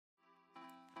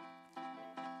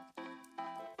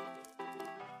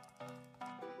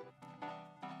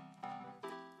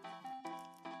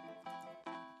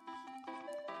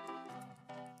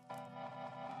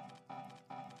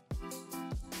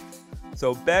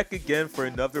So back again for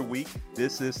another week.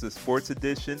 This is the Sports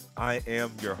Edition. I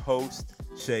am your host,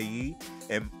 Shayi,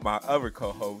 and my other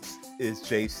co-host is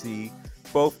JC.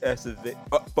 Both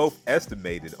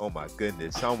estimated. Oh my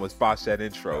goodness, I almost botched that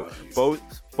intro.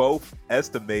 Both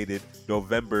estimated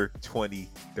November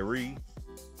 23,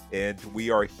 and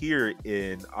we are here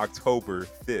in October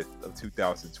 5th of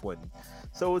 2020.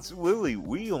 So it's literally,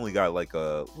 we only got like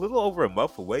a little over a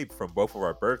month away from both of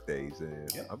our birthdays, and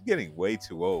Yep. I'm getting way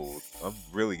too old. I'm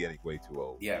really getting way too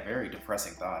old. Yeah, very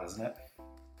depressing thought, isn't it?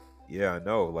 Yeah, I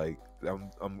know. Like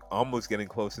I'm almost getting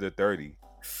closer to 30.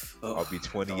 Ugh. I'll be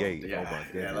 28. Yeah, Oh my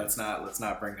goodness. yeah. Let's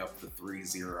not bring up the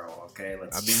 30. Okay,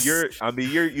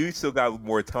 you still got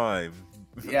more time.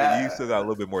 Yeah. You still got a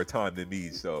little bit more time than me,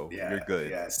 so Yeah, you're good.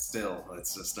 Yeah, still,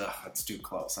 it's just it's too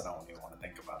close. I don't even want to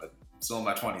think about it. Still in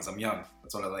my 20s. I'm young.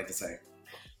 That's what I like to say.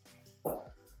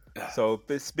 So,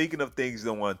 speaking of things you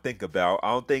don't want to think about,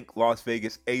 I don't think Las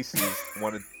Vegas Aces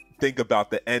want to think about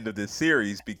the end of this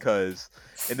series, because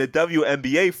in the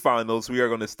WNBA finals, we are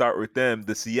going to start with them.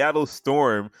 The Seattle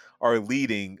Storm are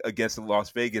leading against the Las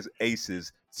Vegas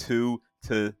Aces 2-0.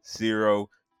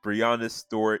 Breanna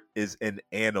Stewart is an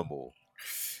animal.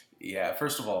 Yeah,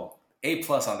 first of all, A+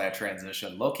 on that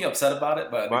transition. Low-key upset about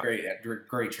it, but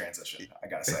great transition, I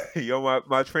gotta say. Yo,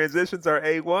 my transitions are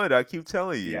A1. I keep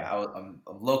telling you. Yeah, I'm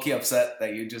low-key upset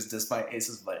that you just dissed my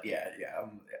Aces, but yeah,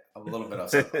 I'm a little bit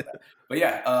upset about that. But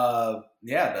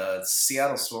the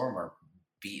Seattle Storm are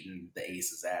beating the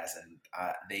Aces' ass, and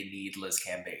they need Liz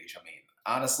Cambage. I mean,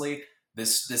 honestly,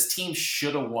 this team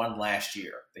should have won last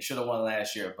year. They should have won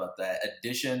last year, but the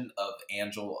addition of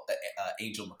Angel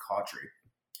McCautry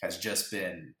has just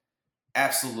been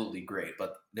absolutely great,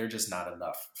 but they're just not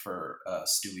enough for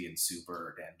Stewie and Sue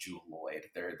Bird and Jewel Lloyd.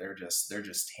 They're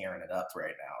just tearing it up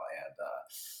right now,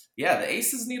 and the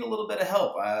Aces need a little bit of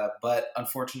help. But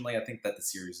unfortunately, I think that the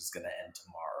series is going to end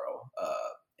tomorrow,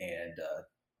 and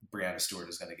Breanna Stewart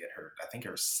is going to get hurt. I think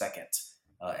her second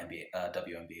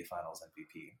WNBA Finals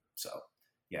MVP. So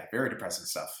yeah, very depressing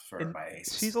stuff for my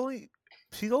Aces. She's only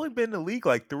been in the league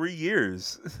like 3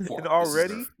 years, and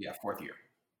already.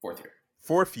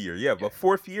 Fourth year. Yeah, but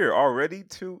fourth year already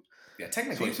too. Yeah,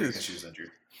 technically because she was injured.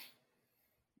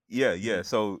 Yeah. Mm-hmm.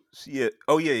 So yeah.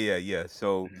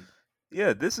 So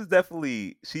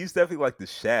she's definitely like the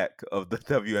Shaq of the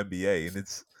WNBA, and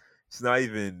it's not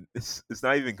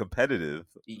even competitive.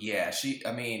 Yeah,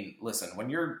 listen, when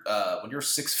you're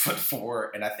 6'4",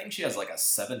 and I think she has like a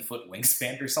 7-foot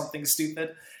wingspan or something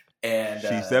stupid, and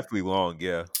she's definitely long.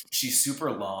 Yeah, she's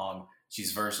super long.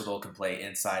 She's versatile, can play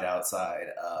inside, outside.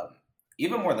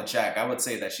 Even more than Shaq, I would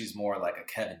say that she's more like a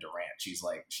Kevin Durant.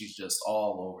 She's just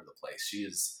all over the place. She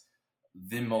is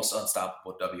the most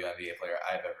unstoppable WNBA player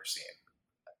I've ever seen,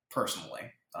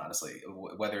 personally. Honestly,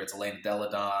 whether it's Elena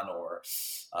Deladon or,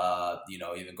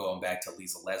 even going back to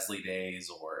Lisa Leslie days,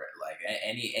 or like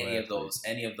any of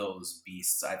those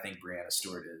beasts, I think Breanna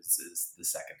Stewart is the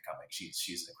second coming.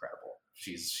 She's incredible.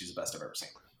 She's the best I've ever seen.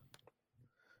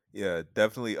 Yeah,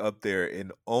 definitely up there,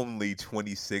 and only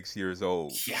 26 years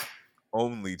old. Yeah.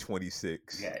 Only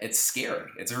 26. Yeah, it's scary.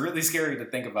 It's really scary to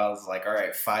think about. It's like, all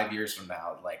right, 5 years from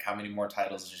now, like how many more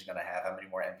titles is she going to have? How many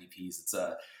more MVPs? It's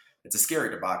a scary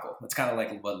debacle. It's kind of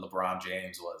like what LeBron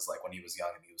James was like when he was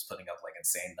young and he was putting up like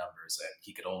insane numbers, and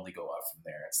he could only go up from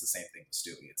there. It's the same thing with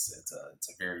Stewie. It's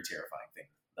a very terrifying thing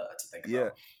to think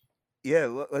about. Yeah,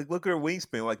 look at her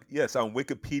wingspan. Like, yes, on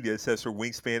Wikipedia it says her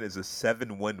wingspan is a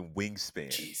 7'1" wingspan.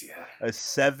 Jeez, yeah. A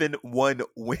 7'1"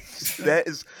 wingspan. That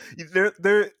is,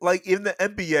 they're like in the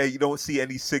NBA, you don't see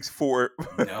any 6'4"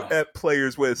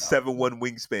 players with a 7'1"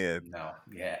 wingspan. No,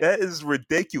 yeah, that is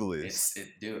ridiculous.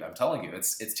 Dude, I'm telling you,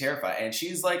 it's terrifying. And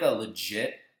she's like a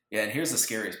legit. Yeah, and here's the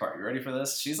scariest part. You ready for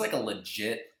this? She's like a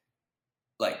legit,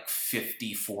 like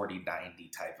 50, 40,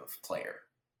 90 type of player.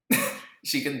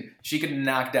 She can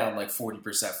knock down like 40%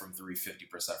 from three, 50%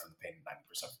 from the paint, and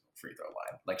 90% from the free throw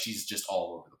line. Like, she's just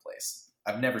all over the place.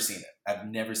 I've never seen it. I've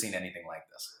never seen anything like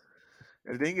this.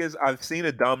 The thing is, I've seen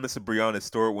a dominance of Breanna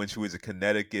Stewart when she was in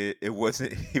Connecticut. It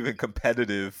wasn't even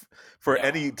competitive for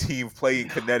any team playing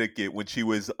Connecticut when she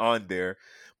was on there.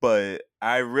 But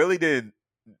I really didn't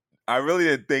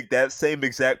think that same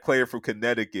exact player from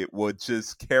Connecticut would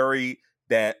just carry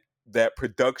that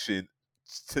production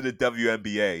to the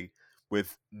WNBA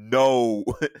with no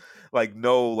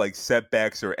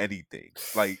setbacks or anything.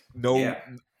 Like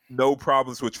no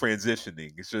problems with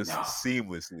transitioning. It's just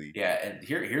seamlessly. Yeah, and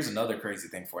here's another crazy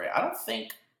thing for you. I don't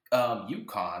think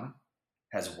UConn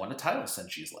has won a title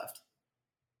since she's left.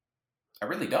 I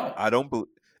really don't. I don't believe.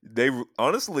 They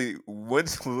honestly,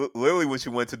 literally when she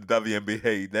went to the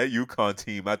WNBA, that UConn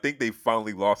team, I think they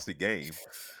finally lost the game.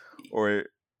 Or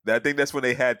I think that's when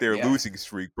they had their Yeah. losing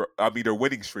streak. Their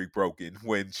winning streak broken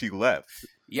when she left.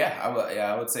 Yeah,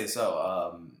 I would say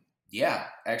so. Yeah,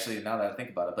 actually, now that I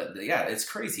think about it, but yeah, it's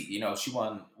crazy. You know, she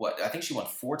won what? I think she won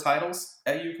 4 titles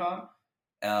at UConn.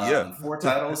 Yeah. 4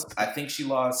 titles. I think she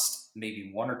lost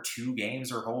maybe 1 or 2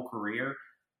 games her whole career,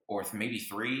 or maybe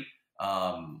 3.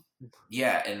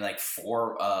 Yeah, and like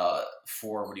four.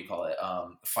 What do you call it?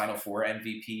 Final Four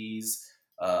MVPs.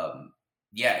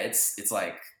 Yeah, it's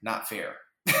like not fair.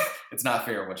 It's not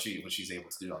fair what she's able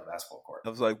to do on the basketball court. I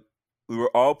was like, we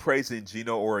were all praising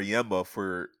Gino Auriemma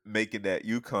for making that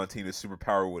UConn team the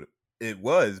superpower what it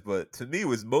was, but to me, it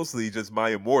was mostly just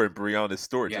Maya Moore and Breanna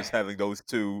Stewart, Yeah. just having those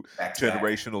two Back to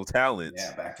generational talents.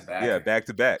 Yeah, back to back. Yeah, back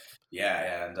to back.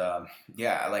 Yeah, and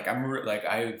yeah, like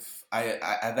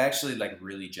I've actually like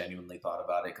really genuinely thought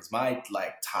about it because my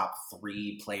like top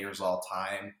 3 players all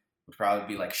time would probably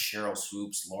be like Cheryl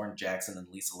Swoops, Lauren Jackson, and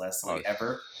Lisa Leslie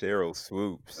ever. Cheryl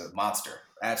Swoops, a monster,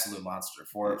 absolute monster.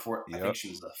 I think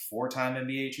she was a 4-time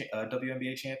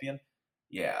WNBA champion.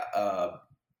 Yeah,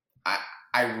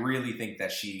 I really think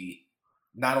that she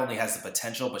not only has the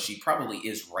potential, but she probably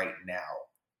is right now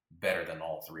better than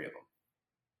all 3 of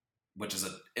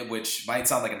them. Which might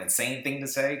sound like an insane thing to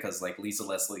say because like Lisa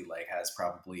Leslie like has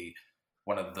probably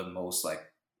one of the most like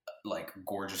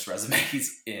gorgeous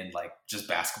resumes in like just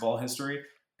basketball history.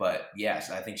 But yeah,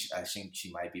 I think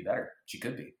she might be better. She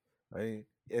could be. Right.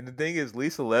 And the thing is,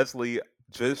 Lisa Leslie,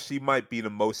 she might be the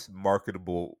most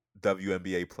marketable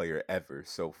WNBA player ever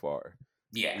so far.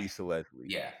 Yeah, Lisa Leslie.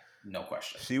 Yeah, no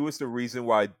question. She was the reason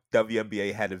why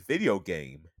WNBA had a video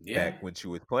game back when she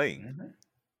was playing. Mm-hmm.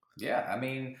 Yeah, I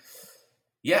mean,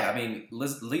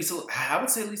 Lisa. I would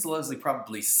say Lisa Leslie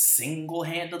probably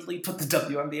single-handedly put the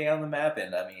WNBA on the map.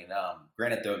 And I mean,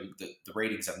 granted, the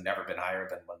ratings have never been higher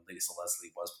than when Lisa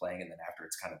Leslie was playing, and then after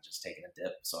it's kind of just taken a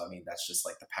dip. So I mean, that's just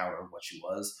like the power of what she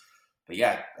was. But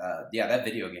yeah, that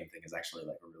video game thing is actually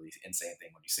like a really insane thing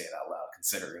when you say it out loud,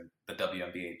 considering the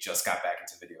WNBA just got back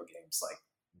into video games like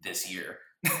this year.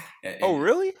 Oh,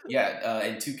 really? Yeah,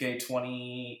 in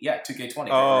 2K20. Yeah,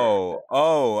 2K20.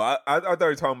 I thought you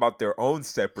were talking about their own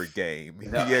separate game.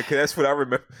 No. Yeah, because that's what I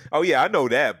remember. Oh, yeah, I know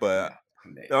that, but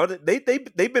no, they've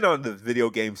been on the video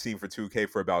game scene for 2K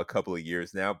for about a couple of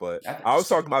years now. But I was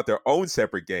talking about their own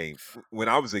separate game. When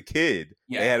I was a kid,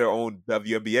 they had their own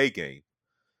WNBA game.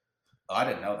 Oh, I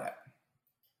didn't know that.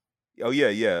 Oh,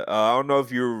 yeah. I don't know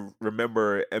if you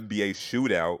remember NBA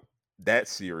Shootout, that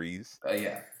series.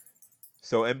 Yeah.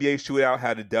 So NBA Shootout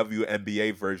had a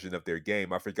WNBA version of their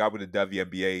game. I forgot what the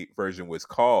WNBA version was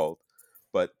called,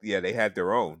 but yeah, they had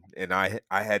their own, and I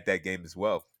had that game as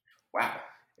well. Wow.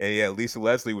 And yeah, Lisa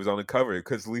Leslie was on the cover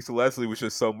because Lisa Leslie was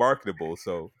just so marketable.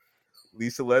 So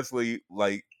Lisa Leslie,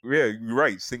 like, yeah, you're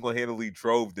right, single-handedly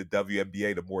drove the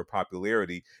WNBA to more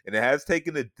popularity, and it has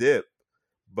taken a dip,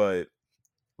 but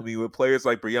I mean, with players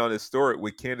like Breanna Stewart,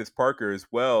 with Candace Parker as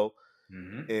well.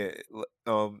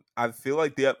 Mm-hmm. I feel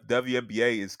like the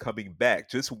WNBA is coming back.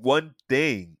 Just one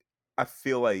thing I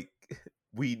feel like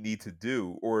we need to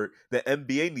do, or the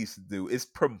NBA needs to do, is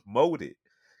promote it.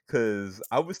 Because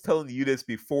I was telling you this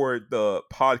before the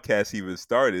podcast even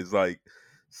started. It's like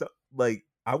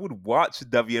I would watch the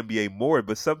WNBA more,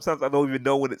 but sometimes I don't even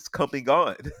know when it's coming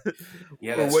on,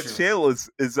 or what channel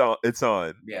it's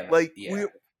on. Yeah, we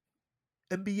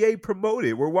NBA promote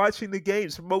it. We're watching the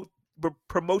games.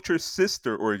 Promote your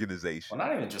sister organization. Well,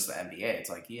 not even just the NBA. It's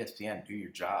like ESPN. Do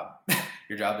your job.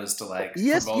 Your job is to like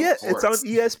promote sports. It's on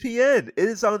ESPN. It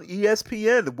is on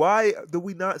ESPN. Why do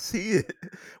we not see it?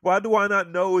 Why do I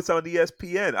not know it's on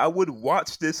ESPN? I would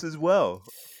watch this as well.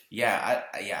 Yeah,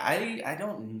 I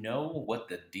don't know what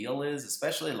the deal is,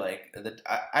 especially like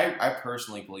I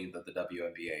personally believe that the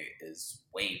WNBA is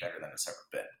way better than it's ever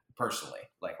been. Personally,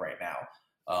 like right now.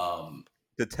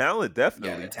 The talent,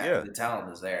 definitely. The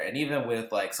talent is there, and even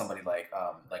with like somebody like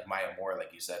Maya Moore,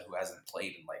 like you said, who hasn't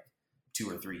played in like 2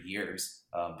 or 3 years,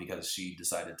 because she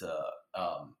decided to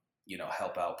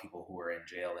help out people who are in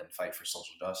jail and fight for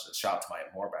social justice. Shout out to Maya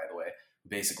Moore, by the way, who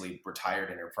basically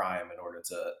retired in her prime in order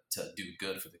to do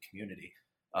good for the community.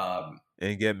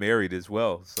 And get married as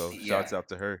well. So shouts out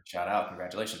to her. Shout out,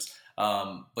 congratulations.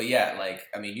 But yeah, like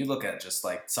I mean, you look at just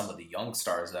like some of the young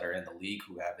stars that are in the league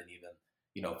who haven't even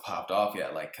popped off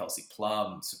yet, like Kelsey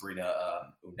Plum, Sabrina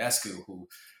Ionescu, who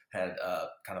had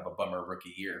kind of a bummer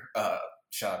rookie year.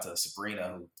 Shout out to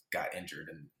Sabrina, who got injured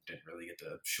and didn't really get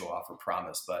to show off her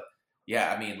promise. But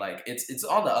yeah, I mean, like it's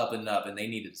on the up and up, and they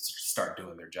needed to start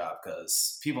doing their job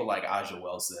because people like Aja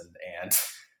Wilson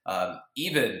and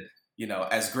even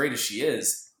as great as she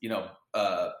is,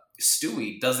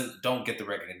 Stewie don't get the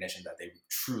recognition that they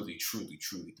truly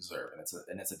deserve,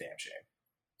 and it's a damn shame.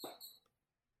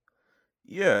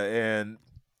 Yeah, and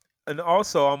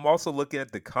also I'm also looking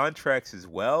at the contracts as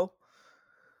well.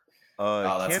 Oh, let's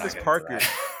not Candace get into that. Parker.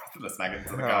 Let's not get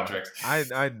into the contracts.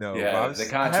 I know, but Yeah, the I have a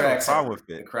contracts problem are with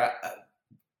it. the crap.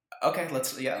 Okay,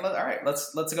 all right,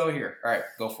 let's go here. All right,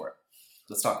 go for it.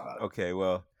 Let's talk about it. Okay,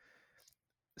 well,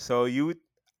 so you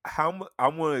how much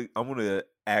I'm gonna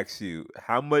ask you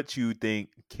how much you think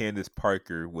Candace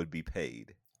Parker would be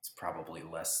paid? It's probably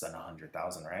less than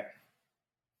 100,000, right?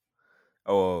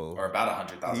 Oh, Or about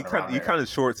 100,000 you around there. kind of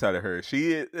short side of her.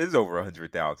 She is over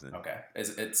 100,000. Okay,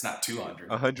 it's not 200.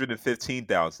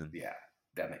 115,000. Yeah,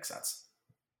 that makes sense.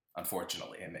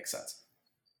 Unfortunately, it makes sense.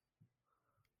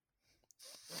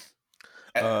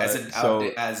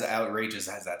 So As outrageous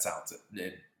as that sounds,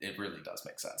 it really does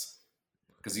make sense.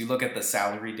 Because you look at the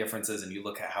salary differences and you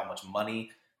look at how much money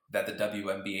that the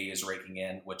WNBA is raking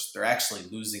in, which they're actually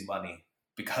losing money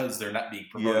because they're not being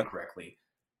yeah, promoted correctly.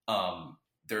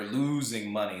 They're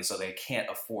losing money, so they can't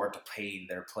afford to pay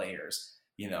their players.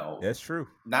 that's true.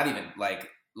 Not even like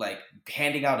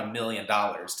handing out $1 million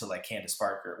to like Candace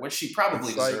Parker, which she probably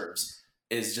It's like deserves,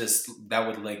 is just that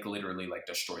would like literally like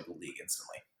destroy the league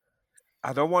instantly.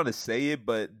 I don't want to say it,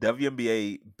 but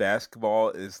WNBA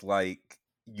basketball is like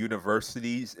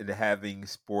universities and having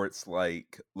sports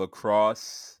like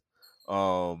lacrosse,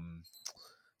 um,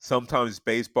 sometimes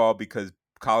baseball because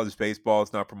college baseball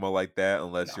is not promoted like that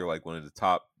unless No. you're like one of the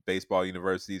top baseball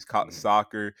universities. Mm-hmm.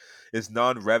 Soccer is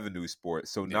non-revenue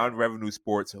sports, so Yeah. non-revenue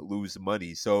sports lose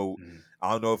money. So Mm-hmm.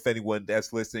 I don't know if anyone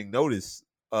that's listening noticed.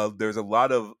 There's a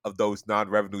lot of those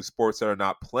non-revenue sports that are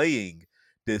not playing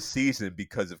this season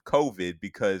because of COVID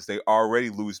because they already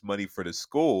lose money for the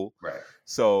school. Right.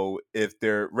 So if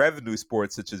they're revenue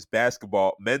sports such as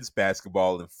basketball, men's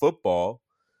basketball and football,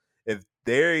 if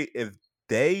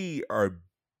they are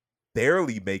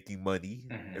barely making money,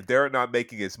 Mm-hmm. if they're not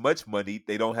making as much money,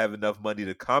 they don't have enough money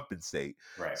to compensate.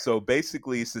 Right. So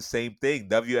basically it's the same thing.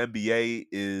 WNBA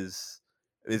is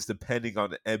depending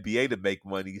on the NBA to make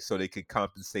money so they can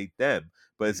compensate them.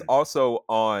 But it's Mm-hmm. also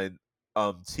on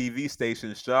TV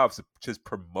stations' jobs to just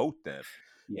promote them.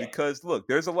 Yeah. Because look,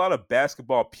 there's a lot of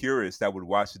basketball purists that would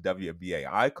watch the WNBA.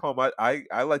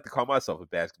 I like to call myself a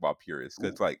basketball purist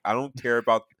because Ooh. like I don't care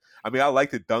about. I mean, I like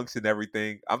the dunks and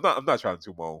everything. I'm not trying to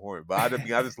toot my own horn, but I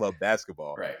mean, I just love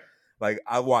basketball. Right. Like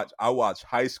I watch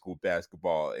high school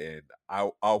basketball, and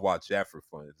I'll watch that for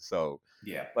fun. So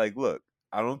Yeah. like, look,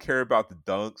 I don't care about the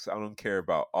dunks. I don't care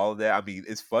about all of that. I mean,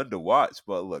 it's fun to watch,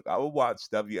 but look, I will watch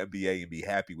WNBA and be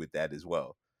happy with that as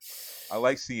well. I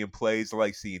like seeing plays. I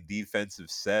like seeing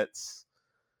defensive sets.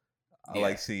 I Yeah.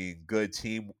 like seeing good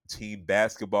team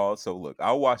basketball. So look,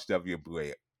 I'll watch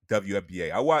WNBA.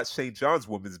 WNBA. I watch St. John's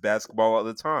women's basketball all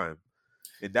the time,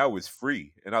 and that was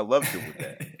free, and I loved doing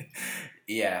that.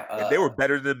 Yeah. And they were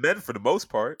better than men for the most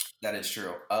part. That is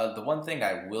true. The one thing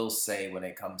I will say when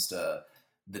it comes to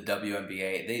the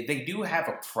WNBA, they do have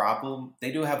a problem.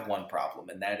 They do have one problem,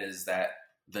 and that is that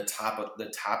the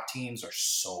top teams are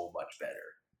so much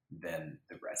better than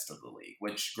the rest of the league.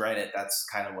 Which, granted, that's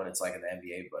kind of what it's like in the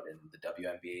NBA, but in the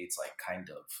WNBA, it's like kind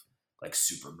of like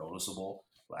super noticeable.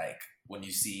 Like when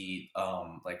you see,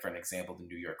 like for an example, the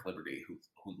New York Liberty, who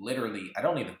literally, I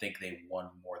don't even think they won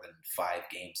more than 5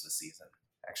 games this season.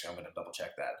 Actually, I'm going to double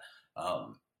check that.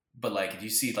 But like if you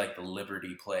see like the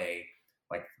Liberty play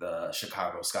like the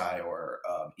Chicago Sky or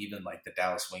even like the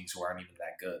Dallas Wings who aren't even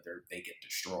that good, they get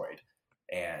destroyed.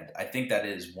 And I think that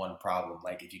is one problem.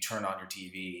 Like if you turn on your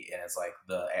TV and it's like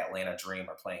the Atlanta Dream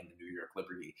are playing the New York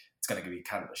Liberty, it's going to be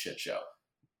kind of a shit show,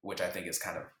 which I think is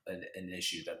kind of an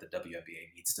issue that the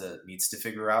WNBA needs to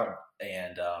figure out.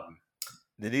 And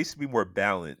There needs to be more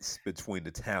balance between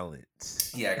the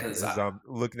talents. yeah, because As I'm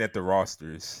looking at the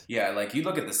rosters. yeah, like you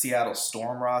look at the Seattle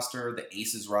Storm roster, the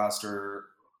Aces roster,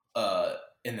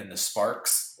 and then the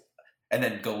Sparks, and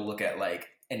then go look at like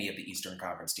any of the Eastern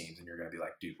Conference teams, and you're gonna be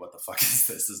like, dude, what the fuck is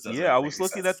this? This doesn't Yeah, even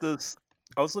make any sense.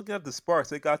 I was looking at the Sparks.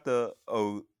 They got the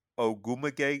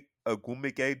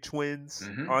Ogumage twins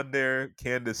Mm-hmm. on there.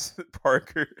 Candace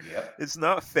Parker. Yep. It's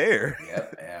not fair.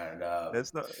 Yep. And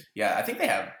That's not. yeah, I think they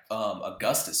have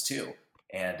Augustus too,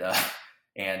 and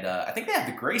I think they have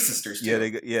the Gray sisters Yeah,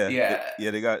 too. Yeah.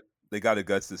 they got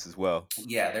Augustus as well.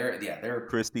 They're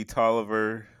Christy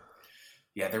Tolliver.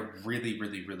 yeah, they're really,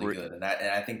 really, really Bri- good, and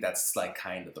I think that's like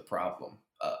kind of the problem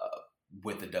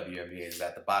with the WNBA is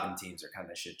that the bottom teams are kind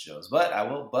of shit shows. But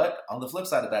on the flip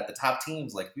side of that, the top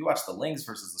teams, like if you watch the Lynx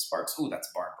versus the Sparks, ooh, that's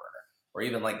a barn burner. Or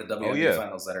even like the Oh WNBA yeah,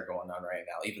 finals that are going on right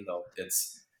now, even though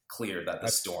it's clear that the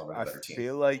Storm are the I better team.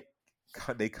 feel like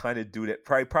they kind of do that.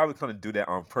 Probably kind of do that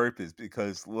on purpose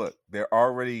because look, they're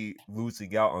already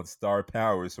losing out on star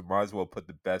power, so might as well put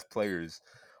the best players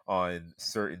on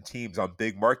certain teams, on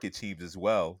big market teams as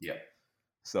well. Yeah.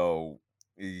 So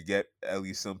you get at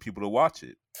least some people to watch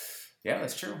it. Yeah,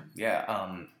 that's true.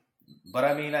 Yeah. But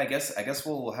I mean, I guess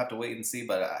we'll have to wait and see.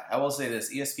 But I will say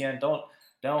this: ESPN,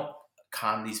 don't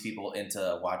con these people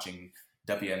into watching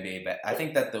WNBA. But I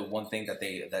think that the one thing that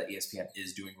ESPN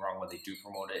is doing wrong when they do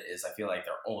promote it is I feel like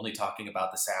they're only talking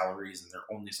about the salaries and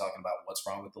they're only talking about what's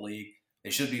wrong with the league. They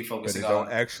should be But focusing they on.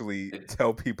 don't actually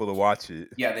tell people to watch it.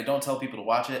 Yeah, they don't tell people to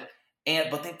watch it,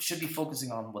 but they should be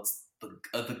focusing on what's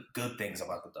the good things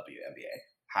about the WNBA.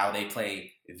 How they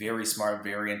play very smart,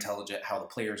 very intelligent, how the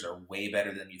players are way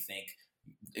better than you think.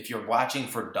 If you're watching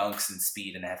for dunks and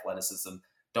speed and athleticism,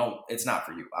 it's not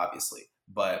for you, obviously.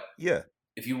 But Yeah,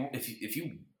 if you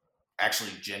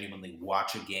actually genuinely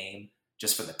watch a game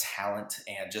just for the talent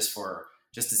and just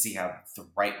to see how the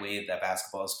right way that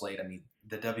basketball is played, I mean,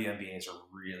 the WNBA is a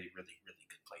really, really, really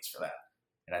good place for that.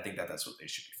 And I think that that's what they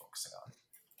should be focusing on.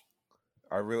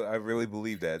 I really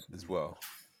believe that as well.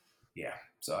 Yeah.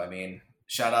 So I mean,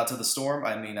 shout out to the Storm.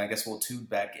 I mean, I guess we'll tune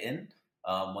back in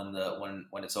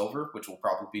when it's over, which will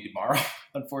probably be tomorrow,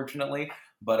 unfortunately.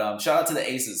 But shout out to the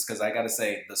Aces because I got to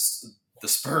say the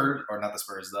Spurs, or not the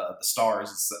Spurs, the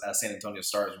Stars, San Antonio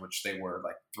Stars, which they were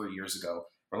like 3 years ago,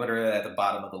 were literally at the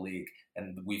bottom of the league,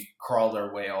 and we've crawled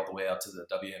our way all the way up to the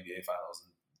WNBA finals.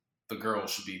 And the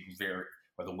girls should be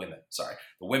the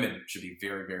women should be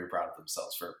very, very proud of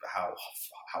themselves for how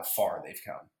far they've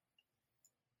come.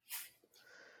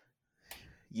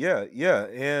 Yeah,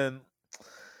 and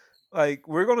like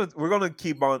we're gonna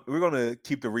keep the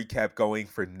recap going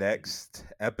for next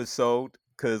episode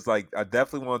because like I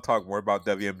definitely want to talk more about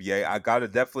WNBA. I gotta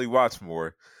definitely watch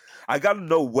more. I gotta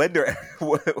know when they're.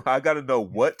 I gotta know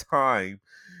what time.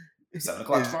 7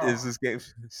 o'clock tomorrow. Is this game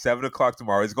 7 o'clock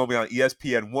tomorrow? Is it going to be on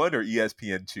ESPN 1 or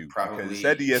ESPN 2? Probably. Because it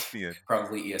said ESPN.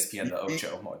 Probably ESPN the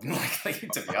Ocho, more than likely,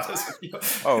 to be honest with you.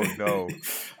 Oh, no.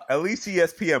 At least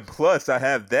ESPN Plus, I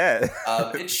have that.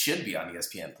 It should be on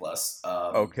ESPN Plus.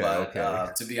 Okay.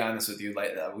 To be honest with you,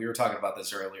 like we were talking about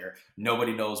this earlier,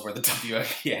 nobody knows where the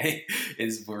WNBA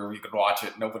is, where we can watch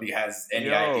it. Nobody has any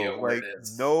idea where it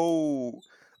is. No,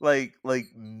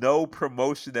 no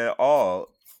promotion at all.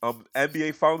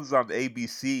 NBA Finals on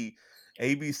ABC.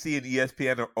 ABC and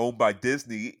ESPN are owned by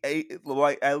Disney.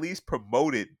 At least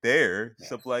promote it there. Yeah.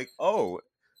 So like, oh,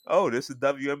 this is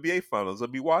WNBA Finals.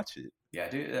 Let me watch it.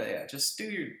 Yeah, just do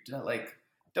your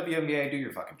WNBA. Do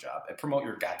your fucking job and promote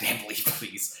your goddamn league,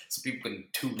 please, so people can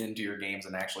tune into your games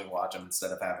and actually watch them instead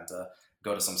of having to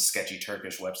go to some sketchy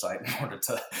Turkish website in order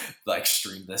to like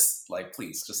stream this. Like,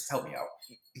 please, just help me out.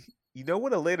 You know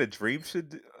what Atlanta Dream should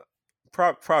do?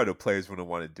 Probably the players wouldn't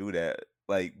want to do that.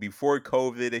 Like before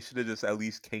COVID, they should have just at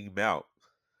least came out,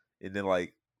 and then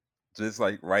just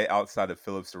right outside of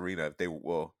Phillips Arena.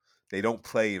 They don't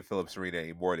play in Phillips Arena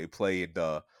anymore. They play in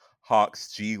the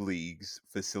Hawks G League's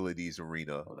facilities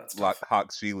arena. Oh, that's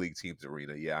Hawks G League teams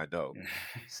arena. Yeah, I know.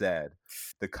 Sad.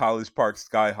 The College Park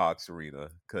Skyhawks arena,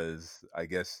 because I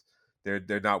guess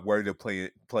they're not worried to play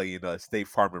in State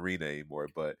Farm Arena anymore.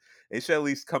 But they should at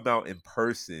least come out in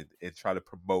person and try to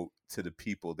promote to the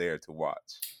people there to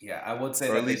watch. Yeah, I would say,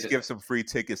 or at least give some free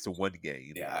tickets to one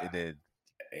game. Yeah, and then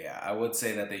I would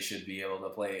say that they should be able to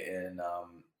play in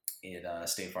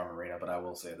State Farm Arena, but I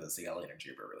will say that the LA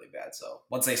Energy are really bad. So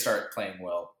once they start playing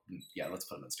well, yeah, let's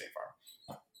put them in State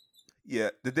Farm. Yeah,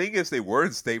 the thing is, they were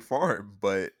in State Farm,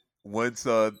 but once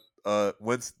the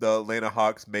Atlanta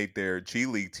Hawks made their G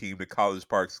League team, the College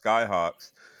Park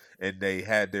Skyhawks, and they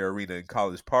had their arena in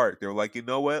College Park, they were like, you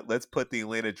know what? Let's put the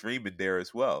Atlanta Dream in there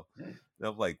as well. And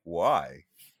I'm like, why?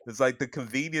 It's like the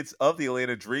convenience of the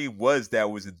Atlanta Dream was that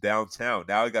it was in downtown.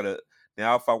 Now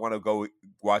if I want to go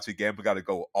watch a game, I got to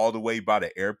go all the way by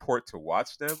the airport to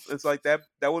watch them. It's like that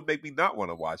would make me not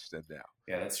want to watch them now.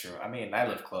 Yeah, that's true. I mean, I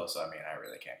live close, so I mean, I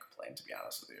really can't complain, to be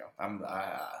honest with you.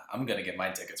 I'm gonna get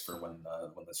my tickets for when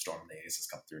the Storm and the Aces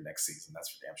come through next season. That's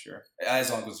for damn sure.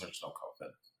 As long as there's no COVID,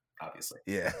 obviously.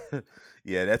 Yeah,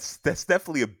 yeah, that's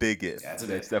definitely a big if. Yeah,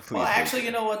 that's definitely. Well, actually,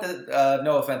 you know what?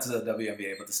 No offense to the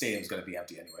WNBA, but the stadium's gonna be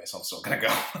empty anyway, so I'm still gonna go.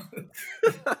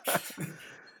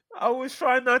 I was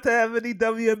trying not to have any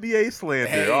WNBA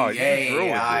slander.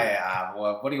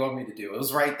 What do you want me to do? It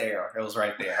was right there. I'm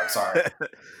sorry.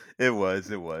 It was.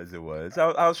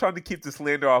 I was trying to keep the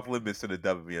slander off limits to the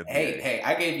WNBA. Hey,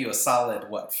 I gave you a solid,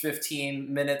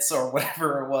 15 minutes or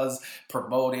whatever it was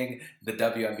promoting the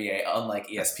WNBA, unlike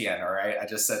ESPN, all right? I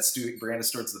just said Brianna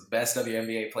Stewart's the best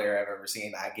WNBA player I've ever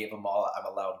seen. I gave them all. I'm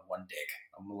allowed one dig.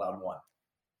 I'm allowed one.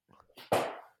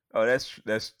 Oh, that's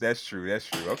true.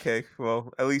 Okay,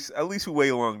 well, at least we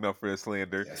wait long enough for the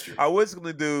slander. That's true. I was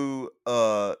gonna do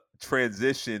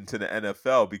transition to the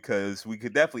NFL because we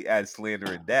could definitely add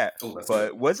slander in that. Oh, let's do But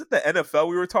it. was it the NFL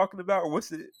we were talking about, or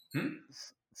was it Hmm?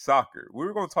 soccer? We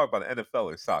were going to talk about the NFL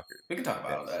or soccer. We can talk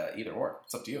about either or.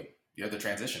 It's up to you. You're the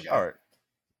transition guy.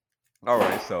 All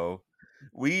right. So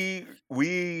we're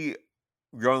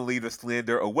going to leave the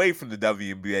slander away from the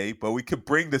WNBA, but we could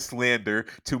bring the slander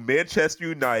to Manchester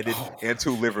United and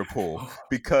to Liverpool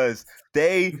because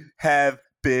they have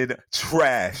been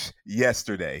trash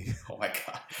yesterday. Oh my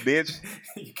god, Bitch.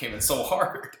 you came in so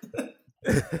hard.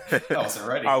 I wasn't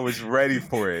ready. I was ready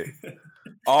for it.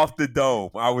 Off the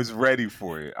dome. I was ready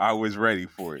for it.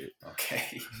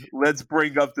 Okay. Let's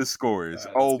bring up the scores.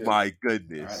 Right, oh my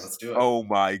goodness. All right, let's do it. Oh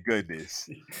my goodness.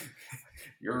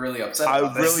 You're really upset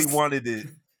about this. I really wanted it.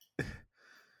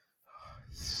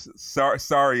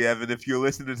 Sorry, Evan, if you're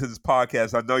listening to this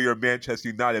podcast, I know you're a Manchester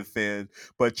United fan,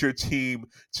 but your team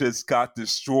just got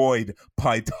destroyed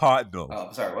by Tottenham. Oh,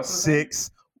 I'm sorry. What's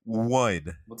his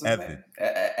 6-1. What's his name?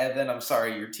 Evan, I'm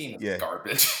sorry. Your team is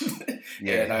garbage.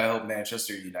 And I hope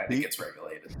Manchester United gets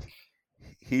regulated.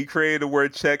 He created the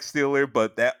word check stealer,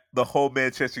 but the whole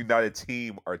Manchester United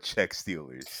team are check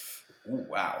stealers. Ooh,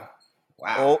 wow.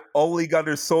 Ole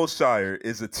Gunnar Solskjaer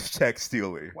is a check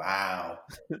stealer. Wow.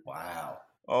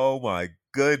 Oh my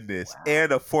goodness. Wow.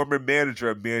 And a former manager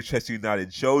of Manchester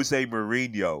United, Jose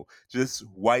Mourinho, just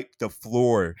wiped the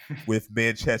floor with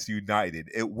Manchester United.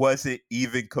 It wasn't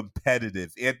even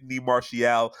competitive. Anthony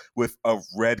Martial with a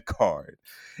red card.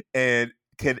 And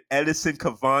can Edison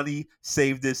Cavani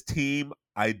save this team?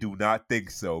 I do not think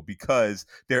so, because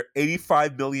their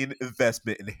 $85 million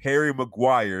investment in Harry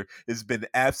Maguire has been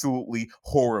absolutely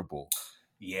horrible.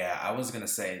 Yeah, I was going to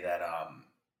say that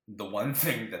the one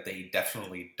thing that they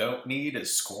definitely don't need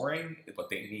is scoring. What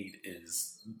they need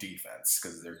is defense,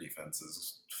 because their defense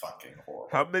is fucking horrible.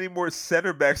 How many more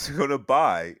center backs are going to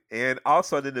buy? And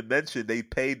also, I didn't mention they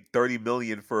paid $30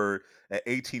 million for an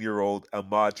 18-year-old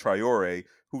Ahmad Traore,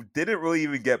 who didn't really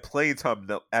even get playing time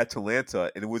at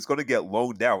Atalanta, and was going to get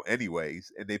loaned out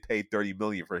anyways. And they paid $30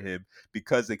 million for him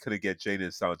because they couldn't get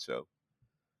Jadon Sancho.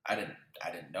 I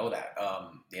didn't know that.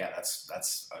 Yeah,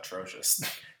 that's atrocious.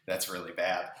 That's really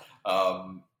bad.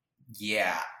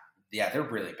 Yeah, they're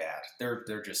really bad.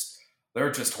 They're just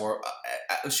horrible.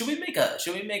 Should we make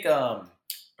a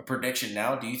prediction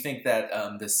now? Do you think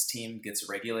that this team gets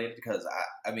regulated? Because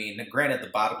I mean, granted, the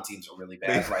bottom teams are really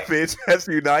bad. Like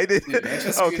Manchester United.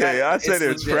 Okay, I said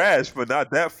they're trash, but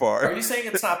not that far. Are you saying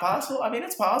it's not possible? I mean,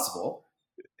 it's possible.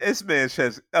 It's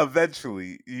Manchester.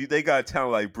 Eventually, they got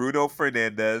talent like Bruno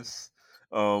Fernandes,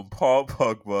 Paul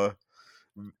Pogba,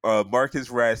 Marcus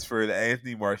Rashford,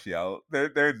 Anthony Martial.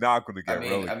 They're not going to get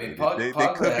relegated. I mean, they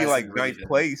could be like ninth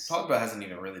place. Pogba hasn't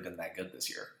even really been that good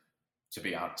this year, to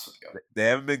be honest with you. They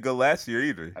haven't been good last year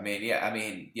either. I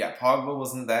mean, Pogba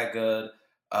wasn't that good.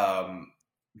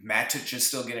 Matic is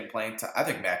still getting playing time. I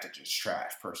think Matic is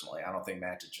trash, personally. I don't think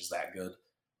Matic is that good.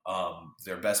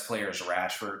 Their best player is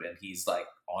Rashford, and he's like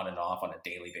on and off on a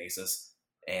daily basis.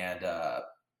 And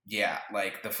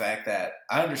like the fact that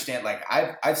I understand, like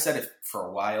I've said it for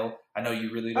a while. I know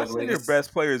you really don't believe their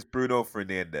best player is Bruno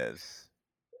Fernandes.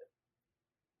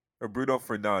 Or Bruno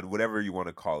Fernandes, whatever you want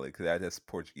to call it, because that's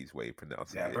Portuguese way of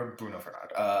pronouncing it. Yeah, Bruno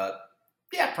Fernandes.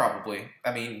 Yeah, probably.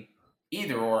 I mean,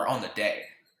 either or on the day.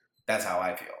 That's how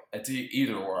I feel. It's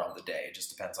either or on the day. It just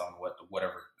depends on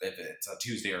whatever. If it's a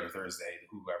Tuesday or a Thursday,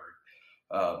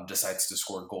 whoever decides to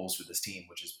score goals for this team,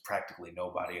 which is practically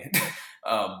nobody.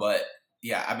 But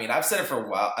yeah, I mean, I've said it for a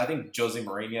while. I think Jose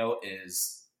Mourinho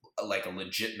is like a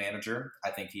legit manager. I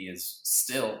think he is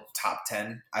still top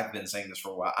 10. I've been saying this for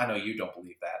a while. I know you don't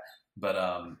believe that, but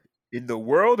in the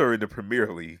world or in the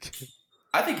Premier League?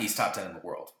 I think he's top 10 in the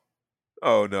world.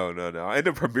 Oh, no. In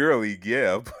the Premier League,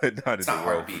 yeah, but not in the world. It's not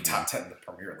hard to be top 10 in the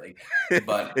Premier League.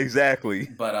 But exactly.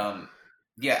 But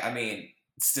yeah, I mean,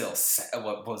 still,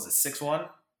 what was it, 6-1?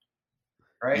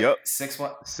 Right? Yep.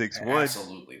 6-1. 6-1.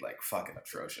 Absolutely, like, fucking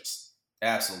atrocious.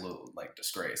 Absolute, like,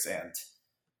 disgrace. And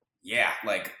yeah,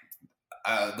 like,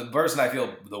 the person I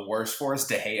feel the worst for is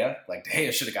De Gea. Like, De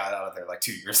Gea should have got out of there like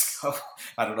 2 years ago.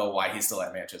 I don't know why he's still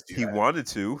at Manchester United. He wanted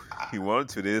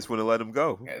to. They just wouldn't let him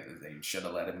go. Yeah, they should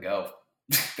have let him go.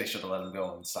 They should have let him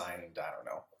go and signed, I don't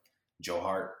know, Joe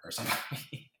Hart or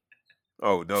somebody.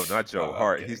 Oh, no, not Joe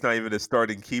Hart. He's not even a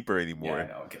starting keeper anymore. Yeah, I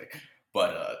know, I'm kidding.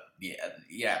 But,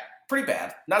 yeah, pretty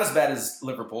bad. Not as bad as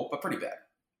Liverpool, but pretty bad.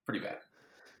 Pretty bad.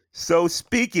 So,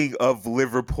 speaking of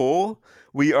Liverpool,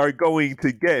 we are going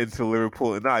to get into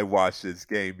Liverpool, and I watched this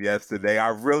game yesterday. I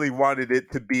really wanted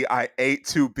it to be, I ate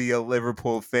to be a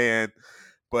Liverpool fan,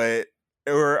 but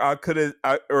it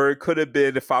could have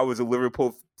been, if I was a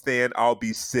Liverpool fan, I'll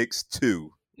be 6-2.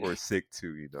 or sick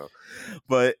too,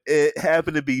 But it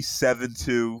happened to be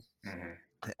 7-2.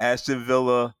 Aston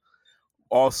Villa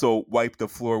also wiped the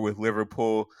floor with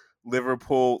Liverpool.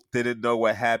 Liverpool didn't know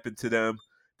what happened to them.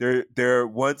 Their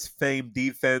once famed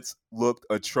defense looked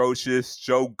atrocious.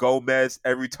 Joe Gomez,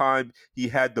 every time he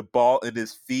had the ball in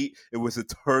his feet, it was a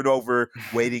turnover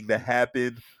waiting to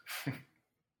happen.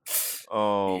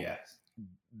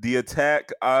 The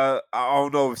attack, I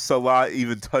don't know if Salah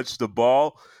even touched the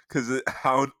ball, because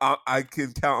I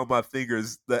can count on my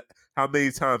fingers that how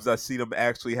many times I've seen him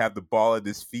actually have the ball at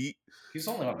his feet. He's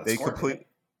the only one that scored.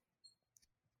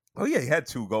 Oh yeah, he had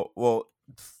 2 goals. Well,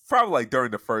 probably like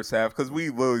during the first half, because we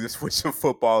literally just switched to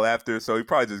football after, so he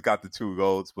probably just got the 2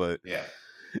 goals. But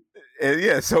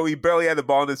so he barely had the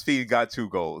ball on his feet and got 2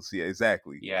 goals. Yeah,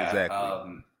 exactly.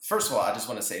 First of all, I just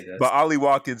want to say this. But Ollie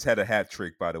Watkins had a hat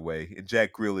trick, by the way, and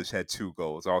Jack Grealish had 2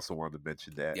 goals. I also wanted to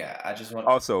mention that. Yeah, I just want.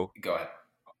 Also, go ahead.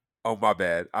 Oh, my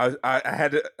bad. I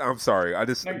had to. I'm sorry. I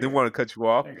just didn't want to cut you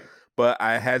off, but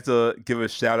I had to give a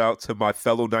shout out to my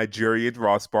fellow Nigerian,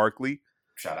 Ross Barkley.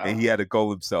 Shout out. And he had a goal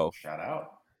himself. Shout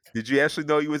out. Did you actually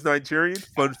know he was Nigerian?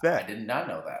 Fun fact. I did not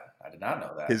know that.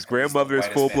 His grandmother is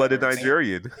full-blooded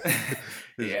Nigerian.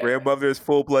 His grandmother is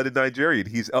full-blooded Nigerian.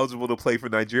 He's eligible to play for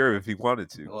Nigeria if he wanted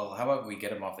to. Well, how about we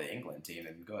get him off the England team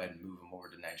and go ahead and move him over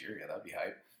to Nigeria? That'd be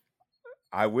hype.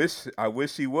 I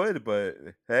wish he would, but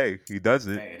hey, he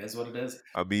doesn't. Hey, it is what it is.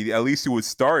 I mean, at least he would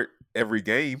start every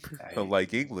game,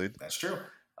 unlike England. That's true.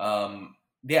 I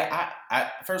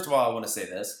first of all, I want to say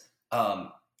this.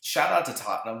 Shout out to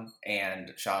Tottenham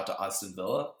and shout out to Aston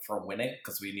Villa for winning,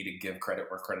 because we need to give credit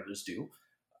where credit is due.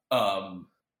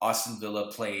 Aston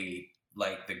Villa played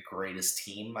like the greatest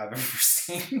team I've ever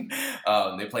seen.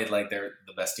 They played like they're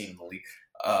the best team in the league.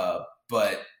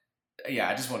 But yeah,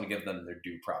 I just want to give them their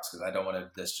due props, because I don't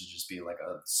want this to just be like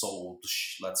a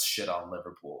let's shit on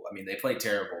Liverpool. I mean, they played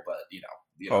terrible, but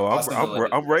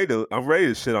I'm ready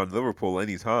to shit on Liverpool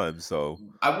anytime. So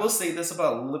I will say this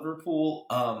about Liverpool: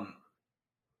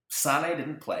 Sané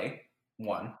didn't play.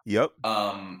 One. Yep.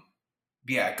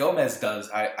 Yeah, Gomez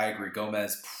does. I agree.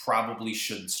 Gomez probably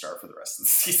shouldn't start for the rest of the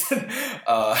season.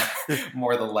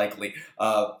 More than likely.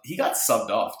 He got subbed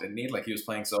off, didn't he? Like, he was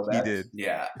playing so bad. He did.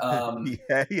 Yeah.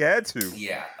 He had to.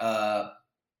 Yeah.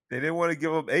 They didn't want to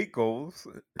give him 8 goals.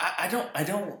 I don't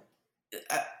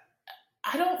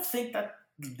think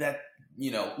that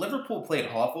Liverpool played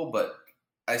awful, but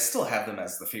I still have them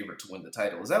as the favorite to win the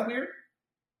title. Is that weird?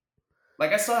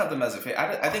 Like, I still have them as a favorite.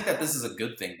 I think that this is a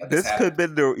good thing. This could have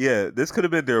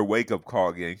been their wake up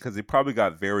call game, because they probably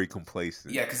got very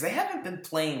complacent. Yeah, because they haven't been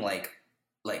playing like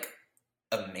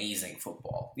amazing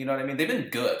football. You know what I mean? They've been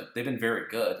good. They've been very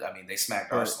good. I mean, they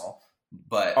smacked Arsenal,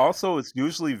 but also it's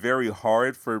usually very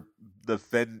hard for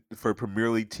Premier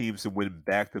League teams to win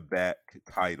back-to-back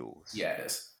titles. Yeah, it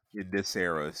is. In this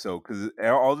era, so because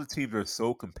all the teams are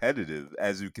so competitive,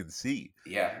 as you can see.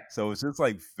 Yeah. So it's just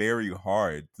like very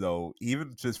hard. So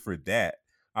even just for that,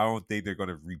 I don't think they're going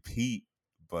to repeat.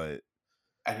 But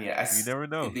I mean, you never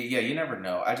know. Yeah, you never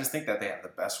know. I just think that they have the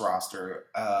best roster.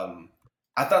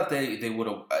 I thought they would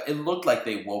have. It looked like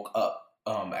they woke up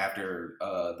after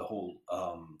the whole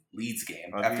Leeds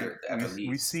game. After Leeds,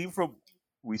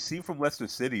 we see from Leicester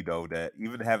City though that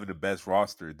even having the best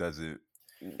roster doesn't.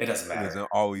 It doesn't matter. It doesn't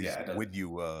always win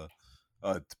you a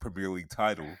Premier League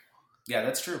title. Yeah,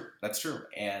 that's true.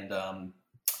 And I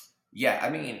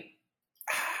mean,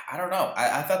 I don't know.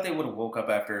 I thought they would have woke up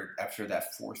after that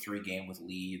 4-3 game with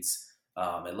Leeds.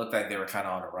 It looked like they were kind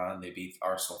of on a run. They beat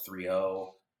Arsenal 3-0,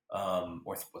 or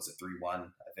was it 3-1? I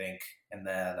think, and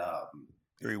then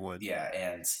 3-1. Yeah,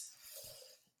 and.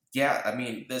 Yeah, I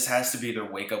mean, this has to be their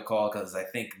wake-up call, because I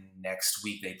think next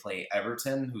week they play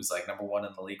Everton, who's like number 1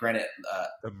 in the league. Granted,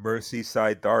 the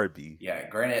Merseyside derby. Yeah,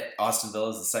 granted, Aston Villa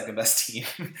is the second best team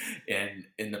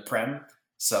in the Prem,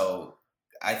 so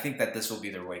I think that this will be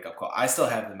their wake-up call. I still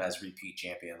have them as repeat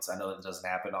champions. I know that doesn't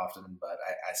happen often, but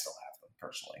I still have them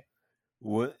personally.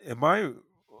 What am I?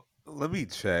 Let me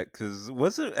check, because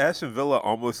wasn't Aston Villa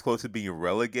almost close to being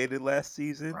relegated last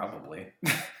season? Probably.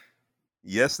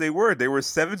 Yes, they were. They were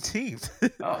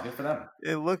 17th. Oh, good for them.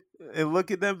 And look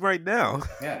at them right now.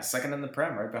 Yeah, second in the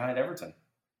Prem, right behind Everton.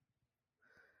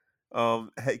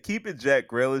 Keeping Jack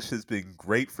Grealish has been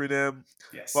great for them.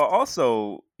 Yes. But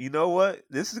also, you know what?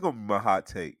 This is going to be my hot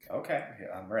take. Okay,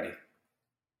 yeah, I'm ready.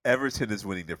 Everton is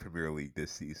winning the Premier League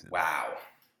this season. Wow.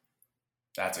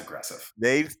 That's aggressive.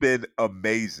 They've been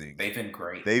amazing. They've been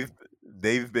great. They've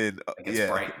been against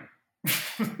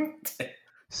Brighton.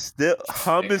 Still,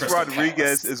 James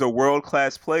Rodriguez is a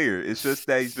world-class player. It's just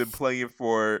that he's been playing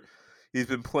for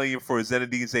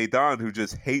Zinedine Zidane, who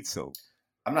just hates him.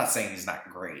 I'm not saying he's not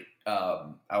great.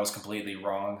 I was completely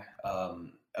wrong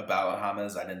about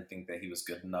James. I didn't think that he was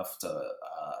good enough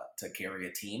to carry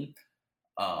a team.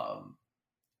 Um,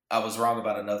 I was wrong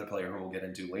about another player who we'll get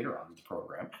into later on in the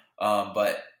program.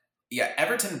 But yeah,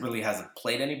 Everton really hasn't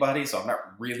played anybody, so I'm not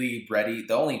really ready.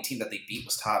 The only team that they beat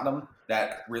was Tottenham.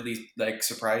 That really like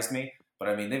surprised me. But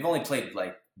I mean, they've only played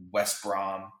like West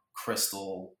Brom,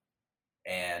 Crystal,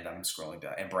 and I'm scrolling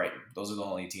down, and Brighton. Those are the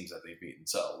only teams that they've beaten.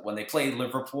 So when they play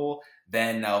Liverpool,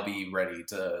 then I'll be ready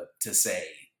to say,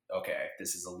 okay,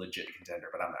 this is a legit contender.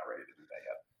 But I'm not ready to do that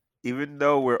yet. Even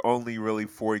though we're only really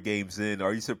 4 games in,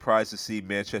 are you surprised to see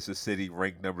Manchester City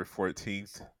ranked number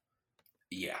 14th?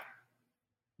 Yeah,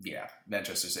 yeah.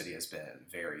 Manchester City has been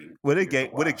very With a weird to game,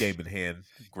 with a watch. game in hand,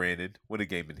 granted, with a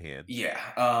game in hand. Yeah,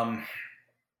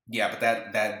 yeah, but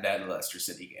that Leicester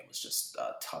City game was just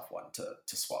a tough one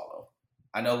to swallow.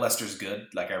 I know Leicester's good,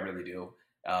 like I really do.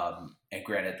 And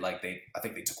granted, like I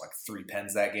think they took like 3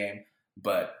 pens that game,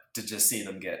 but to just see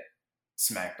them get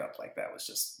smacked up like that was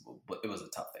just, it was a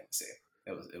tough thing to see.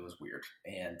 It was weird,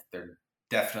 and they're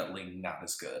definitely not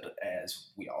as good as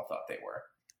we all thought they were.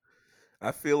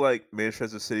 I feel like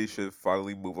Manchester City should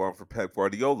finally move on for Pep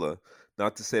Guardiola.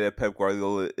 Not to say that Pep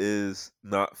Guardiola is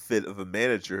not fit of a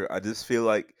manager. I just feel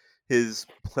like his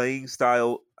playing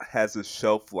style has a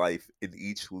shelf life in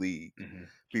each league Mm-hmm.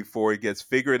 before it gets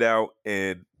figured out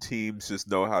and teams just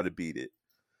know how to beat it.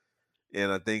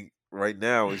 And I think right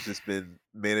now it's just been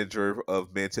manager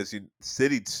of Manchester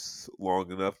City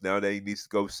long enough. Now that he needs to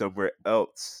go somewhere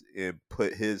else and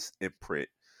put his imprint.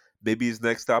 Maybe his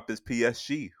next stop is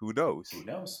PSG. Who knows? Who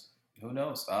knows? Who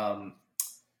knows?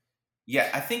 Yeah,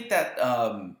 I think that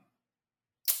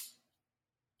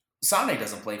Sane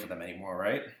doesn't play for them anymore,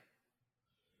 right?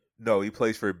 No, he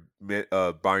plays for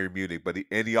Bayern Munich, but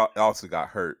he also got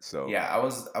hurt. So Yeah, I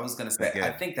was gonna say I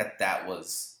again, think that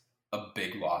was a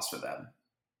big loss for them.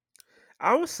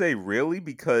 I would say really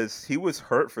because he was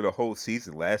hurt for the whole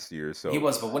season last year. He So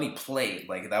was, but when he played,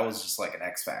 like that was just like an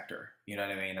X factor. You know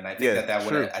what I mean? And I think yeah, that would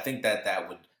true. I think that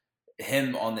would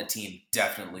him on the team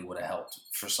definitely would have helped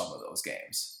for some of those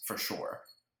games for sure.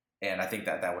 And I think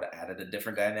that would have added a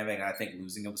different dynamic. And I think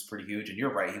losing him was pretty huge. And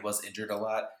you're right, he was injured a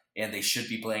lot, and they should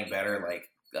be playing better.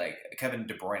 Like Kevin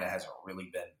De Bruyne hasn't really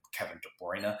been Kevin De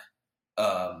Bruyne.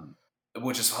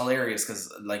 Which is hilarious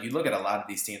because like you look at a lot of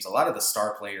these teams, a lot of the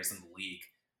star players in the league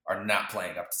are not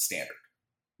playing up to standard.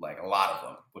 Like a lot of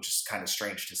them, which is kind of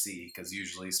strange to see because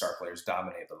usually star players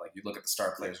dominate. But like you look at the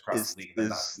star players across Is the league,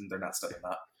 is they're not stepping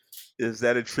up. is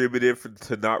that attributed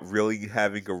to not really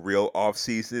having a real off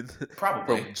season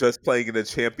Probably. from just playing in the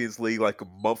Champions League like a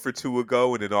month or two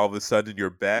ago, and then all of a sudden you're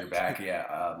You're back? back,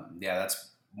 yeah, yeah.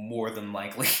 That's more than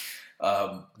likely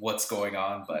what's going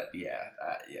on. But yeah,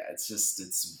 yeah.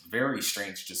 It's very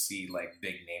strange to see like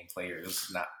big name players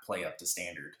not play up to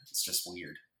standard. It's just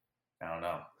weird. I don't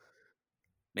know.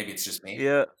 Maybe it's just me.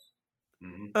 Yeah,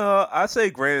 Hmm. I say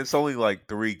granted it's only like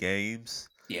 3 games.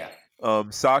 Yeah,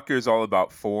 Soccer is all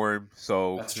about form,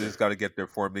 so that's they true. just got to get their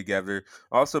form together.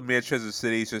 Also, Manchester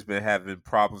City's just been having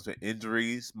problems with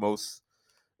injuries,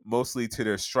 mostly to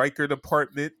their striker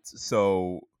department.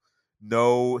 So,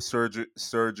 no Sergio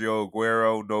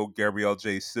Aguero, no Gabriel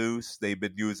Jesus. They've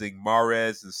been using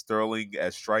Mahrez and Sterling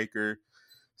as striker,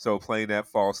 so playing that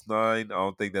false nine. I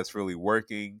don't think that's really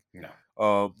working. No.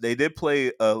 They did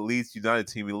play a Leeds United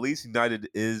team. Leeds United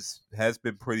has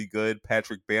been pretty good.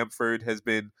 Patrick Bamford has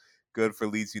been good for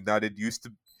Leeds United. Used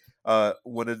to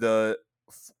one of the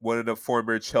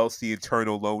former Chelsea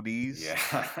internal loanees.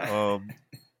 Yeah.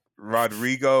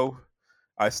 Rodrigo.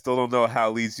 I still don't know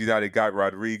how Leeds United got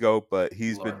Rodrigo, but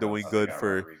he's been Lord knows doing how they good got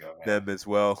for Rodrigo, man. them as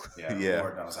well. Yeah, Yeah.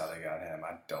 Lord knows how they got him.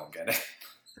 I don't get it.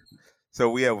 So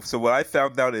what I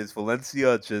found out is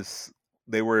Valencia just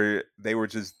they were they were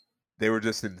just they were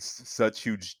just in such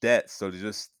huge debt, so they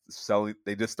just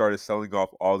started selling off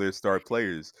all their star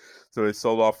players. So they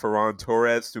sold off Ferran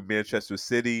Torres to Manchester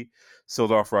City,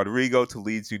 sold off Rodrigo to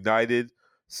Leeds United,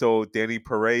 sold Danny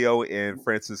Pereiro and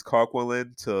Francis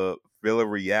Coquelin to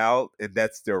Villarreal, and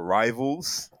that's their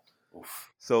rivals.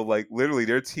 Oof. So like literally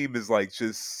their team is like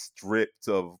just stripped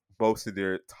of most of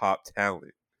their top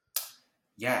talent.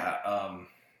 Yeah,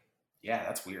 yeah,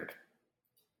 that's weird.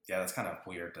 Yeah, that's kind of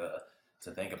weird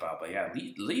to think about. But yeah,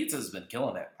 Leeds has been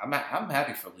killing it. I'm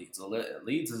happy for Leeds.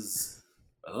 Leeds is.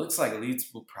 It looks like Leeds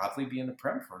will probably be in the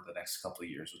Prem for the next couple of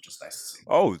years, which is nice to see.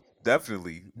 Oh,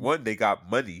 definitely. One, they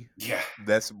got money. Yeah.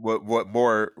 That's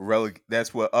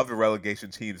that's what other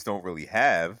relegation teams don't really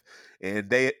have, and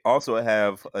they also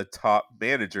have a top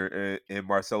manager in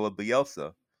Marcelo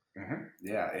Bielsa.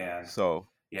 Yeah, and So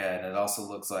yeah, and it also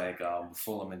looks like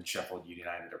Fulham and Sheffield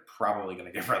United are probably going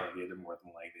to get relegated more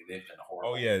than likely. they've been Oh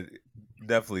horrible. yeah,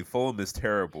 definitely. Fulham is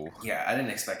terrible. Yeah, I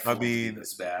didn't expect I Fulham to be mean,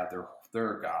 this bad.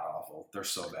 They're god awful. They're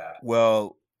so bad.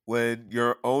 well, when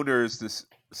your owner is the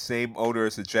same owner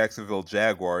as the Jacksonville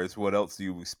Jaguars, what else do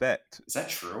you expect? Is that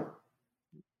true?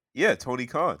 Yeah, Tony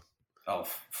Khan. Oh,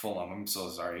 Fulham. I'm so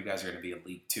sorry. You guys are going to be in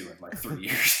League Two in like 3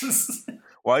 years.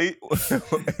 Why?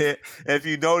 If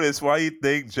you notice, why you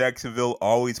think Jacksonville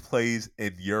always plays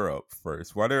in Europe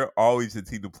first? Why they're always the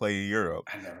team to play in Europe?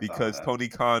 I never thought of Because that. Tony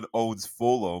Khan owns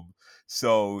Fulham,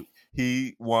 so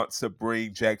he wants to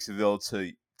bring Jacksonville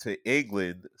to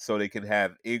England so they can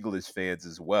have English fans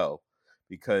as well.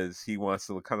 Because he wants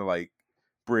to kind of like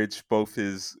bridge both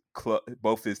his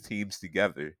teams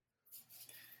together.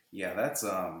 Yeah, that's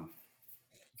I'm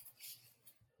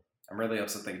really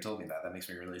upset that you told me that. That makes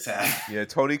me really sad. Yeah,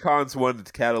 Tony Khan's one of the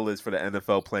catalysts for the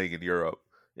NFL playing in Europe,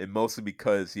 and mostly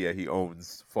because he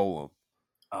owns Fulham.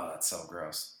 Oh, that's so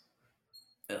gross.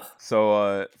 Ugh.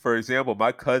 So, for example,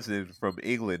 my cousin from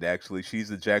England, actually, she's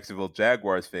a Jacksonville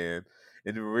Jaguars fan,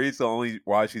 and the reason only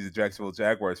why she's a Jacksonville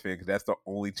Jaguars fan because that's the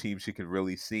only team she can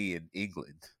really see in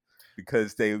England,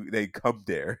 because they come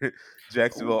there.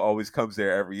 Jacksonville Ooh. always comes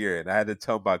there every year, and I had to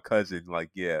tell my cousin, like,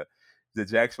 yeah, the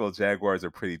Jacksonville Jaguars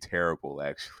are pretty terrible,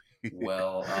 actually.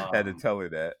 Well, I had to tell her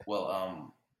that.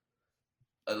 well,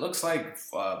 it looks like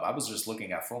I was just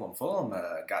looking at Fulham. Fulham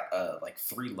got like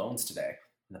 3 loans today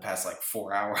in the past like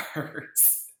 4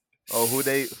 hours. Oh, who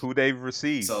they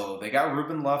received? So they got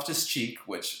Ruben Loftus-Cheek,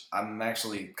 which I'm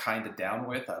actually kind of down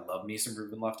with. I love me some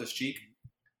Ruben Loftus-Cheek.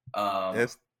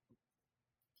 Yes,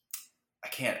 I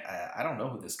can't. I don't know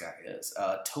who this guy is.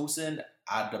 Tosin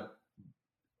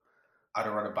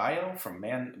Adarabioyo from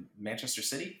Manchester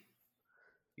City.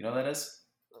 You know who that is?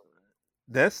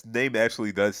 that name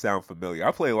actually does sound familiar.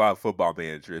 I play a lot of Football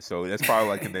Manager, so that's probably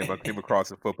like a name I came across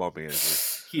in Football Manager.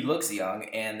 He looks young,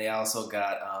 and they also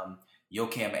got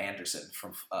Joachim Anderson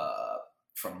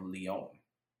from Lyon.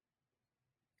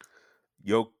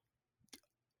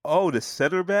 Oh, the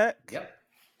center back. Yep.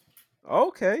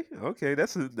 Okay,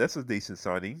 that's a decent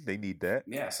signing. They need that.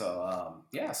 Yeah. So I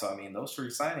mean, those 3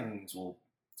 signings will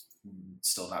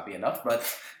still not be enough, but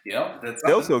that's They'll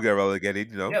something. still get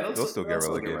relegated. Yeah, They'll still get they'll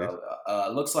still get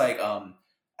relegated. looks like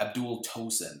Abdul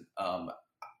Tosin,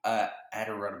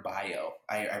 Adarabioyo.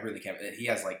 I really can't. He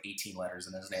has like 18 letters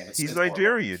in his name. He's It's horrible.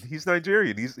 Nigerian. He's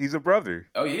Nigerian. He's a brother.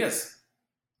 Oh, he is.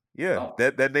 Yeah, Oh.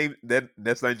 that name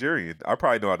that's Nigerian. I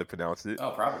probably know how to pronounce it. Oh,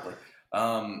 probably.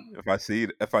 If I see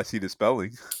the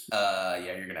spelling.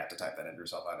 Yeah, you're gonna have to type that in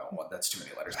yourself. I don't want that's too many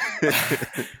letters.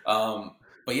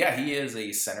 But yeah, he is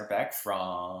a center back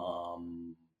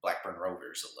from Blackburn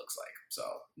Rovers. It looks like, so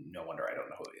no wonder I don't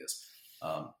know who he is.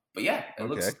 But yeah, it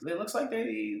looks like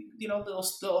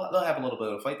they'll have a little bit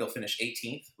of a fight. They'll finish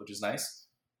 18th, which is nice.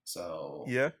 So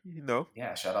Yeah,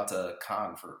 yeah, shout out to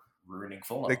Khan for ruining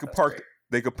Fulham. they could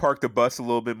park the bus a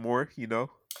little bit more. Yeah,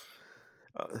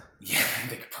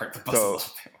 they could park the bus a little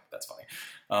bit. That's funny.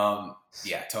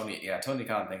 Tony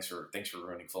Khan, thanks for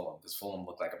ruining Fulham, because Fulham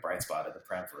looked like a bright spot at the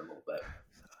Prem for a little bit.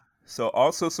 So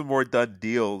also some more done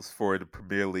deals for the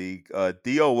Premier League.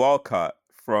 Theo Walcott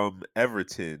from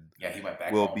Everton. Yeah, he went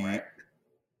back will home, be right?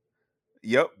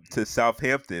 Yep, to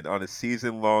Southampton on a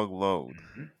season-long loan.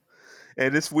 Mm-hmm.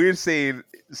 And it's weird saying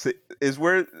saying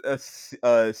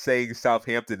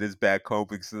Southampton is back home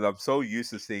because I'm so used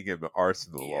to seeing him at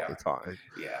Arsenal all the time.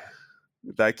 Yeah.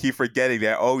 I keep forgetting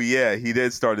that. Oh yeah, he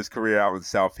did start his career out in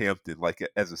Southampton, like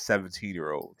as a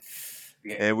 17-year-old.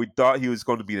 Yeah. And we thought he was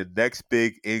going to be the next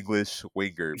big English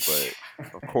winger, but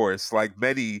of course, like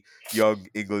many young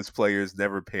English players,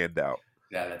 never panned out.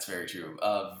 Yeah, that's very true.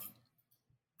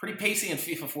 Pretty pacey in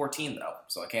FIFA 14 though,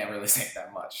 so I can't really say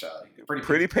that much.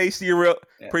 Pretty pacey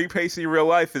in real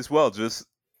life as well. Just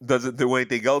doesn't do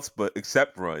anything else but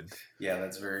except run. Yeah,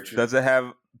 that's very true. Doesn't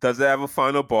have a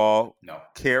final ball. No.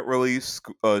 Can't really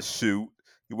shoot.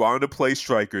 He wanted to play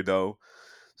striker though.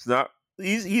 It's not.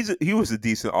 He was a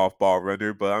decent off ball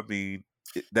runner, but I mean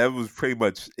that was pretty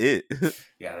much it.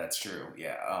 Yeah, that's true.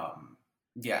 Yeah. I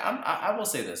will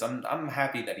say this. I'm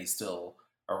happy that he's still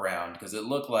around, because it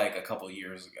looked like a couple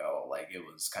years ago, like it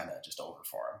was kind of just over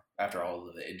for him after all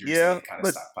of the injuries that he kind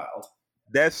of stockpiled.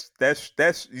 That's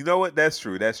you know what? That's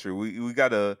true. We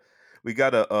gotta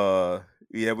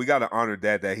honor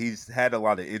that he's had a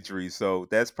lot of injuries, so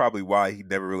that's probably why he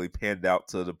never really panned out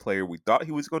to the player we thought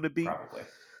he was going to be. Probably.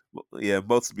 Yeah,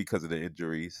 mostly because of the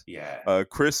injuries. Yeah.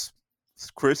 Chris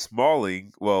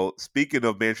Smalling. Well, speaking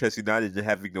of Manchester United and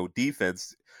having no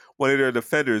defense, one of their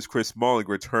defenders, Chris Smalling,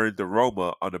 returned to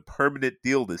Roma on a permanent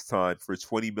deal this time for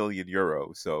 €20 million.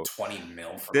 So 20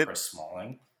 mil for Chris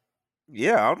Smalling.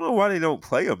 Yeah, I don't know why they don't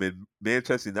play him in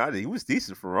Manchester United. He was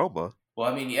decent for Roma.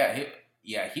 Well, I mean,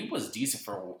 he was decent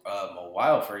for a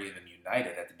while for even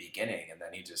United at the beginning, and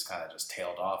then he just kind of just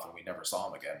tailed off, and we never saw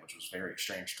him again, which was very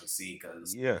strange to see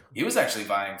because Yeah, he was actually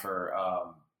vying for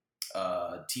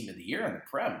Team of the Year in the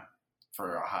Prem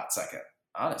for a hot second.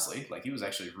 Honestly, like he was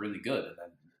actually really good, and then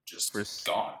for just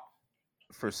gone.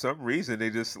 for some reason they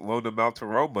just loaned him out to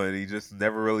Roma, and he just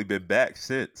never really been back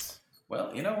since.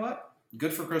 Well, you know what?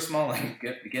 Good for Chris Smalling.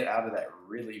 Get out of that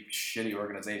really shitty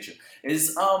organization.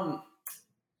 Is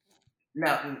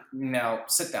now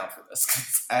sit down for this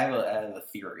 'cause I have a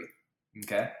theory.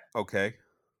 Okay, Okay.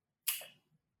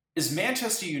 is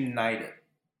Manchester United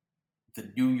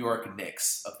the New York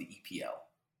Knicks of the EPL,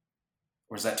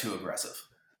 or is that too aggressive?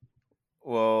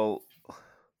 Well,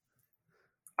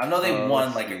 I know they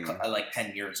won let's see. like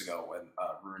 10 years ago when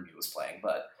Rooney was playing,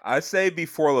 but I say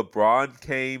before LeBron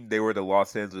came, they were the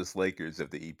Los Angeles Lakers of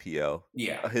the EPL.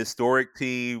 yeah, A historic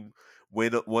team,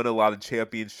 won a lot of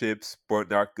championships, but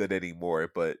not good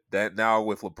anymore. But that now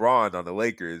with LeBron on the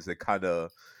Lakers, it kind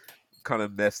of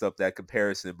messed up that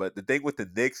comparison. But the thing with the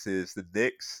Knicks is the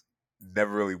Knicks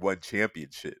never really won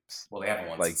championships well they haven't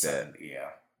won like since that. '70. Yeah,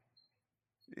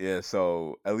 Yeah,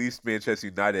 so at least Manchester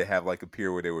United have like a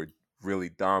period where they were really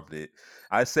dominant.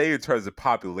 I say in terms of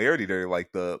popularity, they're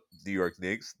like the New York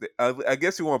Knicks. I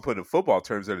guess you want to put in football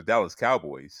terms, they're the Dallas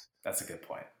Cowboys. that's a good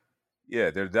point. Yeah,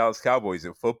 they're the Dallas Cowboys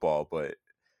in football, but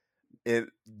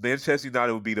Manchester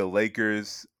United would be the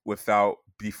Lakers without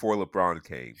before LeBron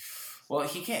came. Well,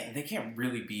 they can't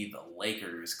really be the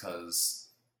Lakers because,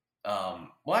 well,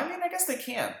 I mean, I guess they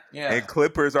can. Yeah. And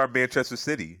Clippers are Manchester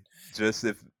City. Just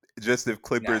if Nah,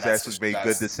 Clippers actually made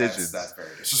good decisions that's very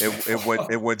and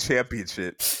disrespectful. won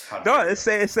championships. How No, dare you.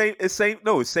 it's same.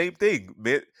 No, it's same thing.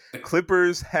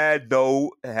 Clippers had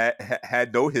no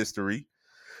history.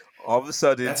 All of a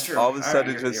sudden, That's true. All right,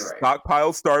 just you're right.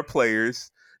 stockpiled star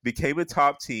players, became a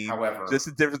top team. However, Just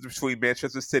the difference between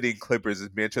Manchester City and Clippers is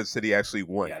Manchester City actually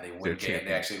won. yeah, they their win games. They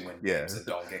championship. actually win Yeah, games and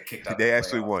don't get kicked out. they of the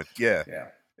actually playoffs. won. Yeah, Yeah,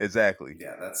 exactly.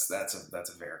 yeah. That's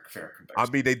a very fair I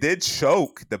comparison. mean, they did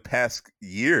choke the past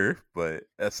year, but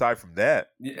aside from that,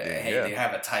 Hey, yeah. they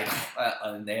have a title,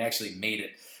 and they actually made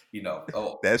it.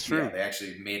 That's true. Yeah, they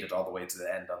actually made it all the way to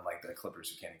the end, unlike the Clippers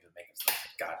who can't even make it to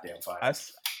the goddamn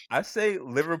finals. I say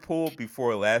Liverpool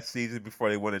before last season, before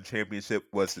they won a championship,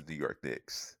 was the New York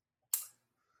Knicks.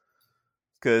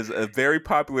 Because a very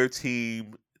popular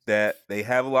team that they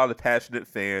have a lot of passionate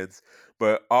fans,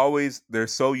 but always they're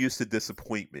so used to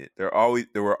disappointment. They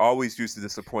were always used to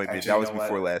disappointment. Actually, That was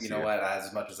before last year. You know what?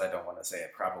 As much as I don't want to say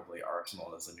it, probably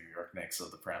Arsenal is the New York Knicks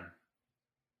of the Prem.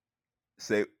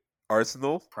 Say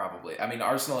Arsenal? Probably. I mean,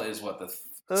 Arsenal is what the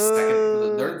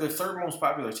second. They're the third most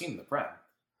popular team in the Prem.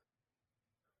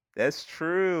 That's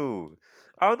true.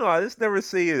 I don't know. I just never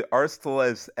see Arsenal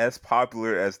as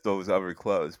popular as those other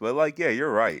clubs. But like, yeah,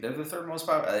 you're right. They're the third most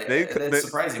popular. Maybe It's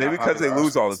surprising. Maybe because they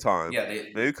lose all the time. Yeah,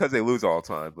 maybe because they lose all the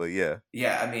time. But yeah,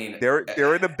 yeah. I mean, they're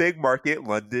in a big market,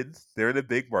 London. They're in a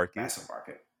big market,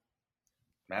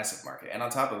 massive market. And on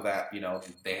top of that,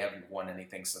 they haven't won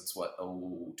anything since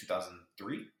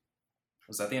 2003?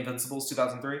 Was that the Invincibles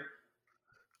 2003?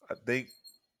 I think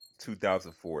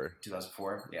 2004.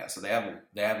 2004. Yeah. So they haven't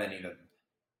even.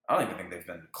 I don't even think they've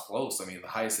been close. I mean, the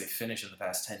highest they've finished in the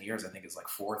past 10 years, I think, is like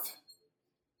fourth.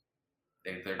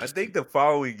 I think the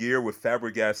following year with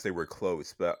Fabregas, they were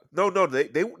close, but no,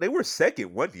 they were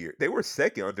second one year. They were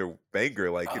second under Wenger,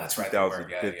 in that's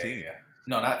 2015. Yeah.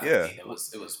 No, not 15. It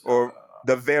was or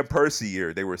the Van Persie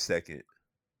year. They were second.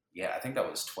 Yeah, I think that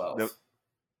was 12. No,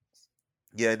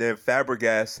 yeah, and then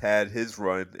Fabregas had his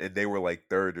run, and they were like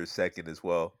third or second as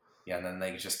well. Yeah, and then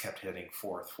they just kept hitting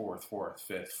fourth,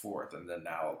 fifth, fourth, and then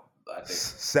now I think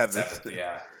seventh,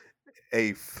 yeah,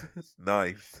 eighth,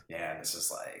 ninth. Yeah, and it's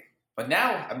just like, but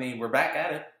now I mean we're back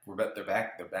at it. They're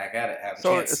back at it. Have a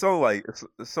So chance. it's only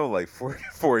like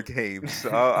four games.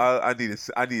 So I need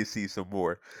to see some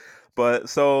more. But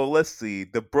so let's see.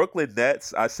 The Brooklyn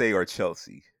Nets, I say, are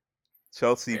Chelsea.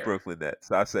 Fair. Brooklyn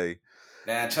Nets. I say.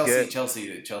 Nah,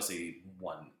 Chelsea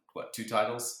won what 2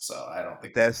 titles, so I don't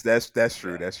think that's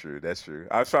true. Yeah. That's true.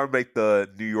 I was trying to make the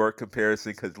New York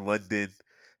comparison because London,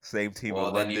 same team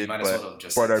with London,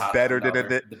 but are better than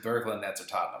the Brooklyn Nets or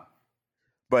Tottenham.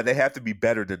 But they have to be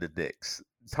better than the Knicks.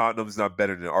 Tottenham's not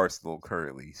better than Arsenal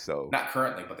currently, so not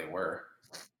currently, but they were.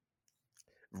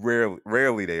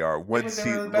 Rarely they are. Better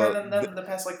than them in the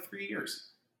past like 3 years.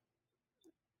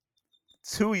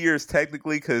 2 years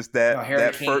technically, because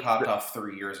Harry Kane popped off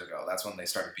 3 years ago. That's when they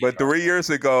started. But 3 years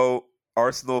ago,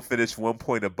 Arsenal finished 1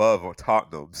 point above on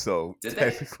Tottenham. So did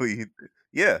technically,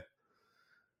 yeah.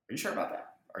 Are you sure about that?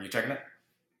 Are you checking it?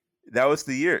 That was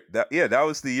the year. That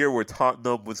was the year where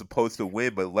Tottenham was supposed to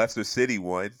win, but Leicester City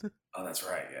won. Oh, that's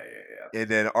right. Yeah. And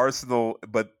then Arsenal,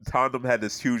 but Tottenham had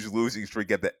this huge losing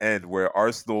streak at the end where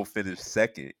Arsenal finished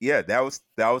second. Yeah, that was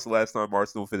the last time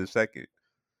Arsenal finished second.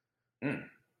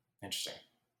 Interesting.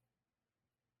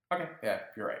 Okay, yeah,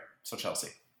 you're right. So Chelsea.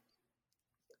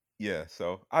 Yeah,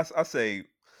 so I say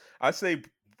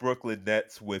Brooklyn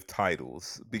Nets with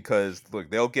titles because look,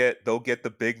 they'll get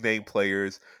the big name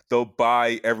players. They'll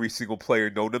buy every single player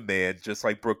known to man, just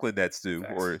like Brooklyn Nets do,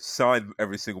 Facts. or sign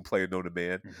every single player known to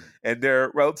man, Mm-hmm. and they're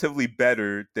relatively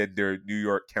better than their New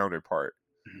York counterpart.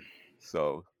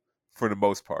 So, for the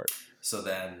most part, So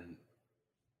then,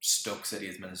 Stoke City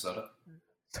is Minnesota.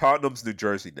 Tottenham's New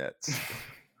Jersey Nets.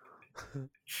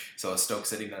 So is Stoke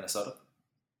City Minnesota?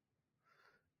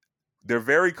 They're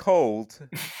very cold.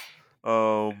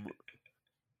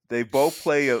 They both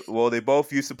they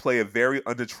both used to play a very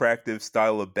unattractive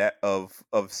style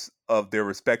of their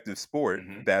respective sport,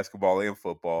 basketball and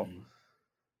football. Mm-hmm.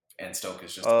 And Stoke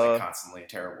is just like constantly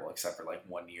terrible, except for like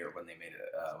 1 year when they made it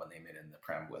in the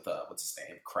Prem with what's his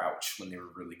name, Crouch, when they were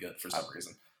really good for some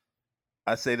reason.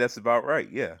 I say that's about right.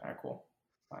 Yeah. All right, cool.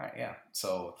 All right, yeah.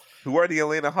 So who are the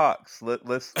Atlanta Hawks?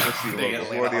 Let's see.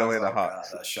 Who are the Atlanta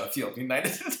Hawks? Sheffield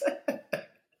United.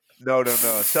 No.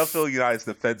 Sheffield United's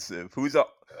defensive. Who's a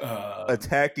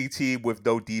attacking team with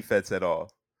no defense at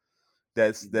all?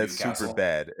 That's Newcastle. super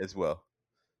bad as well.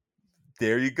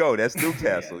 There you go. That's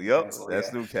Newcastle. Yeah, Yep,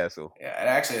 that's Newcastle. Yeah, and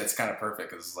actually, it's kind of perfect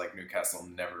because like Newcastle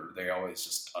they always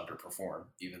just underperform,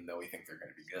 even though we think they're going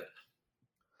to be good.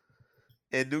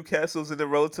 And Newcastle's in a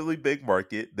relatively big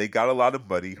market. They got a lot of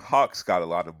money. Hawks got a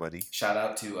lot of money. Shout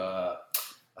out to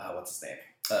what's his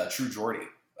name? True Geordie,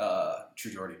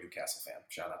 Newcastle fan.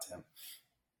 Shout out to him.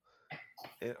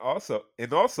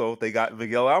 And also, they got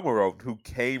Miguel Almiron, who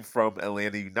came from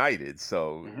Atlanta United.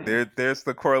 So there's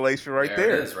the correlation right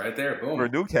there. It is right there. Boom. For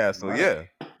Newcastle, right.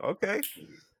 Yeah.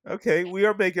 Okay. We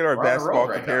are making our basketball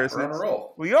comparisons. We're on a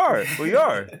roll. We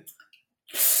are.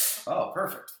 Oh,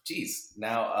 perfect. Jeez.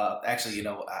 Now, actually,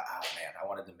 man, I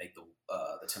wanted to make the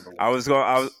Timberwolves. I was going.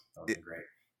 That would be great.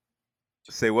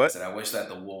 Say what? I said I wish that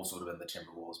the Wolves would have been the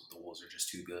Timberwolves, but the Wolves are just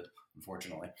too good,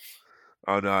 unfortunately.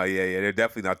 Oh no, yeah, they're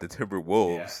definitely not the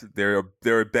Timberwolves. Yeah.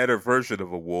 They're a better version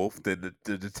of a wolf than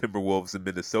the Timberwolves in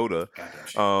Minnesota.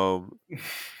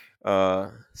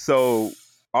 So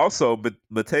also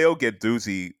Matteo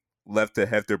Guendouzi left to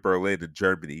Hertha Berlin in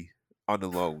Germany on a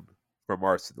loan from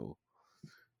Arsenal.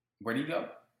 Where do you go?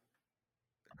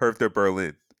 Hertha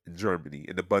Berlin in Germany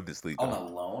in the Bundesliga. On a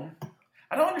loan?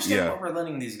 I don't understand why we're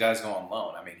letting these guys go on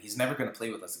loan. I mean, he's never going to play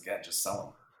with us again. Just sell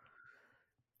him.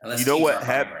 Unless you know what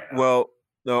happened? Right, well,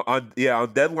 no, on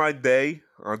deadline day,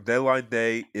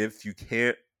 if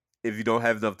you don't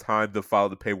have enough time to file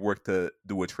the paperwork to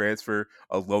do a transfer,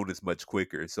 a loan is much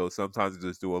quicker. So sometimes you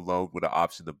just do a loan with an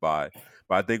option to buy.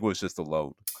 But I think it was just a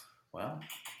loan. Well,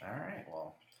 all right.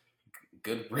 Well,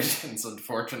 good riddance,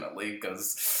 unfortunately,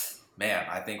 because man,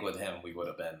 I think with him we would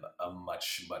have been a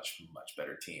much, much, much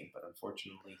better team. But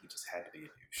unfortunately, he just had to be a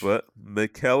douche. But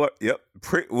Mikel, I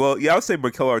would say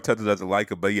Mikel Arteta doesn't like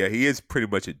him, but yeah, he is pretty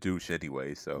much a douche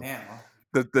anyway. So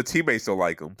the teammates don't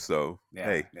like him. So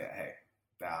hey,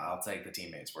 I'll take the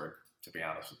teammates' word, to be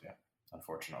honest with you.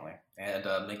 Unfortunately, and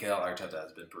Mikel Arteta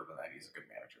has been proven that he's a good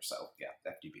manager. So yeah,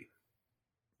 FDB.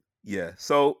 Yeah.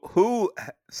 So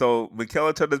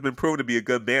Mikel Arteta has been proven to be a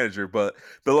good manager, but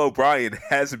Bill O'Brien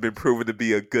hasn't been proven to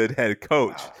be a good head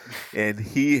coach. Wow. And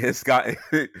he has gotten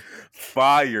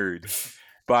fired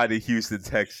by the Houston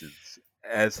Texans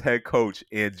as head coach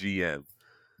and GM.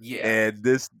 Yeah. And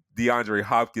this DeAndre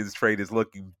Hopkins trade is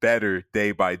looking better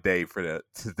day by day for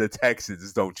the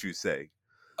Texans, don't you say?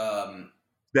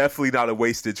 Definitely not a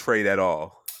wasted trade at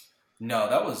all. No,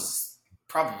 that was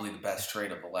probably the best trade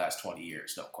of the last 20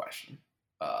 years, no question.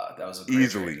 That was a great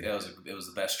easily. Trade. It was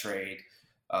the best trade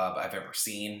I've ever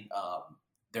seen.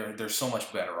 They're so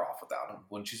much better off without him,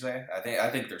 wouldn't you say? I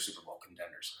think they're Super Bowl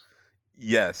contenders.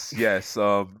 Yes.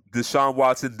 Deshaun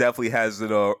Watson definitely has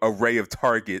an array of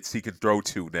targets he can throw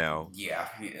to now. Yeah.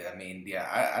 I mean,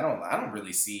 I don't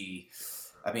really see.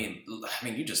 I mean,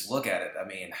 you just look at it. I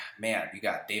mean, man, you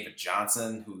got David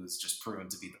Johnson, who's just proven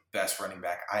to be the best running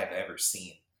back I have ever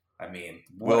seen. I mean,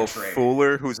 Will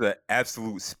Fuller, who's an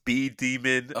absolute speed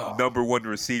demon, number one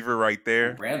receiver right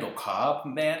there. Randall Cobb,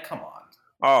 man, come on.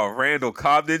 Oh, Randall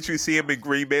Cobb, didn't you see him in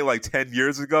Green Bay like 10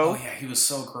 years ago? Oh, yeah, he was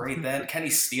so great then. Kenny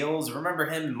Stills, remember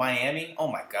him in Miami?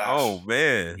 Oh, my gosh. Oh,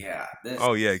 man. Yeah.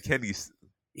 Kenny.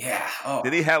 Yeah. Oh.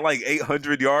 Did he have like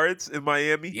 800 yards in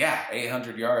Miami? Yeah,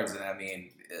 800 yards. And I mean,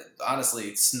 honestly,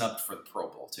 it's snubbed for the Pro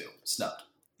Bowl, too. Snubbed.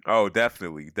 Oh,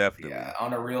 definitely, Yeah, definitely.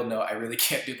 on a real note, I really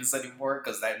can't do this anymore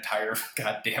because that entire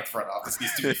goddamn front office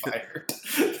needs to be fired.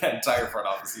 That entire front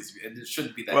office needs to be, and it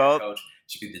shouldn't be the head Well, coach.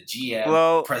 It should be the GM,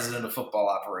 well, president of football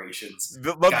operations.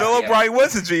 but Bill Goddamn. O'Brien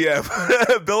was the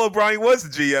GM. Bill O'Brien was the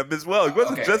GM as well. He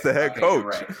wasn't just a head Okay,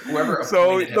 you're coach. right. Whoever So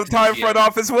appointed him the to be entire front GM,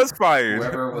 office was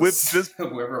fired. With just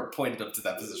whoever appointed him to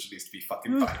that position needs to be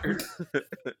fucking fired.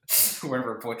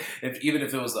 Whoever appointed, even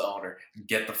if it was the owner,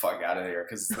 get the fuck out of there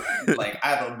because like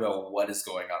I don't know what is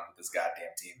going on with this goddamn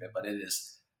team, but it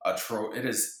is it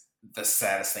is the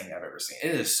saddest thing I've ever seen.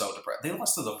 It is so depressing. They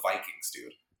lost to the Vikings,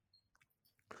 dude.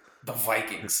 The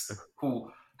Vikings,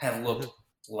 who have looked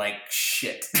like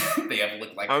shit. They have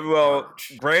looked like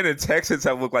garbage. granted, Texans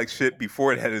have looked like shit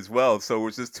before that as well. So it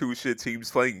was just two shit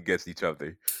teams playing against each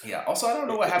other. Yeah. Also, I don't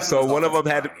know what happened. So to one of them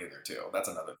had to either too. That's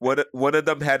another. One of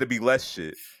them had to be less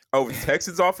shit. Oh,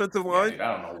 Texans offensive line.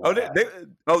 Yeah, dude, I don't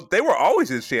know. They were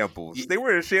always in shambles. They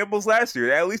were in shambles last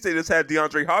year. At least they just had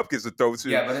DeAndre Hopkins to throw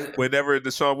to. Whenever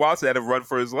Deshaun Watson had to run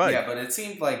for his life. Yeah, but it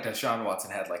seemed like Deshaun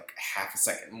Watson had like half a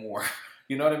second more.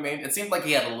 You know what I mean? It seemed like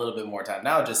he had a little bit more time.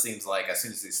 Now it just seems like as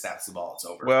soon as he snaps the ball, it's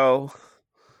over.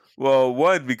 Well,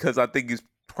 one, because I think he's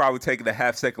probably taking a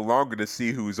half second longer to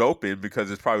see who's open because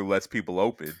there's probably less people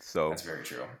open. So that's very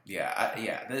true. Yeah,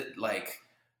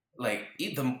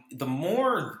 the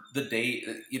more the day,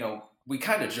 we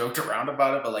kind of joked around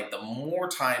about it, but like the more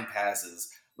time passes,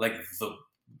 the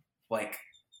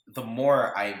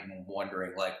more I'm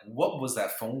wondering, like, what was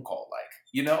that phone call like?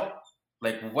 You know,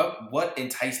 like what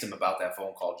enticed him about that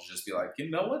phone call to just be like,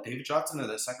 you know what, David Johnson is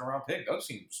a second round pick. That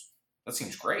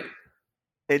seems great.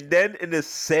 And then in the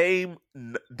same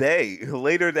day,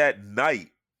 later that night,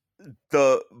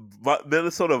 the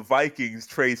Minnesota Vikings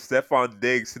trade Stephon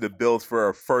Diggs to the Bills for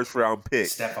a first-round pick.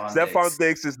 Stephon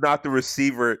Diggs is not the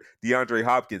receiver DeAndre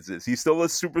Hopkins is. He's still a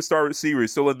superstar receiver.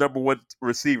 He's still a number one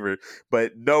receiver,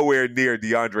 but nowhere near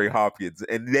DeAndre Hopkins.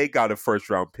 And they got a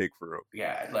first-round pick for him.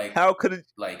 Yeah, like how could it?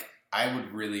 Like I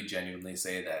would really genuinely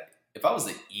say that if I was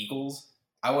the Eagles,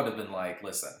 I would have been like,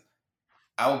 listen,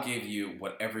 I'll give you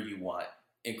whatever you want,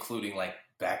 including like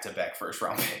back-to-back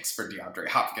first-round picks for DeAndre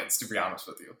Hopkins. To be honest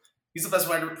with you, he's the best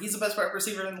wide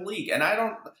receiver in the league, and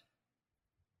I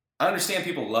understand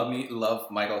people love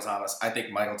Michael Thomas. I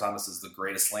think Michael Thomas is the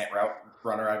greatest slant route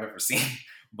runner I've ever seen,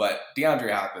 but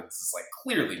DeAndre Hopkins is like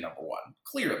clearly number one.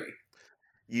 Clearly,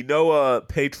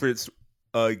 Patriots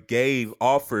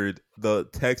offered the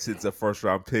Texans a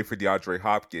first-round pick for DeAndre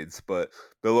Hopkins, but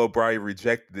Bill O'Brien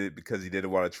rejected it because he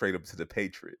didn't want to trade him to the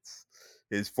Patriots,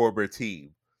 his former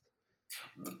team.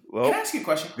 Well, can I ask you a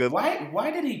question?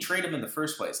 Why did he trade him in the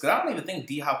first place? Because I don't even think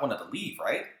D-Hop wanted to leave,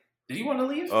 right? Did he want to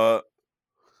leave?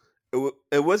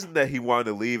 It wasn't that he wanted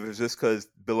to leave. It was just because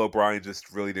Bill O'Brien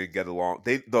just really didn't get along.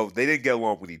 They didn't get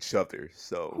along with each other.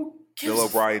 So Bill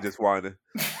O'Brien just wanted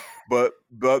to. But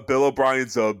Bill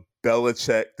O'Brien's a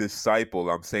Belichick disciple.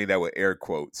 I'm saying that with air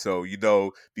quotes. So,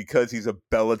 because he's a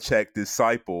Belichick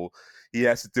disciple, he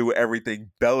has to do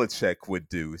everything Belichick would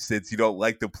do. Since you don't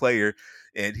like the player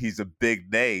and he's a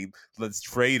big name, let's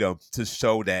trade him to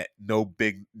show that no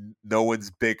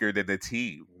one's bigger than the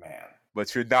team. Man.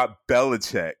 But you're not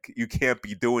Belichick. You can't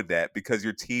be doing that because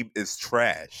your team is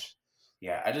trash.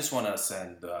 Yeah, I just want to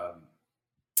send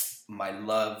my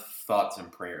love, thoughts,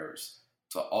 and prayers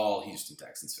to all Houston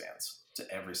Texans fans, to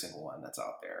every single one that's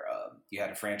out there. You had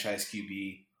a franchise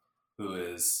QB who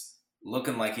is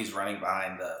looking like he's running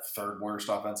behind the third worst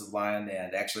offensive line,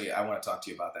 and actually, I want to talk to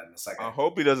you about that in a second. I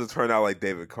hope he doesn't turn out like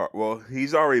David Carr. Well,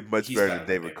 he's already much better than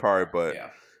David Carr,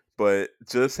 but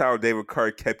just how David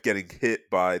Carr kept getting hit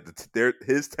by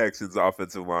his Texans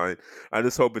offensive line, I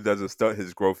just hope it doesn't stunt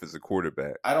his growth as a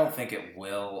quarterback. I don't think it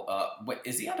will.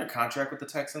 Is he under contract with the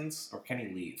Texans, or can he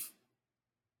leave?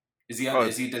 Does he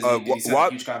sign a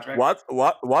huge contract?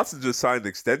 Watson just signed an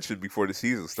extension before the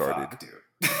season started. Fuck, dude.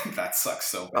 That sucks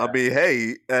so bad. I mean,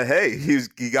 hey,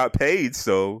 he got paid,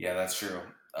 so yeah, that's true.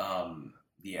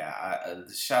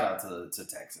 Shout out to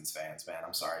Texans fans, man.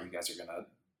 I'm sorry, you guys are gonna.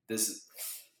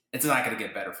 It's not gonna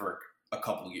get better for a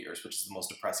couple of years, which is the most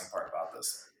depressing part about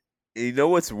this. You know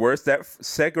what's worse? That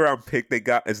second round pick they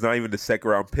got is not even the second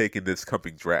round pick in this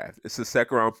coming draft. It's the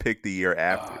second round pick the year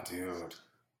after. Oh, dude.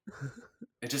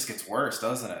 It just gets worse,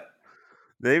 doesn't it?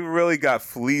 They really got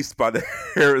fleeced by the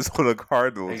Arizona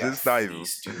Cardinals. It's not even.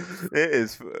 It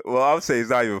is. Well, I'll say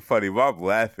it's not even funny, but I'm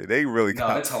laughing. They really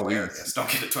got it's fleeced. Hilarious. Don't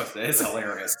get it twisted. It's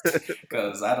hilarious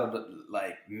because I don't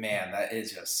man.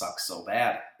 It just sucks so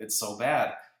bad. It's so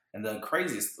bad. And the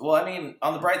craziest. Well, I mean,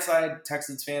 on the bright side,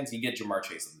 Texans fans, you get Ja'Marr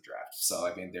Chase in the draft. So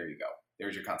I mean, there you go.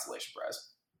 There's your consolation prize.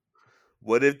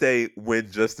 What if they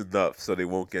win just enough so they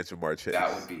won't get Jamar Chase?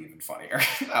 That would be even funnier.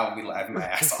 I would be laughing my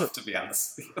ass off, to be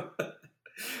honest.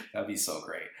 That'd be so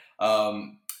great.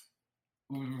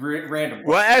 Random.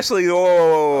 Well, actually,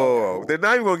 they're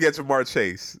not even going to get Jamar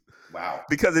Chase. Wow.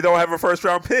 Because they don't have a first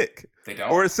round pick. They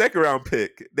don't? Or a second round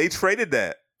pick. They traded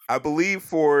that, I believe,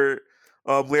 for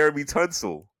Laramie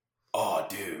Tunsil. Oh,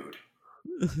 dude.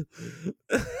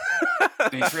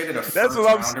 They traded a first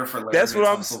rounder for Laramie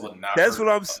Tunsil. That's what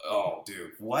I'm. Oh,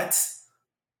 dude, what?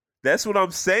 That's what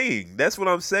I'm saying.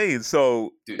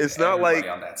 So dude, it's not like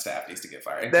on that staff needs to get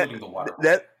fired, including the water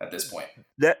boy at this point.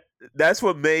 That's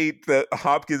what made the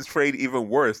Hopkins trade even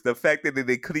worse. The fact that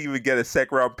they couldn't even get a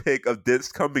second round pick of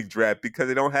this coming draft because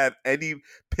they don't have any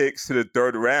picks to the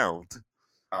third round.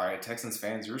 All right, Texans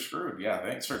fans, you're screwed. Yeah,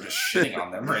 thanks for just shitting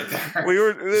on them right there. we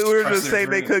were just saying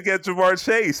they could get Jamar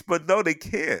Chase, but no, they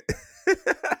can't.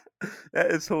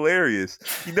 That is hilarious.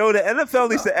 You know, the NFL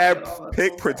needs to add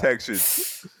pick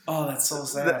protections. Oh, that's so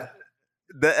sad.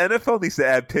 The NFL needs to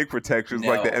add pick protections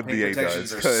like the NBA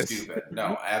does. Are stupid.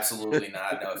 No, absolutely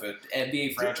not. No, if an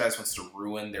NBA franchise wants to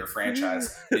ruin their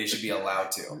franchise, they should be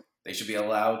allowed to. They should be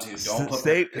allowed to. Don't put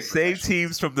save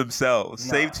teams from themselves.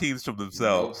 No. Save teams from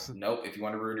themselves. Nope. If you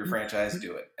want to ruin your franchise,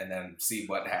 do it, and then see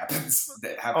what happens.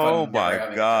 Have fun. Oh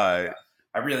my god!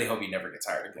 I really hope he never gets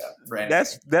hired again.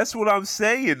 That's what I'm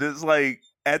saying. It's like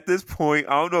at this point,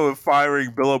 I don't know if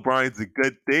firing Bill O'Brien's a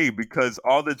good thing because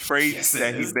all the trades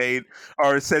that he made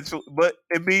are essential, but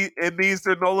it means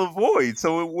they're null and void.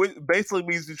 So it basically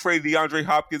means you trade DeAndre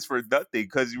Hopkins for nothing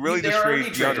because you really just trade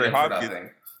DeAndre Hopkins.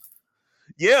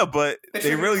 Yeah, but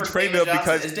they really traded him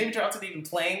because is David Johnson even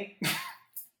playing?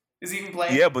 Is he even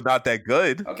playing? Yeah, but not that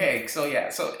good. Okay, so I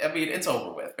mean, it's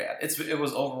over with, man. It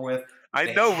was over with.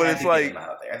 I know, but it's like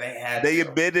they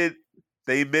admitted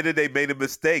they made a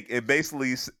mistake, and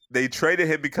basically they traded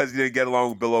him because he didn't get along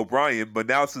with Bill O'Brien. But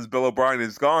now since Bill O'Brien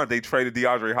is gone, they traded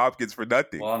DeAndre Hopkins for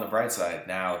nothing. Well, on the bright side,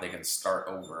 now they can start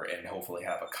over and hopefully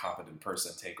have a competent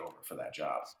person take over for that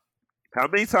job. How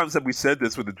many times have we said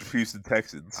this with the Houston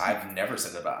Texans? I've never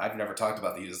talked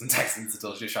about the Houston Texans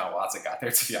until Deshaun Watson got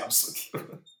there, to be honest with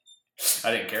you.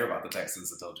 I didn't care about the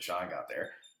Texans until Deshaun got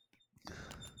there.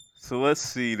 So let's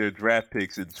see their draft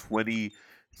picks in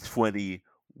 2021.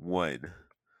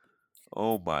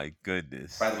 Oh my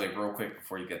goodness. By the way, real quick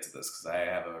before you get to this, because I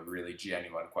have a really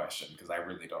genuine question, because I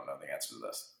really don't know the answer to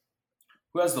this.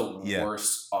 Who has the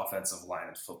worst offensive line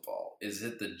in football? Is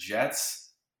it the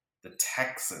Jets, the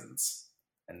Texans,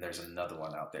 and there's another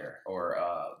one out there, or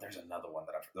there's another one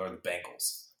or the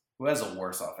Bengals? Who has a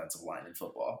worse offensive line in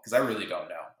football? Because I really don't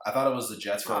know. I thought it was the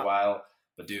Jets for a while,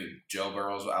 but dude, Joe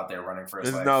Burrow's out there running for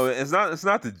his life. No, it's not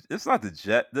the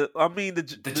Jets.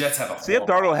 The Jets have a Sam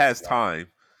Darnold has time.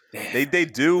 They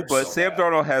do, but so Sam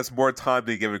Darnold has more time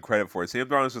than given credit for. Sam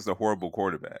Darnold's just a horrible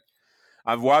quarterback.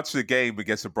 I've watched the game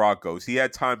against the Broncos. He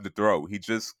had time to throw. He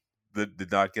just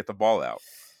did not get the ball out.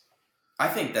 I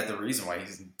think that the reason why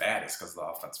he's bad is because the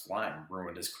offensive line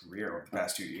ruined his career over the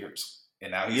past 2 years.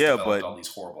 And now he's developed all these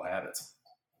horrible habits.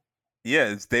 Yeah,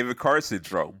 it's David Carr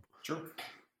syndrome. True.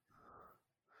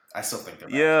 I still think they're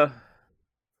bad. Yeah.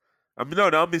 I mean, no,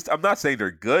 I'm not saying they're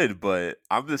good, but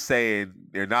I'm just saying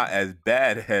they're not as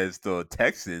bad as the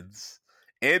Texans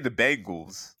and the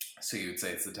Bengals. So you would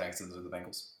say it's the Texans or the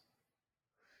Bengals?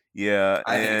 Yeah,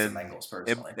 I think it's the Bengals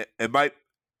personally.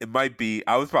 It might be.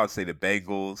 I was about to say the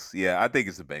Bengals. Yeah, I think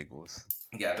it's the Bengals.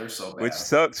 Yeah, they're so bad. Which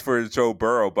sucks for Joe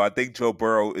Burrow, but I think Joe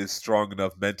Burrow is strong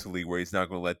enough mentally where he's not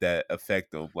going to let that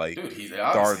affect him. Like, dude, he's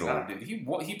obviously not. Dude, he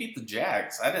beat the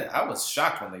Jags. I was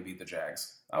shocked when they beat the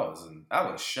Jags. I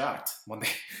was shocked when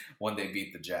they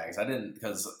beat the Jags. I didn't,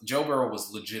 because Joe Burrow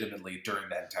was legitimately during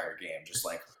that entire game just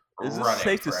like running. Is it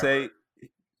safe forever. to say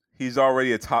he's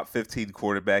already a top 15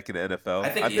 quarterback in the NFL? I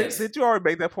think he is. Did you already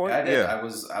make that point? Yeah, I did. Yeah.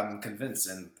 I'm convinced.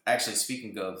 And actually,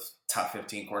 speaking of top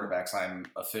 15 quarterbacks, I'm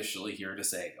officially here to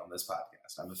say on this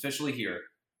podcast, I'm officially here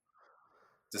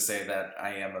to say that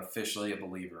I am officially a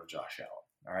believer of Josh Allen.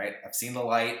 All right? I've seen the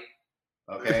light.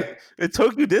 Okay? It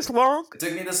took you this long? It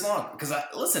took me this long. Because,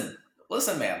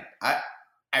 listen, man. I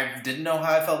didn't know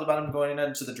how I felt about him going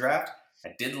into the draft.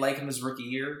 I did like him his rookie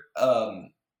year.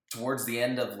 Towards the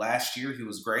end of last year, he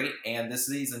was great, and this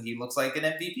season he looks like an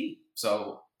MVP.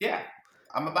 So yeah,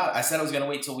 I'm about it. I said I was going to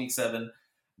wait till week 7,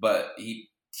 but he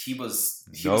was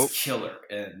killer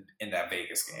in that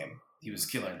Vegas game. He was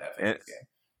killer in that Vegas game.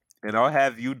 And I'll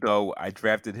have you know, I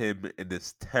drafted him in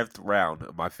this 10th round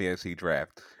of my fantasy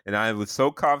draft, and I was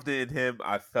so confident in him,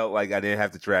 I felt like I didn't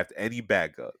have to draft any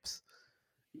backups,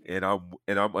 and I'm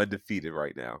undefeated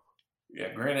right now.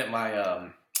 Yeah, granted,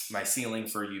 my ceiling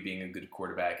for you being a good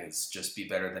quarterback is just be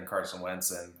better than Carson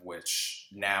Wentz, and which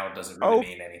now doesn't really Oh,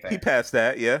 mean he anything. passed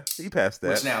that. Yeah, he passed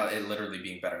Which that. now it literally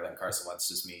being better than Carson Wentz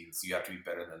just means you have to be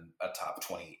better than a top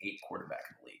 28 quarterback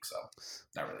in the league. So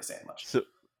not really saying much.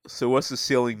 So what's the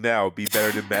ceiling now? Be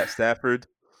better than Matt Stafford?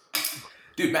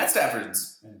 Dude, Matt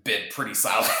Stafford's been pretty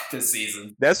solid this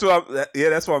season. That's what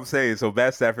I'm saying. So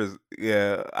Matt Stafford's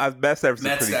Matt Stafford's a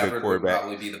pretty Stafford good quarterback.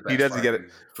 Would probably be the best. He doesn't get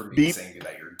it. For me saying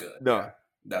that you're good. No, yeah,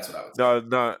 that's what I would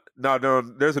say. No.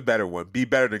 There's a better one. Be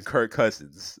better than Kirk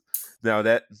Cousins. Now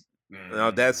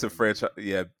that's a franchise.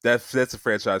 Yeah, that's a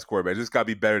franchise quarterback. Just got to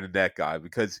be better than that guy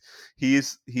because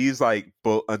he's like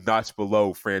a notch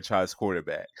below franchise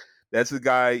quarterback. That's a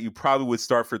guy you probably would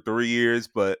start for 3 years,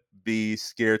 but be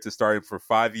scared to start him for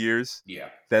 5 years. Yeah,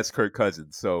 that's Kirk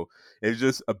Cousins. So it's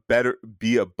just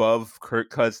be above Kirk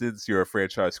Cousins. You're a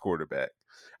franchise quarterback.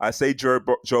 I say Joe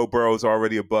Burrow is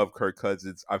already above Kirk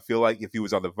Cousins. I feel like if he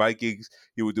was on the Vikings,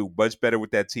 he would do much better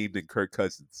with that team than Kirk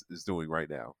Cousins is doing right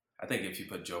now. I think if you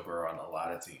put Joe Burrow on a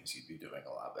lot of teams, you'd be doing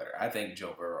a lot better. I think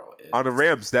Joe Burrow is on the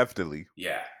Rams, definitely.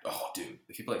 Yeah. Oh, dude,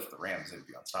 if he played for the Rams, it would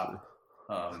be unstoppable.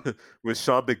 With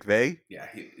Sean McVay? Yeah,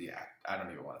 I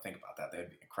don't even want to think about that. That'd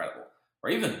be incredible. Or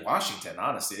even Washington,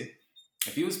 honestly.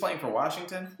 If he was playing for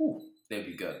Washington, they'd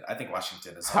be good. I think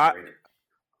Washington is underrated.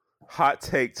 Hot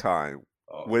take time.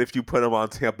 Oh. What if you put him on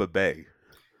Tampa Bay?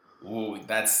 Ooh,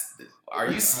 are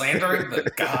you slandering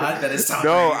the god that is Tom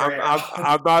No, Brady?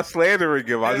 I'm not slandering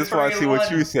him. I just want to see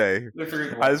what you say.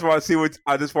 I just want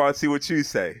to see what you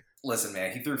say. Listen,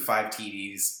 man, he threw 5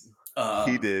 TDs.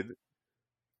 He did.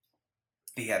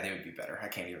 Yeah, they would be better. I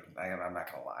can't even. I'm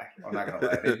not gonna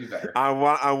lie. They'd be better.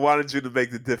 I wanted you to make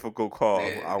the difficult call.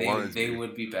 They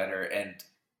would be better, and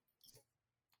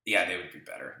yeah, they would be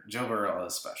better. Joe Burrow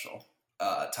is special.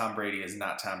 Tom Brady is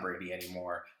not Tom Brady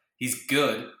anymore. He's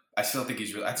good. I still think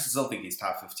he's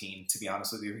top 15. To be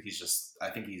honest with you, I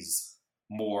think he's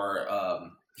more.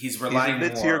 He's relying more. He's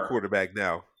a mid-tier quarterback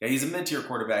now. Yeah, he's a mid-tier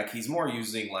quarterback. He's more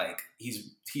using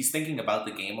he's thinking about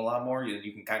the game a lot more.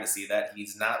 You can kind of see that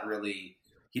he's not really.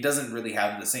 He doesn't really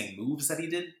have the same moves that he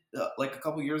did like a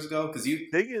couple years ago. Because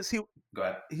go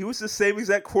ahead. He was the same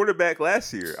exact quarterback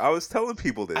last year. I was telling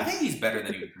people this. I think he's better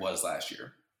than he was last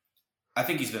year. I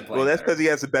think he's been playing. Well, that's because he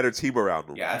has a better team around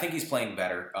him. Yeah, I think he's playing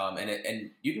better.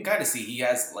 And you can kind of see he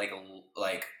has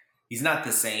he's not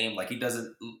the same. Like he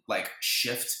doesn't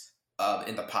shift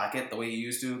in the pocket the way he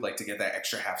used to, to get that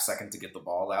extra half second to get the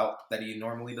ball out that he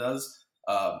normally does,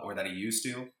 or that he used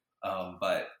to.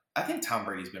 But I think Tom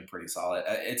Brady's been pretty solid.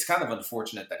 It's kind of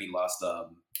unfortunate that he lost,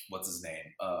 what's his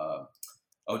name?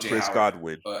 O.J. Chris Howard.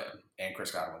 Godwin. And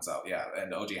Chris Godwin's out, yeah.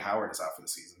 And O.J. Howard is out for the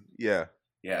season. Yeah.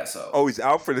 Yeah, so. Oh, he's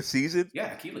out for the season?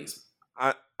 Yeah, Achilles.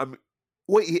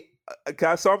 Wait,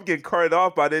 so I'm getting carted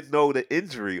off, but I didn't know the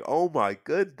injury. Oh, my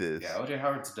goodness. Yeah, O.J.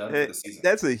 Howard's done for the season.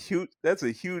 That's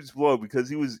a huge blow because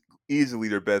he was easily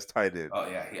their best tight end. Oh,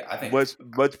 yeah. I think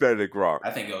much better than Gronk.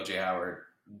 I think O.J. Howard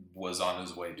was on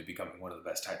his way to becoming one of the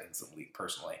best tight ends in the league,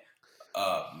 personally.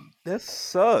 That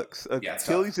sucks.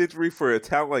 Achilles injury for a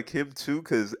talent like him too,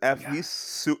 because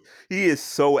he is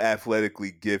so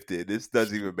athletically gifted. This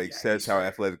doesn't even make sense how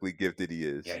athletically gifted he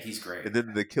is. Yeah, he's great. And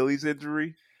then the Achilles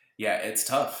injury. Yeah, it's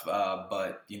tough.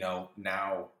 But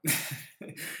now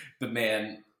the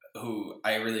man who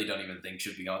I really don't even think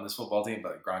should be on this football team,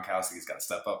 but Gronkowski's got to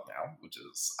step up now, which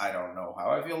is I don't know how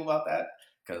I feel about that.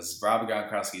 Because Rob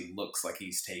Gronkowski looks like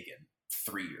he's taken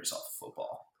 3 years off of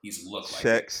football. He's looked like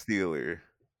check stealer,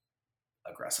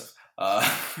 aggressive.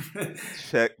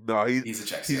 Check. No, he's a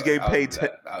check stealer.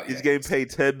 He's getting paid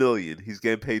 $10 million. He's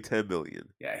getting paid $10 million.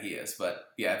 Yeah, he is. But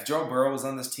yeah, if Joe Burrow was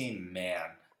on this team, man,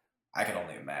 I can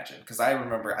only imagine. Because I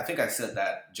remember, I think I said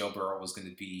that Joe Burrow was going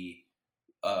to be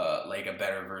a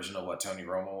better version of what Tony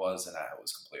Romo was, and I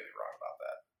was completely wrong about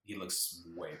that. He looks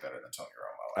way better than Tony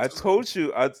Romo. I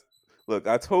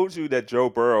told you that Joe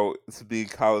Burrow to be in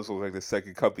college was like the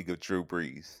second coming of Drew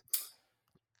Brees.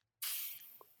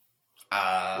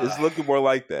 It's looking more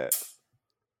like that.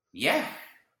 Yeah.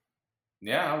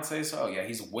 Yeah, I would say so. Yeah,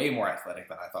 he's way more athletic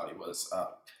than I thought he was.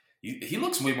 He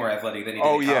looks way more athletic than he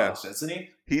did in college, doesn't he?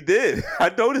 He did. I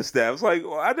noticed that. I was like,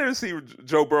 I never seen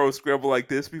Joe Burrow scramble like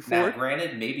this before. Now,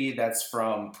 granted, maybe that's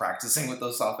from practicing with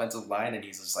those offensive line, and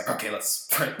he's just like, okay, let's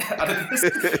sprint out of this.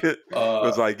 It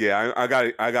was like, yeah, I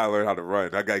got to learn how to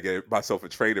run. I got to get myself a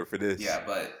trainer for this. Yeah,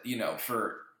 but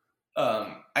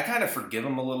I kind of forgive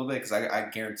him a little bit because I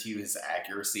guarantee you his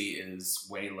accuracy is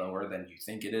way lower than you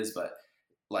think it is, but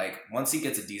once he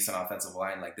gets a decent offensive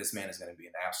line, this man is going to be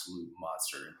an absolute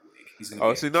monster in the league. He's going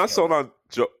to. So you're not sold on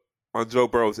Joe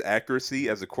Burrow's accuracy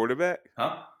as a quarterback?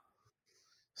 Huh?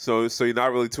 So you're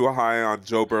not really too high on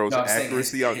Joe Burrow's No, I'm saying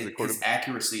accuracy as a his quarterback.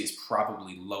 accuracy is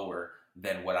probably lower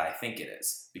than what I think it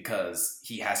is because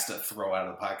he has to throw out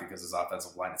of the pocket because his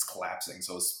offensive line is collapsing,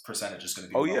 so his percentage is going to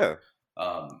be Oh lower.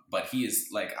 yeah. But he is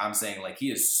like I'm saying, like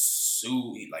he is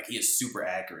super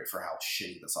accurate for how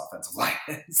shitty this offensive line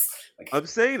is. Like I'm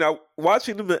saying,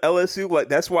 watching him at LSU, like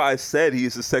that's why I said he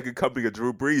is the second coming of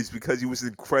Drew Brees because he was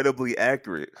incredibly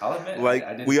accurate. I'll admit, Like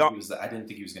I didn't we think all he was. I didn't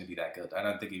think he was going to be that good. I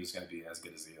don't think he was going to be as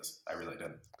good as he is. I really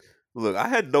didn't. look. I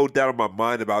had no doubt in my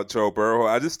mind about Joe Burrow.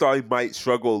 I just thought he might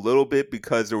struggle a little bit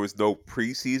because there was no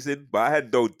preseason, but I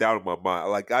had no doubt in my mind.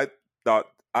 Like I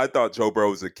thought Joe Burrow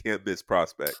was a can't miss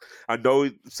prospect. I know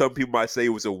some people might say it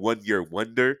was a 1-year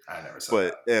wonder, I never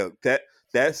said but that.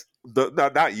 that's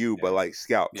not you, but like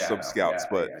scouts, Yeah, I some know. scouts.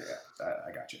 But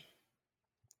I got you.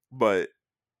 but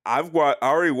I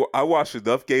watched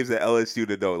enough games at LSU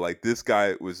to know like this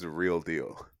guy was the real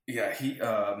deal. Yeah, he.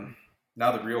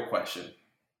 Now the real question: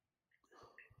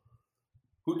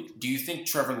 Who do you think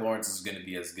Trevor Lawrence is going to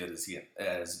be as good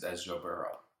as Joe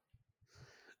Burrow?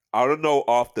 I don't know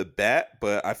off the bat,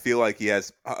 but I feel like he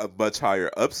has a much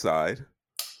higher upside.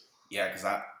 Yeah, because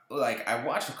I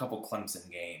watched a couple Clemson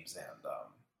games, and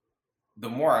the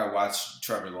more I watch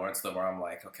Trevor Lawrence, the more I'm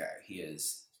like, okay, he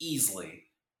is easily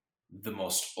the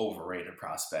most overrated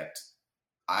prospect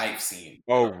I've seen.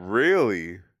 Oh,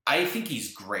 really? I think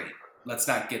he's great. Let's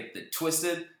not get it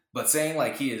twisted. But saying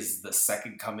like he is the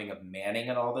second coming of Manning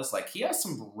and all this, like he has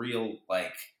some really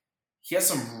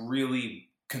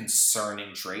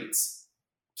concerning traits.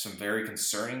 Some very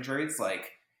concerning traits.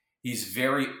 Like he's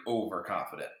very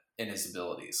overconfident in his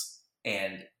abilities.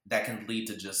 And that can lead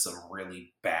to just some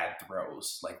really bad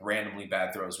throws, like randomly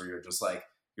bad throws where you're just like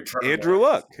you're Trevor Andrew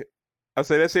Lawrence. Luck. I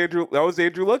say that was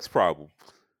Andrew Luck's problem.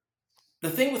 The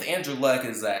thing with Andrew Luck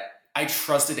is that I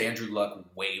trusted Andrew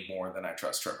Luck way more than I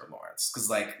trust Trevor Lawrence. Because,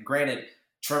 like, granted,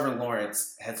 Trevor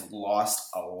Lawrence has lost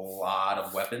a lot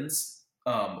of weapons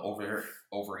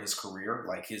over his career.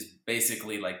 Like, his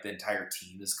basically like the entire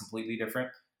team is completely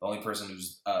different. The only person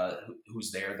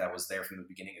who's there that was there from the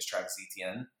beginning is Travis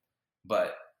Etienne.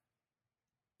 But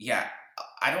yeah,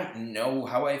 I don't know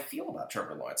how I feel about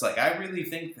Trevor Lawrence. Like, I really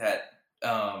think that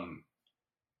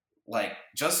like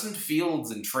Justin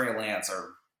Fields and Trey Lance are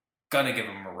gonna give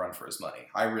him a run for his money.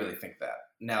 I really think that.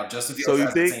 Now Justin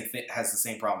Fields has the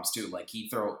same problems too. Like he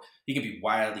can be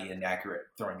wildly inaccurate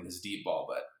throwing this deep ball,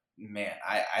 but man,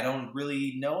 I don't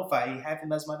really know if I have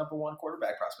him as my number one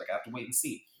quarterback prospect. I have to wait and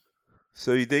see.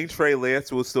 So you think Trey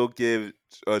Lance will still give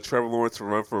Trevor Lawrence a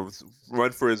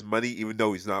run for his money, even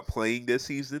though he's not playing this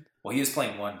season? Well, he is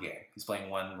playing one game. He's playing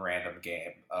one random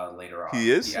game later on.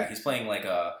 He is. Yeah, he's playing like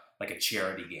a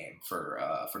charity game for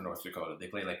North Dakota. They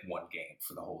play like one game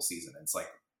for the whole season. It's like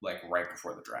right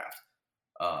before the draft.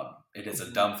 It is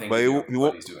a dumb thing to do,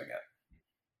 but he's doing it.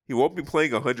 He won't be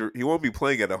playing 100. He won't be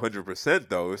playing at 100%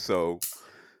 though. So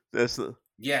that's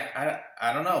yeah.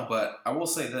 I don't know, but I will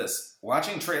say this: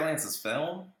 watching Trey Lance's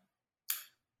film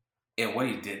and what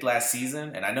he did last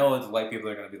season, and I know like people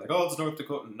are going to be like, "Oh, it's North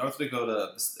Dakota." North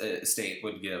Dakota State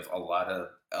would give a lot of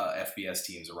FBS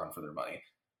teams a run for their money.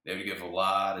 They would give a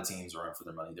lot of teams a run for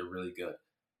their money. They're really good.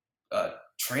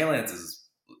 Trey Lance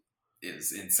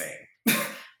is insane.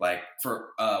 Like for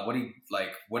what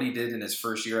he did in his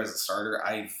first year as a starter,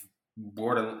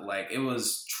 it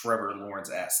was Trevor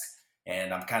Lawrence-esque,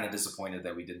 and I'm kind of disappointed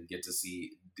that we didn't get to see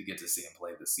him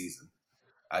play this season.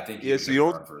 I think he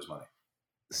would run for his money.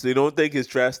 So you don't think his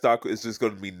draft stock is just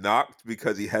going to be knocked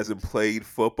because he hasn't played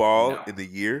football in the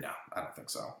year? No, I don't think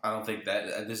so. I don't think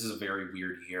that this is a very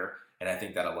weird year. And I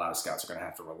think that a lot of scouts are going to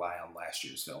have to rely on last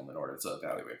year's film in order to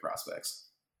evaluate prospects.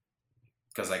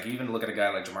 Because, like, even look at a guy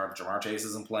like Jamar Chase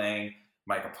isn't playing.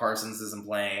 Micah Parsons isn't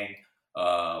playing.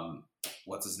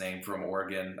 What's his name from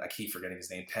Oregon? I keep forgetting his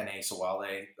name. Penei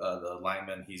Sewale, the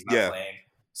lineman, he's not playing.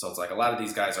 So it's like a lot of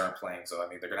these guys aren't playing. So, I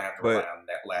mean, they're going to have to rely on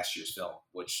that last year's film,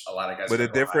 which a lot of guys are going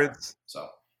to rely on.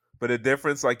 But the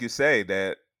difference, like you say,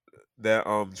 that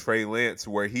Trey Lance,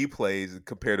 where he plays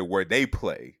compared to where they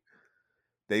play.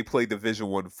 They play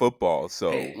Division I football,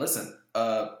 so hey, listen.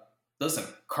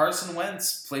 Carson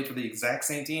Wentz played for the exact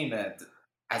same team, and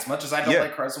as much as I don't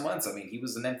like Carson Wentz, I mean he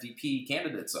was an MVP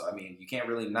candidate. So I mean you can't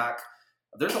really knock.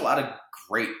 There's a lot of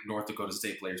great North Dakota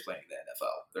State players playing in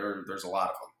the NFL. There's a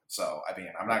lot of them. So I mean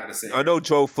I'm not going to say. I know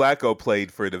Joe Flacco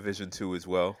played for Division II as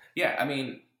well. Yeah, I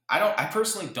mean I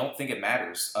personally don't think it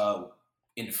matters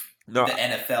in the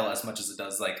NFL as much as it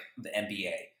does like the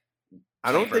NBA.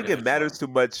 I don't think it matters too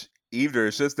much either.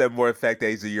 It's just that more fact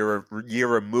that he's a year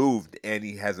removed and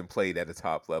he hasn't played at a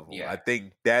top level. Yeah. I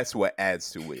think that's what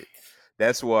adds to it.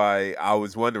 That's why I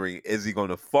was wondering, is he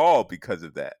going to fall because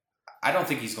of that? I don't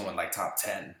think he's going like top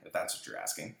 10, if that's what you're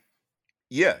asking.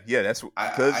 Yeah, that's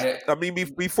because I mean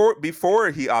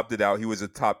before he opted out, he was a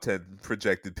top 10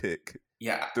 projected pick.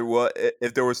 Yeah,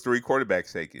 if there was 3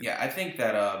 quarterbacks taken. Yeah, I think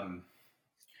that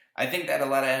a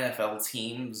lot of NFL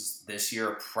teams this year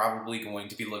are probably going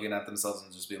to be looking at themselves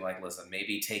and just being like, listen,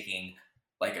 maybe taking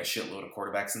like a shitload of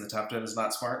quarterbacks in the top 10 is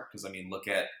not smart, because I mean, look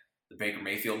at the Baker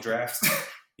Mayfield draft.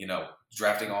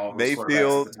 Drafting all those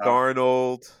quarterbacks at the top.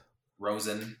 Darnold.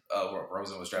 Rosen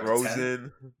was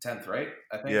drafted 10th, right?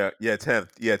 I think. Yeah,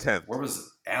 10th. Where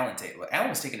was Allen taken? Allen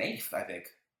was taken 8th, I think.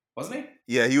 Wasn't he?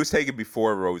 Yeah, he was taken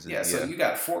before Rosen. Yeah, so you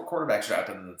got 4 quarterbacks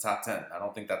drafted in the top 10. I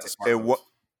don't think that's a smart move.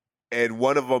 And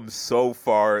one of them so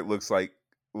far it looks like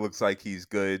he's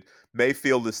good.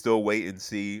 Mayfield is still wait and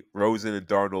see. Rosen and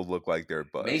Darnold look like they're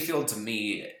bust. Mayfield to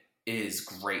me is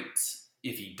great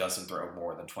if he doesn't throw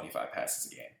more than 25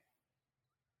 passes a game.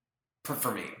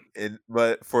 For me.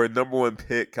 But for a number 1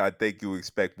 pick, I think you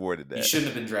expect more than that. He shouldn't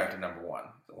have been drafted number 1.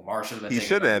 Lamar should have been. He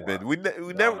shouldn't have been.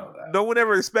 No one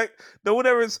ever expect. No one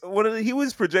ever. When he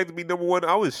was projected to be number 1,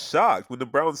 I was shocked when the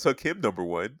Browns took him number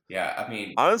 1. Yeah, I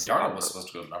mean, honestly, Darnold was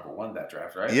supposed to go number 1 that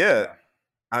draft, right? Yeah.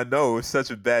 I know it's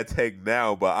such a bad take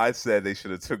now, but I said they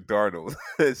should have took Darnold.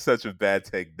 It's such a bad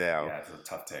take now. Yeah, it's a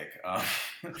tough take.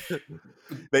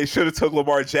 They should have took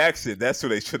Lamar Jackson. That's who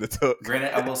they should have took.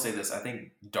 Granted, I will say this: I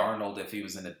think Darnold, if he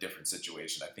was in a different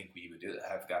situation, I think we would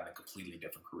have gotten a completely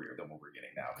different career than what we're getting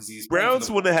now. Because these Browns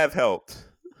wouldn't have helped.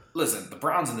 Listen, the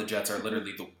Browns and the Jets are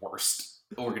literally the worst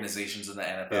organizations in the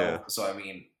NFL. Yeah. So I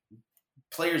mean,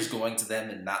 players going to them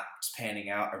and not panning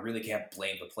out, I really can't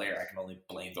blame the player. I can only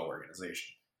blame the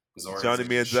organization. Johnny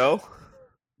Manziel?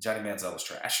 Johnny Manziel was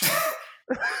trash.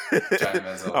 Johnny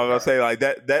Manziel. I was gonna say like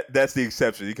that's the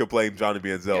exception. You can blame Johnny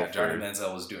Manziel. Yeah, Johnny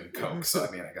Manziel was doing coke, so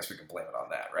I mean, I guess we can blame it on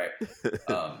that, right?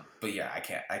 But yeah, I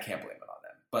can't blame it on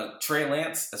them. But Trey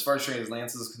Lance, as far as Trey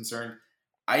Lance is concerned,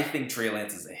 I think Trey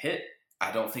Lance is a hit.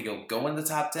 I don't think he'll go in the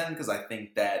top 10 because I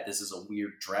think that this is a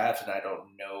weird draft, and I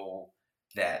don't know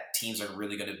that teams are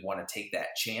really going to want to take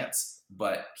that chance.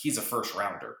 But he's a first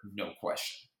rounder, no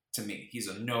question. To me, he's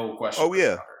a no question. Oh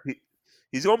yeah,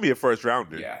 he's gonna be a first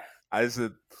rounder. Yeah,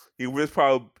 he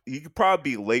could probably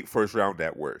be late first round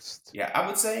at worst. Yeah, I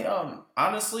would say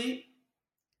honestly,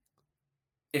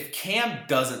 if Cam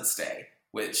doesn't stay,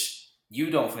 which you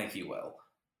don't think he will,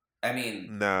 I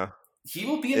mean, nah, he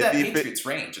will be in that Patriots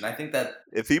range, and I think that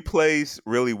if he plays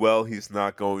really well, he's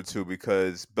not going to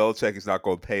because Belichick is not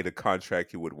going to pay the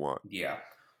contract he would want. Yeah.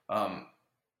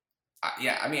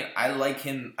 I mean, I like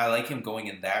him. I like him going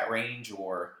in that range,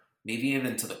 or maybe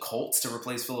even to the Colts to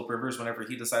replace Phillip Rivers whenever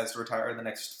he decides to retire in the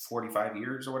next 45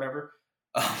 years or whatever.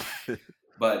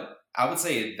 But I would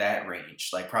say that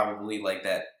range, like probably like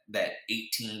that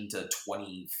 18 to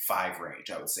 25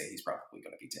 range. I would say he's probably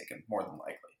going to be taken more than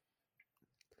likely.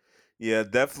 Yeah,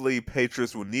 definitely.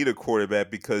 Patriots will need a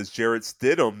quarterback because Jarrett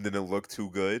Stidham didn't look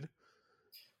too good.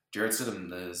 Jarrett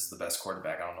Stidham is the best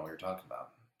quarterback. I don't know what you're talking about.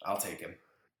 I'll take him.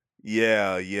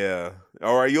 Yeah.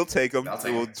 All right, you'll take him.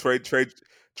 We'll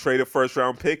trade a first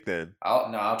round pick then.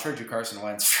 I'll trade you Carson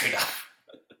Wentz straight up.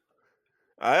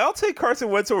 I'll take Carson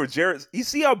Wentz over Jarrett. You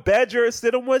see how bad Jarrett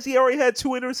Stidham was? He already had 2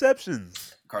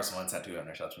 interceptions. Carson Wentz had 2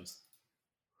 interceptions.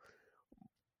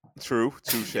 True,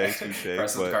 touche.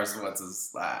 Carson Wentz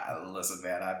is listen,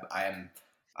 man. I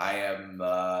am.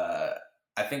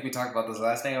 I think we talked about this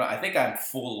last night. I think I'm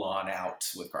full on out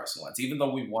with Carson Wentz. Even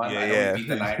though we won, I know we beat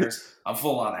the Niners. I'm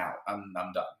full on out. I'm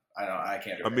done. I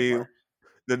can't do it anymore.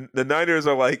 The Niners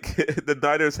are like the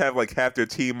Niners have like half their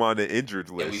team on the injured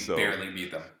list. Yeah, we barely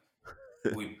beat them.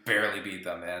 We barely beat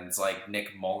them, and it's like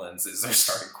Nick Mullins is their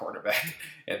starting quarterback,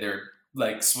 and they're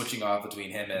like switching off between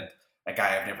him and a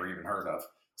guy I've never even heard of.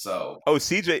 So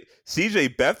CJ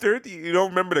Beathard, you don't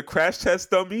remember the crash test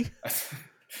dummy?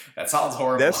 That sounds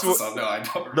horrible. That's what, so no, I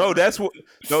don't remember.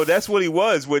 That's what he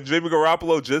was. When Jimmy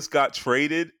Garoppolo just got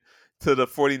traded to the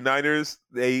 49ers,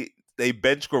 they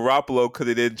benched Garoppolo because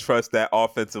they didn't trust that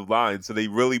offensive line. So they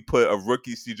really put a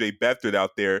rookie CJ Beathard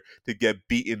out there to get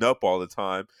beaten up all the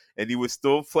time. And he was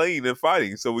still playing and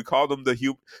fighting. So we called him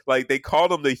they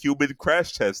called him the human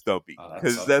crash test dummy.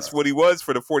 Because that's what he was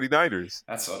for the 49ers.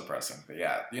 That's so depressing. But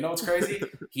yeah, you know what's crazy?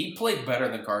 He played better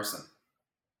than Carson.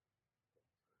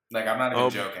 Like, I'm not even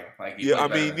joking. Like, he played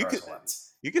better than Carson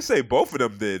Wentz. You can say both of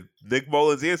them did. Nick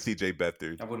Mullins and CJ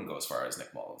Beathard. I wouldn't go as far as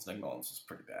Nick Mullins. Nick Mullins was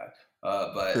pretty bad.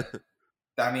 But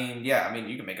I mean,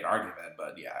 you can make an argument,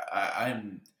 but yeah,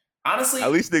 I'm honestly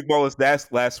at least Nick Mullins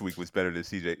last week was better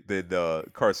than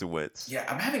Carson Wentz. Yeah,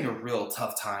 I'm having a real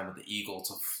tough time with the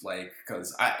Eagles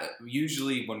because I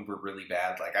usually when we're really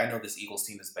bad, like I know this Eagles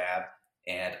team is bad,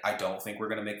 And I don't think we're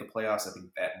going to make the playoffs. I think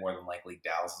that more than likely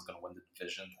Dallas is going to win the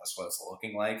division. That's what it's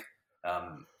looking like.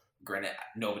 Granted,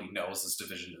 nobody knows this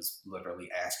division is literally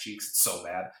ass cheeks. It's so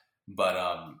bad. But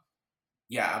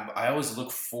yeah, I always look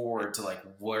forward to like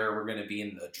where we're going to be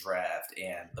in the draft.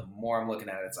 And the more I'm looking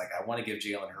at it, it's like I want to give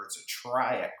Jalen Hurts a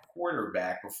try at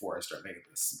quarterback before I start making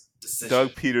this decision.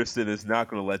 Doug Peterson is not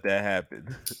going to let that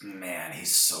happen. Man,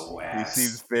 he's so ass.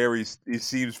 He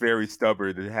seems very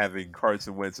stubborn in having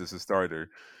Carson Wentz as a starter,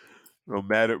 no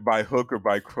matter by hook or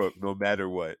by crook, no matter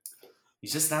what.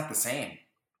 He's just not the same.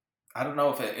 I don't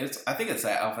know if it's. I think it's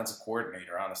that offensive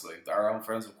coordinator. Honestly, our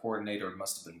offensive coordinator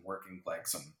must have been working like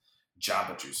some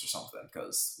Jamba Juice or something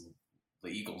because the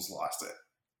Eagles lost it,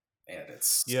 and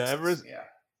it's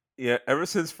ever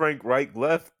since Frank Reich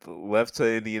left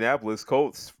to Indianapolis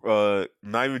Colts, not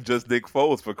even just Nick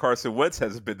Foles, but Carson Wentz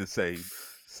hasn't been the same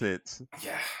since.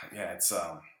 Yeah, it's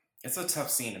a tough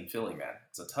scene in Philly, man.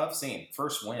 It's a tough scene.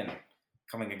 First win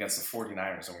coming against the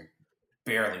 49ers, and we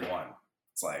barely won.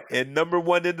 It's like and number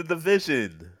one in the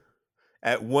division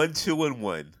at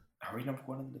 1-2-1. Are we number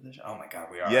one in the division? Oh my God,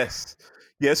 we are. Yes.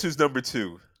 Who's number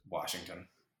 2? Washington.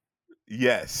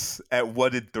 Yes, at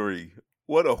 1-3.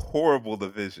 What a horrible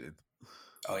division.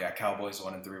 Oh yeah, Cowboys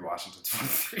 1-3, Washington's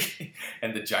 1-3,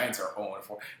 and the Giants are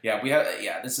 0-4. Yeah, we have.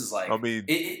 Yeah, this is like. I mean,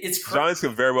 it's crazy. Giants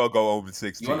can very well go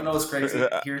 0-16. You want to know what's crazy?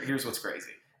 Here's what's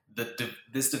crazy.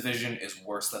 This division is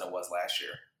worse than it was last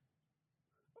year.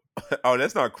 Oh,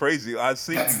 that's not crazy. That's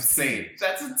insane.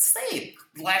 That's insane.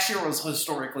 Last year was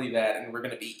historically bad, and we're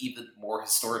going to be even more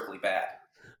historically bad.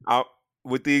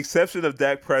 With the exception of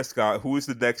Dak Prescott, who is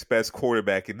the next best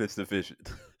quarterback in this division?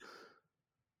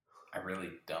 I really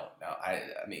don't know. I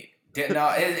mean,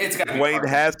 no, it's got to be Dwayne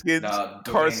Haskins,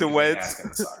 Carson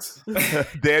Wentz, sucks.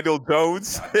 Daniel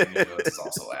Jones. No, Daniel Jones is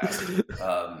also ass.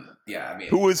 Yeah, I mean,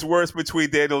 who is worse between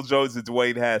Daniel Jones and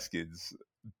Dwayne Haskins?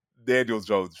 Daniel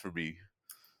Jones for me.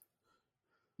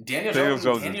 Daniel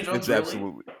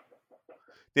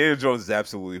Jones is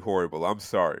absolutely horrible. I'm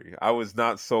sorry. I was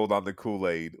not sold on the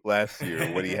Kool-Aid last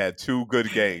year when he had 2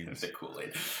 good games. The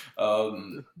Kool-Aid.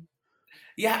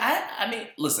 Yeah, I mean,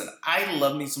 listen, I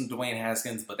love me some Dwayne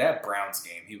Haskins, but that Browns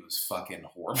game, he was fucking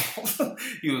horrible.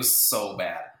 He was so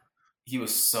bad. He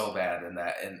was so bad in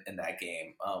that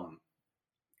game.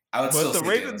 But the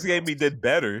Ravens game, he did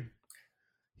better.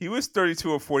 He was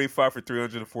 32 of 45 for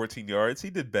 314 yards.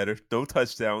 He did better. No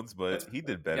touchdowns, but he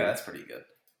did better. Yeah, that's pretty good.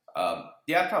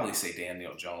 Yeah, I'd probably say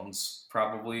Daniel Jones,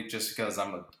 probably, just because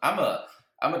I'm a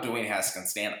Dwayne Haskins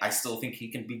stan. I still think he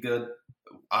can be good,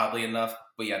 oddly enough.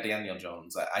 But yeah, Daniel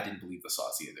Jones, I didn't believe the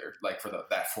sauce either. Like for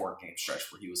that 4-game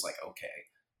stretch where he was like, okay.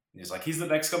 And he's like, he's the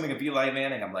next coming of Eli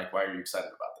Manning. I'm like, why are you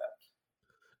excited about that?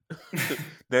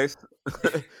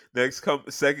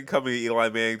 Second coming of Eli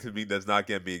Manning to me does not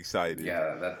get me excited.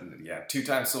 Yeah,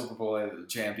 2-time Super Bowl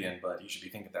champion, but you should be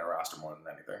thinking that roster more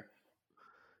than anything.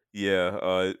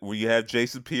 Yeah, when you have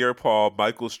Jason Pierre-Paul,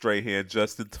 Michael Strahan,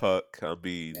 Justin Tuck,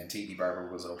 and Tiki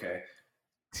Barber was okay.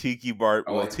 Tiki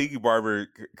Barber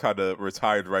kind of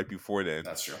retired right before then.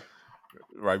 That's true.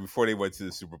 Right before they went to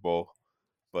the Super Bowl,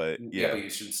 but yeah, but you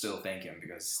should still thank him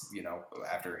because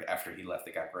after he left,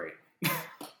 they got great.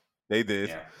 They did.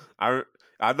 Yeah.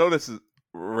 I know this is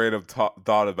random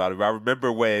thought about it, but I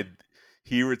remember when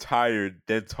he retired,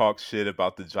 then talked shit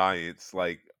about the Giants,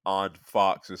 like on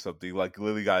Fox or something. Like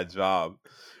Lily got a job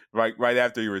right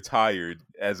after he retired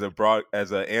as an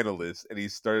analyst, and he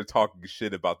started talking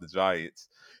shit about the Giants.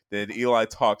 Then Eli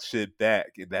talked shit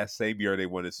back, and that same year they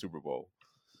won the Super Bowl.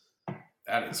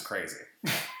 That is crazy.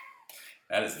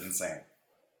 That is insane.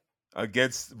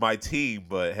 Against my team,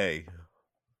 but hey,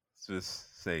 it's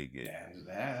just saying it. Yeah,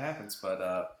 that happens. But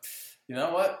you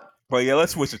know what? But yeah,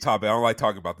 let's switch the topic. I don't like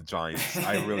talking about the Giants.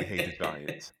 I really hate the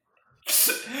Giants.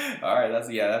 All right,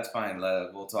 that's fine.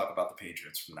 We'll talk about the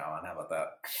Patriots from now on. How about that?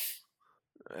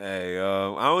 Hey, I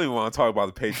don't even want to talk about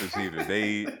the Patriots either.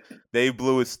 They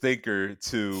blew a stinker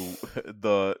to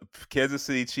the Kansas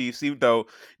City Chiefs, even though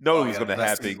it was going to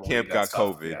happen. Camp got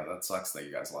COVID. Yeah, that sucks that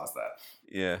you guys lost that.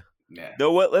 Yeah. You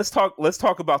know what? Let's talk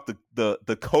about the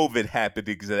COVID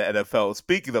happenings in the NFL.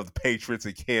 Speaking of the Patriots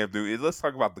and Cam Newton, let's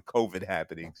talk about the COVID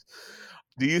happenings.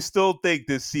 Do you still think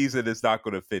this season is not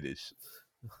going to finish?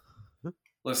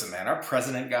 Listen, man, our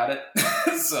president got it.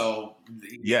 So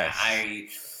yes,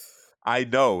 I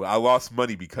know. I lost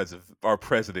money because of our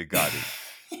president got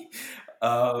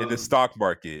it in the stock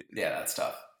market. Yeah, that's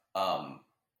tough.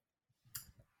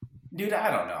 Dude,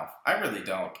 I don't know. I really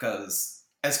don't, because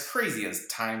as crazy as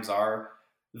times are,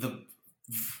 the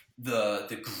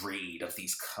greed of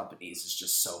these companies is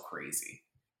just so crazy.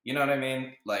 You know what I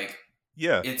mean? Like,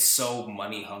 yeah, it's so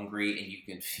money hungry, and you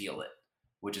can feel it.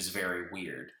 which is very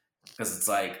weird because it's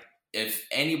like if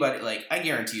anybody, like I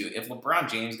guarantee you, if LeBron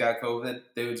James got COVID,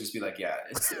 they would just be like, yeah,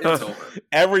 it's over.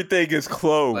 Everything is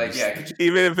closed. Like, yeah,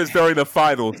 even if it's during the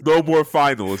finals, no more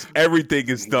finals. Everything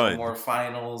is done. No more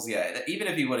finals. Yeah, even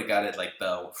if he would have got it like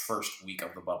the first week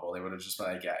of the bubble, they would have just been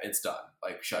like, yeah, it's done,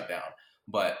 like shut down.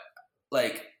 But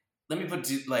like, let me put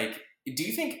like, do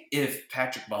you think if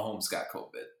Patrick Mahomes got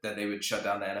COVID, that they would shut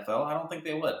down the NFL? I don't think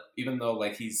they would, even though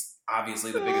like he's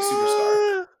obviously the biggest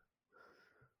superstar.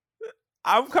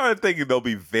 I'm kind of thinking they'll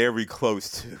be very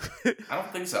close to. I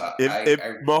don't think so. If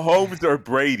Mahomes or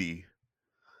Brady.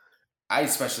 I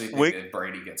especially think if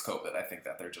Brady gets COVID, I think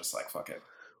that they're just like, fuck it.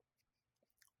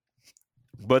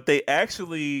 But they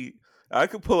actually, I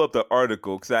could pull up the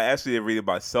article because I actually didn't read it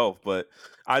myself, but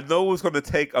I know it was going to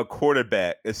take a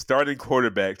starting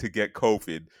quarterback to get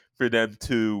COVID for them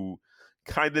to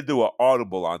kind of do an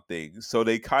audible on things. So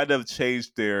they kind of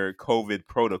changed their COVID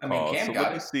protocol. I mean, Cam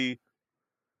got it. See.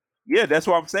 Yeah, that's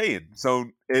what I'm saying. So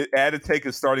it had to take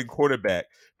a starting quarterback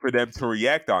for them to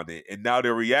react on it, and now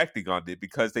they're reacting on it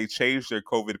because they changed their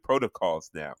COVID protocols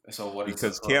now. So what is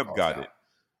because Cam got it?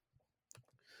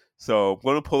 So I'm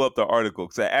going to pull up the article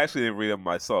because I actually didn't read it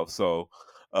myself. So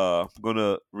I'm going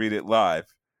to read it live.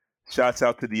 Shouts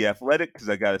out to The Athletic because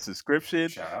I got a subscription.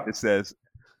 It says,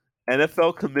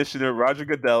 NFL Commissioner Roger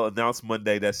Goodell announced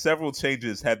Monday that several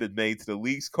changes have been made to the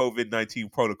league's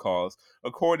COVID-19 protocols,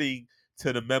 according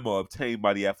to the memo obtained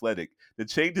by The Athletic. The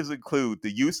changes include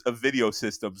the use of video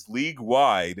systems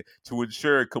league-wide to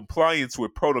ensure compliance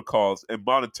with protocols and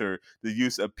monitor the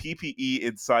use of PPE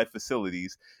inside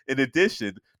facilities. In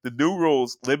addition, the new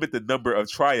rules limit the number of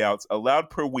tryouts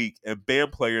allowed per week and ban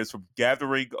players from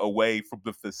gathering away from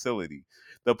the facility.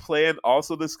 The plan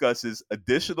also discusses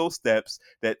additional steps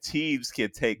that teams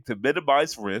can take to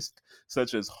minimize risk,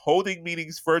 such as holding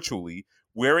meetings virtually,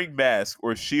 wearing masks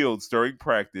or shields during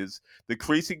practice,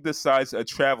 decreasing the size of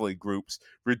traveling groups,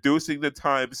 reducing the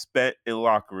time spent in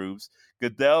locker rooms.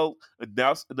 Goodell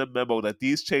announced in a memo that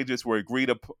these changes were agreed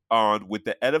upon with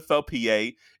the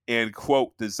NFLPA and,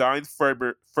 quote, designed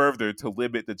further to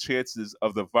limit the chances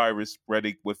of the virus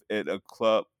spreading within a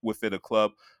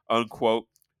club, unquote.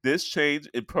 This change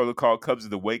in protocol comes in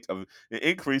the wake of an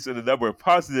increase in the number of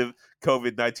positive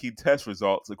COVID-19 test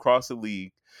results across the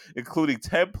league, including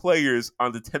 10 players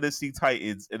on the Tennessee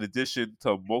Titans, in addition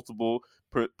to multiple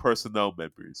personnel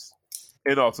members.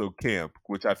 And also Cam,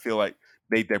 which I feel like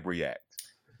made them react.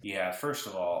 Yeah, first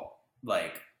of all,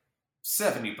 like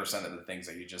 70% of the things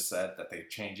that you just said that they're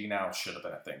changing now should have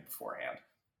been a thing beforehand.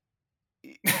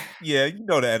 Yeah, you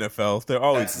know the NFL. They're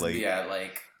always late. Yeah,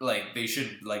 like they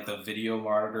should, like the video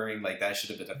monitoring, like that should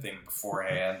have been a thing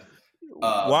beforehand.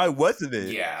 Why wasn't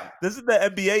it? Yeah. Doesn't the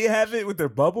NBA have it with their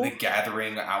bubble? The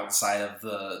gathering outside of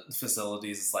the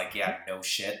facilities is like, yeah, no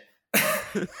shit.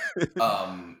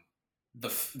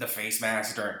 The face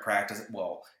masks during practice.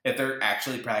 Well, if they're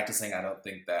actually practicing, I don't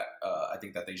think that. I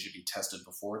think that they should be tested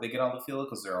before they get on the field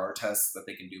because there are tests that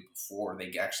they can do before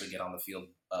they actually get on the field.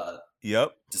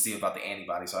 Yep. To see about the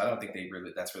antibodies. So I don't think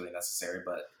that's really necessary.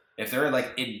 But if they're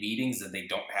like in meetings and they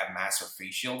don't have masks or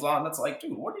face shields on, that's like,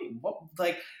 dude,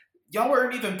 like y'all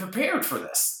weren't even prepared for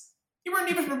this. You weren't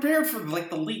even prepared for like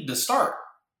the league to start.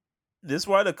 This is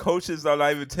why the coaches are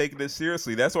not even taking it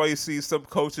seriously. That's why you see some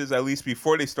coaches, at least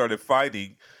before they started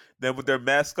fighting, them with their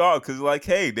mask off. Because like,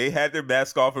 hey, they had their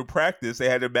mask off in practice. They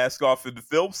had their mask off in the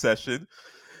film session.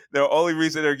 The only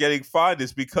reason they're getting fined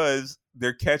is because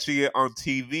they're catching it on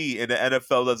TV and the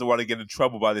NFL doesn't want to get in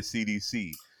trouble by the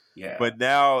CDC. Yeah. But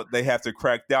now they have to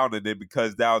crack down on it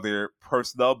because now their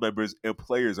personnel members and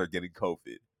players are getting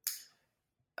COVID.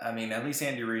 I mean, at least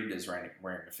Andy Reid is wearing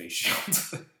a face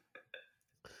shield.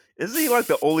 Isn't he like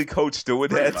the only coach doing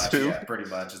pretty that much, too? Yeah, pretty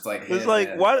much. It's like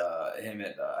what?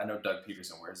 I know Doug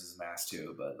Peterson wears his mask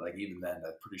too, but like even then,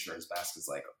 I'm pretty sure his mask is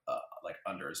like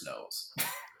under his nose.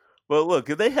 Well, look,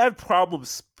 if they have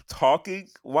problems talking,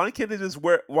 why can't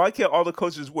all the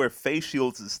coaches wear face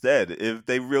shields instead? If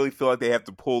they really feel like they have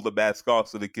to pull the mask off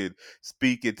so they can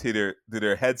speak into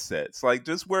their headsets, like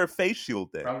just wear a face shield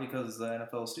then. Probably because the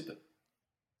NFL is stupid.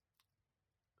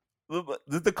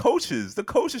 The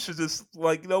coaches should just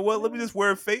like, you know what? Let me just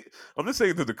wear a face. I'm just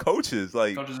saying to the coaches,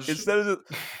 like instead of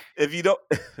if you don't,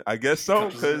 I guess so,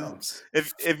 because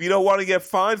if you don't want to get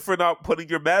fined for not putting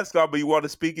your mask on, but you want to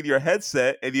speak in your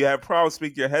headset and you have problems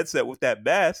speaking your headset with that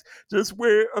mask, just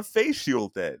wear a face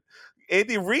shield then.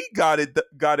 Andy Reid got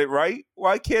it right.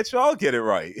 Why can't y'all get it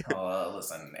right?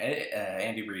 Listen,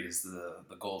 Andy Reid is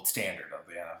the gold standard of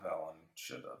the NFL and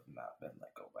should have not been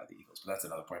let go by the Eagles. But that's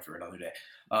another point for another day.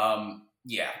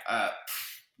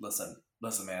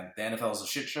 Listen, man. The NFL is a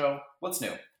shit show. What's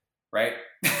new, right?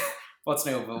 What's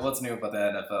new? What's new about the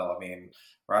NFL? I mean,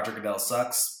 Roger Goodell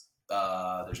sucks.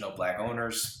 There's no black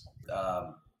owners.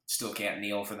 Still can't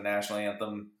kneel for the national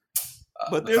anthem.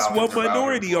 But The there's Falcons one are out here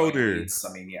minority blowing owner. leads.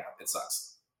 I mean, yeah, it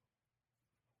sucks.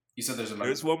 You said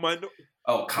there's one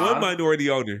Khan? minority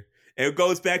owner. And it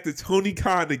goes back to Tony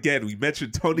Khan again. We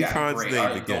mentioned Tony Khan's name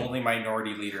again. The only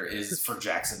minority leader is for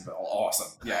Jacksonville.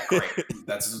 Awesome. Yeah, great.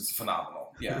 That's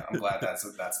phenomenal. Yeah, I'm glad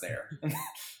that's there.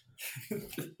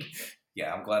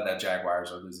 Yeah, I'm glad that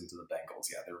Jaguars are losing to the Bengals.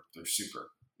 Yeah, they're super.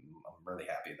 I'm really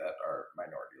happy that our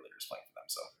minority leader is playing for them.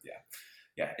 So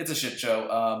yeah, it's a shit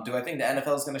show. Do I think the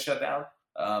NFL is going to shut down?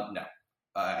 No.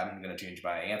 I'm going to change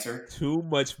my answer. Too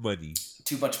much money.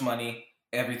 Too much money.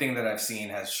 Everything that I've seen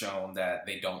has shown that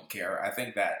they don't care. I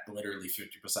think that literally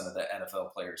 50% of the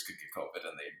NFL players could get COVID,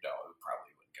 and they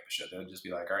probably wouldn't give a shit. They would just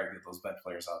be like, all right, get those bench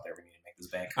players out there. We need to make this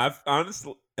bank.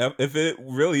 Honestly, if it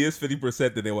really is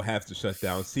 50%, then they will have to shut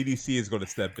down. CDC is going to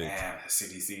step in. Man,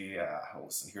 CDC,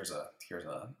 listen, here's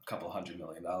a couple $100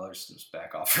 million. Just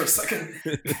back off for a second.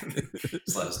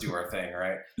 Just let us do our thing,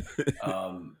 right?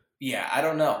 Yeah, I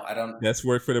don't know. That's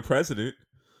work for the president.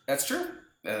 That's true.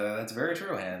 That's very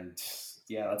true. And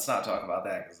yeah, let's not talk about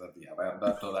that because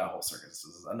that whole circus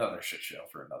is another shit show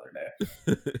for another day.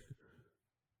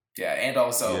 Yeah, and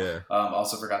also,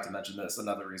 also forgot to mention this.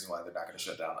 Another reason why they're not going to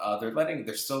shut down.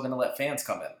 They're still going to let fans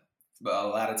come in. But a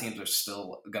lot of teams are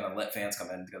still going to let fans come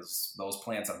in because those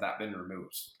plans have not been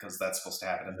removed because that's supposed to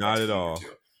happen in the not next at all. Or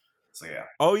two. So yeah.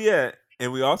 Oh yeah,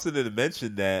 and we also didn't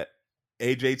mention that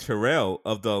AJ Terrell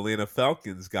of the Atlanta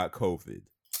Falcons got COVID.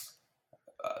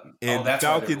 And the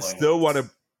Falcons still want to.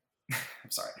 I'm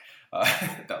sorry.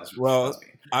 That was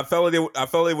I felt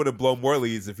they would have blown more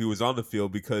leads if he was on the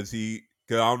field because I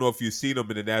don't know if you've seen him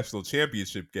in the national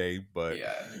championship game, but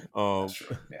yeah, that's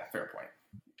true. Yeah, fair point.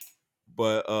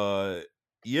 But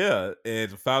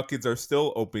and the Falcons are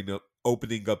still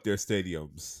opening up their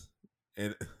stadiums,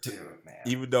 and dude, man,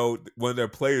 even though one of their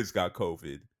players got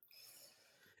COVID,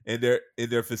 and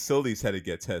their facilities had to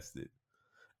get tested.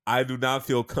 I do not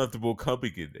feel comfortable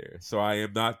coming in there, so I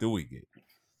am not doing it.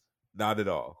 Not at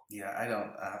all. Yeah, I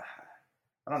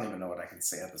don't even know what I can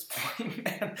say at this point,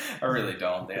 man. I really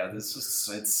don't. Yeah,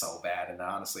 it's so bad, and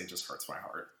honestly, it just hurts my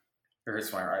heart. It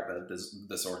hurts my heart that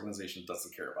this organization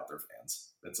doesn't care about their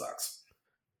fans. It sucks.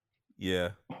 Yeah.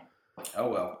 Oh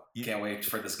well. Can't wait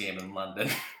for this game in London.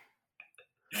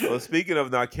 Well, speaking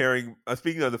of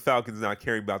the Falcons not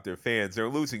caring about their fans, they're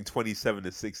losing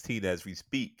 27-16 as we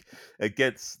speak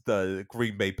against the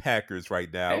Green Bay Packers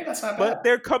right now. Hey, that's not bad. But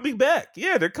they're coming back.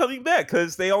 Yeah, they're coming back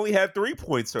because they only had 3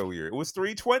 points earlier. It was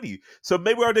 3-20. So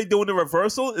maybe are they doing a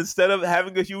reversal instead of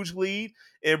having a huge lead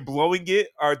and blowing it?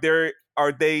 Are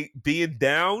they being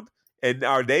down and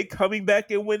are they coming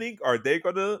back and winning? Are they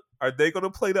gonna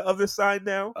play the other side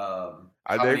now?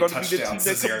 Are they going to be the team that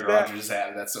comes Aaron Rodgers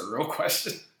had? That's a real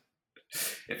question.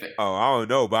 I don't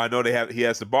know, but I know he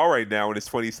has the ball right now and it's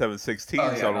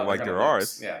 27-16, so I don't like their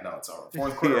odds. Yeah, no, it's over.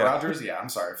 Fourth quarter Rodgers, I'm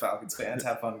sorry, Falcons fans,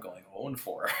 have fun going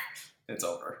 0-4. It's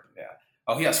over. Yeah.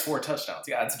 Oh, he has 4 touchdowns.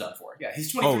 Yeah, it's done for. Yeah,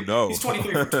 he's 23. Oh, no. He's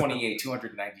 23 for 28,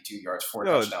 292 yards, 4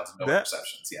 touchdowns, no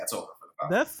interceptions. Yeah, it's over for the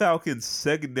Falcons. That Falcons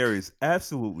secondary is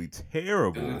absolutely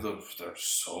terrible. Dude, they're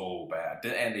so bad.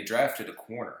 And they drafted a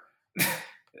corner.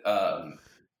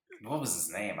 What was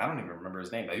his name? I don't even remember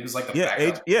his name. He was like the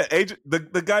backup.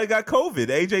 The guy got COVID.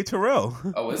 AJ Terrell.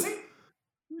 Oh, is he?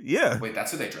 Yeah. Wait,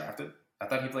 that's who they drafted? I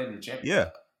thought he played in the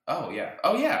championship. Yeah. Oh yeah.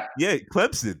 Oh yeah. Yeah,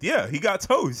 Clemson. Yeah, he got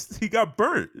toast. He got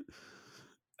burnt.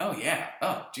 Oh yeah.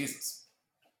 Oh Jesus.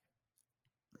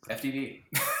 FTV.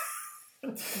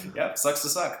 Yep. Sucks to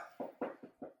suck.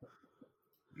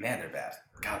 Man, they're bad.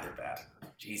 God, they're bad.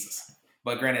 Jesus.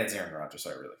 But granted, it's Aaron Rodgers, so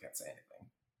I really can't say anything.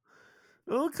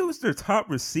 Look who's their top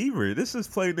receiver. This is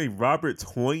player named Robert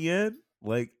Tonyan.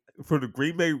 Like, for the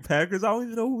Green Bay Packers, I don't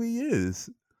even know who he is.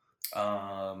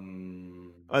 Tight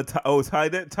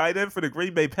end for the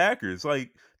Green Bay Packers. Like,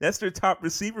 that's their top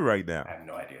receiver right now. I have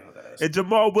no idea who that is. And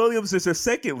Jamal Williams is their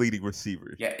second leading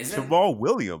receiver. Yeah, is it? Jamal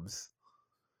Williams.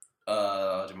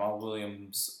 Jamal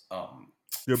Williams.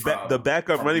 The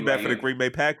backup running back for the Green Bay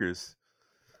Packers.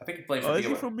 I think he played for BYU. Is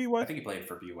he from BYU? I think he played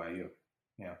for BYU.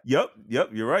 Yeah. Yep.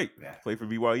 You're right. Yeah. Played for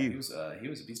BYU. Yeah, he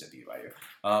was a beast at BYU.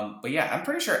 But yeah, I'm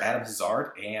pretty sure Adam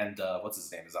Hazard and what's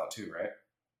his name is out too, right?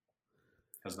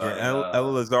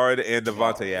 Allen Lazard and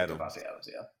Devontae Adams. Devontae Adams,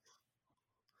 yeah.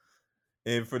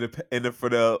 And for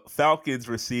the Falcons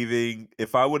receiving,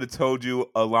 if I would have told you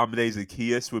Olamide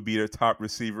Zaccheaus would be their top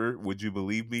receiver, would you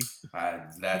believe me?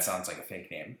 That sounds like a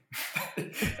fake name.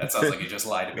 That sounds like you just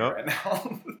lied to me right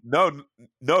now.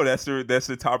 No, that's their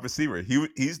top receiver.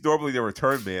 He's normally their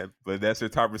return man, but that's their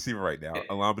top receiver right now. It,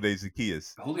 Olamide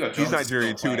Zaccheaus. Julio He's Jones is still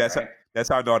Nigerian too. playing, right? That's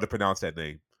how I know how to pronounce that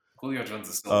name. Julio Jones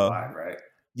is still Uh, alive, right?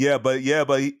 yeah, but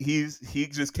he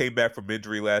just came back from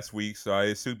injury last week, so I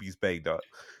assume he's banged up.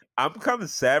 I'm kind of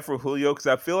sad for Julio because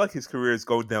I feel like his career is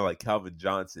going down like Calvin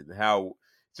Johnson. How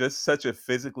just such a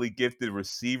physically gifted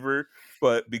receiver,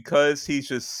 but because he's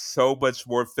just so much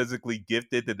more physically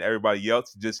gifted than everybody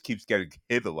else, he just keeps getting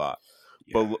hit a lot,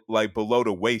 but Yeah. like below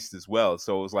the waist as well.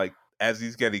 So it's like as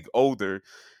he's getting older,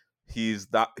 he's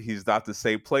not the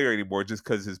same player anymore just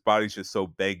because his body's just so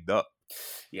banged up.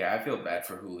 Yeah, I feel bad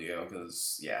for Julio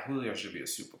because Julio should be a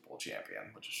Super Bowl champion,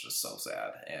 which is just so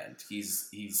sad. And he's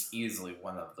easily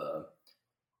one of the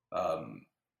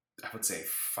I would say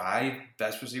 5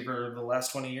 best receiver of the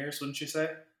last 20 years, wouldn't you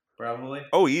say? Probably.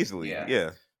 Oh, easily, Yeah.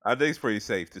 yeah. I think it's pretty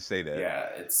safe to say that. Yeah,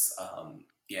 it's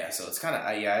so it's kind of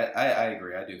I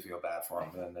agree. I do feel bad for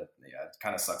him, and it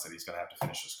kind of sucks that he's going to have to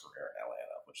finish his career in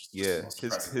Atlanta, which is just the Yeah, most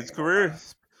his depressing his thing of all time.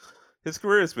 his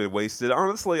career has been wasted.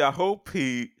 Honestly, I hope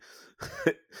he.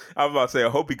 I was about to say I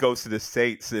hope he goes to the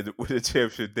Saints and win a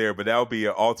championship there, but that would be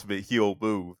an ultimate heel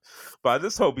move. But I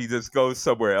just hope he just goes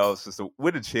somewhere else just to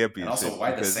win a And championship also, why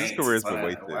the because his Saints? career It's has been not,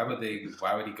 wasted.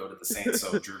 why would he go to the Saints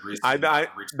so Drew Brees I can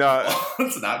reach the no ball?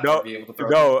 It's not no be able to throw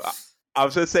it. no. I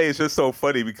was just saying it's just so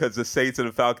funny because the Saints and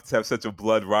the Falcons have such a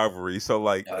blood rivalry. So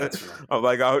like, Yeah, that's true. I'm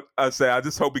like I say I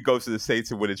just hope he goes to the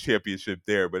Saints and win a championship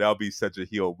there, but that'll be such a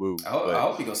heel move. I But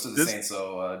hope he goes to the this Saints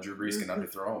so Drew Brees can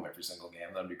underthrow him every single game.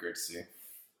 That'd be great to see.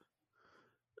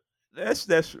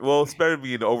 that's well, it's better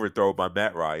being overthrown by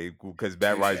Matt Ryan because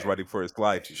Matt Ryan's Touche. running for his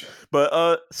life. Touche.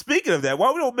 But speaking of that,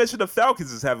 why we don't mention the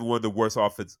Falcons as having one of the worst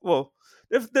offense? Well,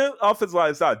 if the offense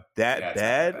line is not that Yeah, it's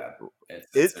bad, not that bad. It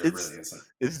it's really isn't.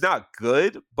 it's not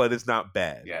good, but it's not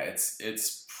bad. Yeah,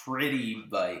 it's pretty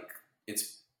like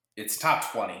it's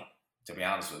top 20 to be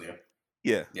honest with you.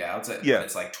 Yeah, Yeah, I would say yeah. but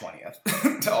it's like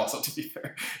 20th. Also, to be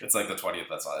fair, it's like the 20th.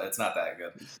 That's all. It's not that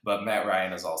good. But Matt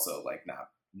Ryan is also like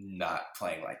not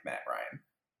playing like Matt Ryan.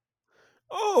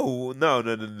 Oh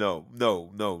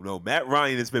no! Matt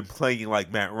Ryan has been playing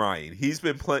like Matt Ryan. He's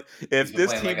been playing. If He's been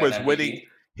this playing team like was an winning, MVP.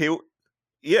 he'll.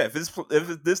 Yeah,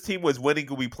 if this team was winning,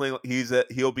 he'll be playing.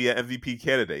 He'll be an MVP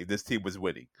candidate. This team was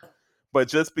winning, but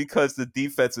just because the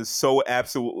defense is so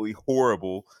absolutely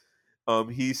horrible,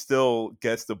 he still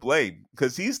gets the blame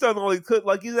because he's done all he could.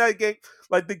 Like he's had a game,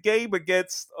 like the game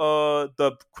against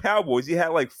the Cowboys, he had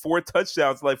like 4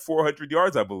 touchdowns, like 400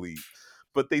 yards, I believe.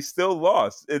 But they still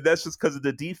lost, and that's just because of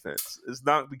the defense. It's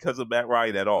not because of Matt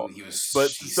Ryan at all. But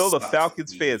still, the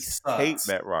Falcons fans hate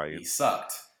Matt Ryan. He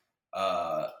sucked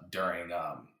during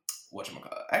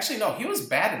whatchamacallit. Actually, no, he was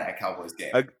bad in that Cowboys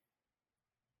game.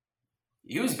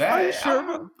 He was bad. Are you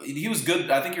sure? He was good.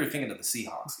 I think you were thinking of the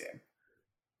Seahawks game.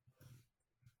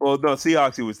 Well, no,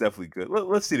 Seahawks, he was definitely good.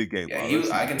 Let's see the game. Yeah,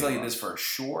 I can tell you this for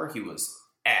sure. He was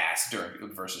ass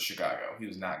versus Chicago. He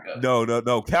was not good.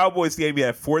 No. Cowboys game, he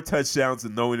had 4 touchdowns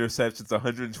and no interceptions,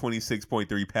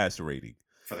 126.3 passer rating.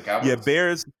 For the Cowboys? Yeah,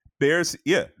 Bears,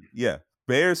 yeah.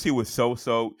 Bears, he was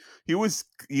so. He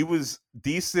was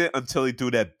decent until he threw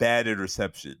that bad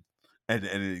interception at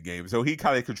the end of the game. So he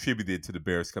kind of contributed to the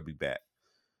Bears coming back.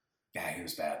 Yeah, he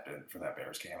was bad for that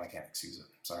Bears game. I can't excuse it.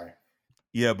 Sorry.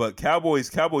 Yeah, but Cowboys,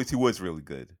 he was really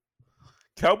good.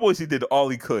 Cowboys, he did all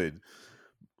he could.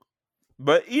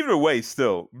 But either way,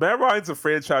 still, Matt Ryan's a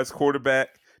franchise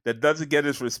quarterback that doesn't get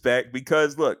his respect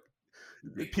because, look,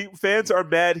 fans are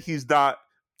mad he's not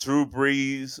Drew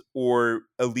Brees or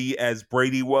elite as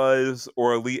Brady was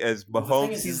or elite as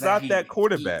Mahomes. He's not that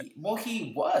quarterback.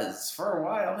 He was for a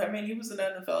while. I mean, he was an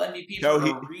NFL MVP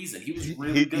for a reason. He was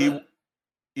really good.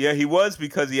 He was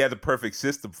because he had the perfect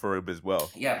system for him as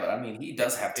well. Yeah, but I mean, he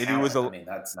does have talent.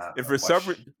 That's not. And for some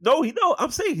reason,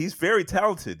 I'm saying he's very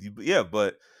talented. Yeah,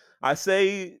 but I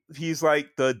say he's like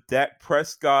the Dak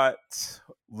Prescott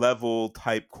level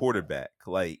type quarterback,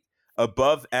 like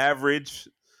above average,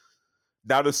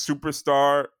 not a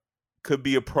superstar, could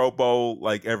be a Pro Bowl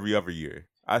like every other year.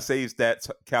 I say he's that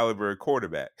caliber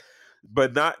quarterback,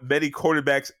 but not many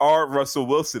quarterbacks are Russell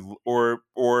Wilson or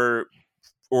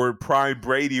prime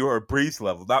Brady or Brees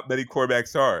level. Not many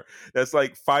quarterbacks are. That's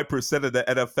like 5% of the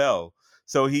NFL.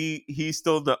 So he's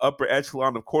still in the upper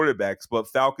echelon of quarterbacks, but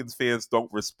Falcons fans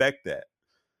don't respect that.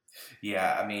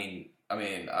 Yeah, I mean,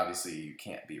 obviously you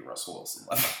can't be Russell Wilson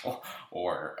level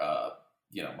or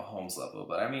Mahomes level,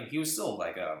 but I mean, he was still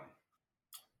like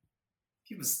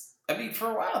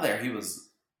for a while there he was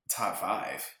top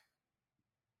 5.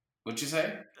 Would you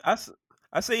say?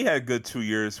 I say he had a good 2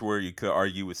 years where you could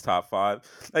argue was top 5.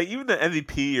 Like even the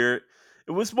MVP year,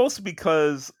 It was mostly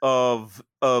because of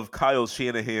Kyle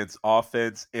Shanahan's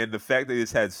offense and the fact that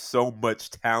he's had so much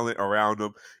talent around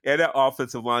him, and that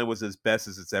offensive line was as best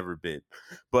as it's ever been.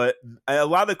 But a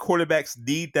lot of quarterbacks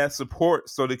need that support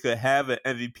so they could have an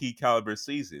MVP caliber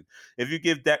season. If you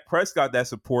give Dak Prescott that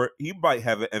support, he might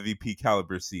have an MVP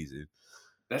caliber season.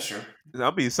 That's true.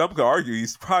 I mean, some could argue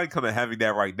he's probably kind of having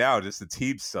that right now. Just the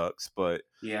team sucks, but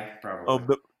yeah,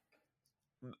 probably.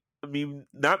 I mean,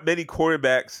 not many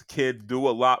quarterbacks can do a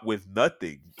lot with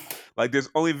nothing. Like, there's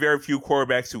only very few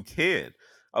quarterbacks who can.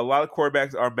 A lot of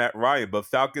quarterbacks are Matt Ryan, but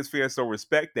Falcons fans don't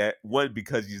respect that. One,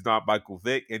 because he's not Michael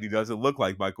Vick, and he doesn't look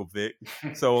like Michael Vick.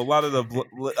 So a lot of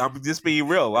the, I'm just being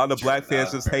real, a lot of the black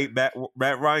fans just hate Matt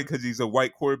Ryan because he's a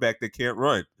white quarterback that can't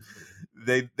run.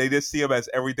 They just see him as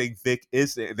everything Vick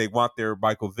is, and they want their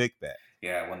Michael Vick back.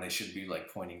 Yeah, when they should be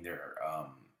like pointing their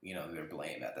their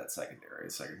blame at that secondary.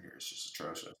 The secondary is just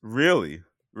atrocious. Really? It's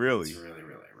really,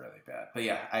 really, really bad. But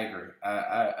yeah, I agree.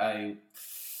 I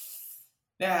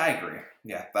agree.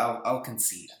 Yeah, I'll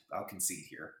concede. I'll concede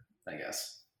here, I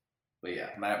guess. But yeah,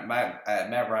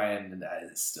 Matt Ryan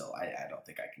is still. I don't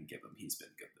think I can give him. He's been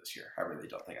good this year. I really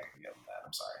don't think I can give him that.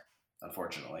 I'm sorry.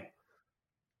 Unfortunately.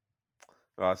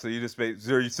 So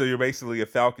you're basically a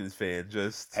Falcons fan,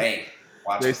 just hey.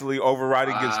 Basically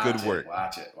overriding his good work.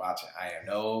 Watch it. I am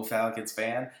no Falcons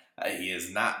fan. He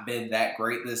has not been that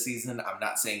great this season. I'm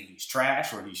not saying he's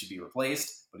trash or he should be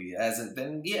replaced, but he hasn't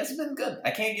been good.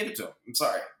 I can't give it to him. I'm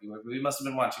sorry. We must have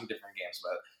been watching different games,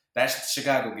 but that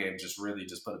Chicago game just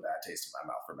put a bad taste in my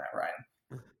mouth for Matt Ryan.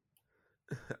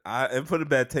 It put a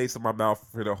bad taste in my mouth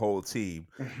for the whole team.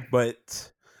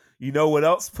 But you know what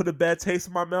else put a bad taste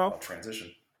in my mouth?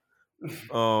 Transition.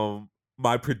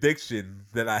 My prediction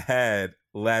that I had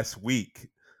last week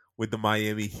with the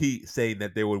Miami Heat saying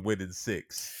that they would win in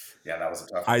 6. Yeah, that was a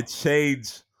tough one.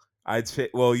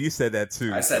 Well, you said that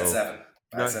too. I said 7.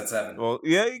 I said 7. Well,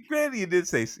 yeah, granted you did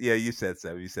say, you said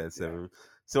 7. You said 7. Yeah.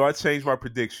 So I changed my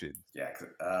prediction.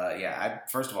 Yeah.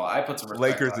 First of all, I put some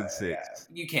respect Lakers in 6. Yeah,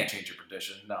 you can't change your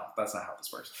prediction. No, that's not how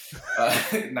this works.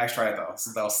 Nice try though.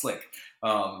 That was slick.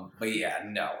 But yeah,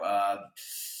 no.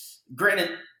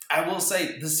 Granted, I will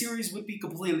say the series would be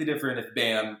completely different if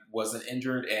Bam wasn't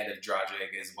injured and if Dragic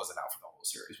wasn't out for the whole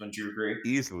series. Wouldn't you agree?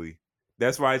 Easily.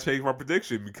 That's why I changed my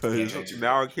prediction because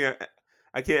now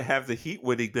I can't have the Heat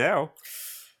winning now.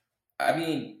 I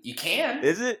mean, you can.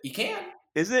 Is it? You can.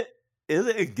 Is it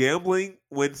in gambling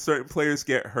when certain players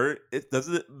get hurt? It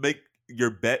doesn't make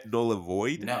your bet null and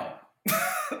void? No.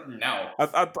 No.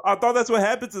 I thought that's what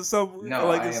happens in some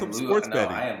some sports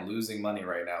betting. I am losing money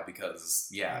right now because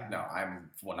I'm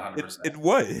 100%. In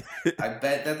what? I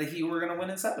bet that the Heat were going to win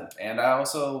in 7, and I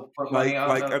also put money on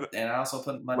on a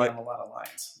lot of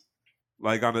lines.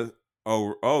 Like on a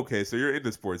okay, so you're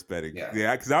into sports betting,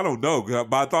 yeah? Because I don't know,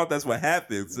 but I thought that's what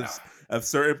happens. No. If a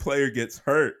certain player gets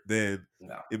hurt, then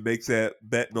it makes that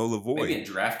bet null and void. Maybe in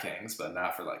DraftKings, but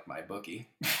not for like my bookie.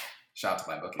 Shout out to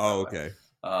my bookie. Oh, okay.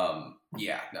 I'm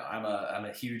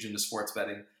a huge into sports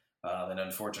betting, and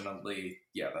unfortunately,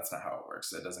 that's not how it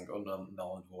works. It doesn't go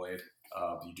null and void.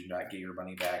 You do not get your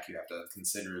money back. You have to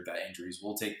consider that injuries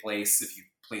will take place if you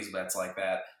place bets like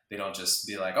that. They don't just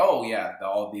be like, oh yeah,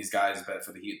 all these guys bet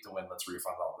for the Heat to win. Let's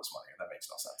refund all this money. That makes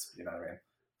no sense. You know what I mean?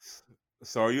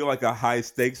 So are you like a high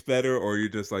stakes bettor, or you're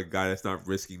just like a guy that's not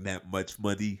risking that much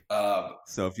money?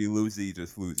 So if you lose it, you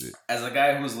just lose it. As a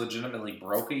guy who was legitimately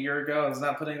broke a year ago, I was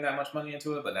not putting that much money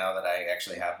into it. But now that I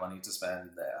actually have money to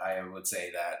spend, I would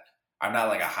say that I'm not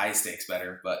like a high stakes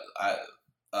bettor, but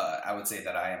I would say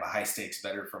that I am a high stakes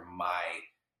bettor for my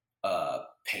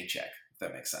paycheck. If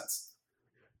that makes sense.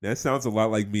 That sounds a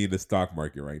lot like me in the stock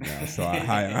market right now. So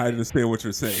I understand what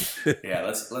you're saying. Yeah,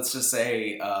 let's just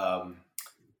say.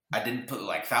 I didn't put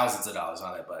like thousands of dollars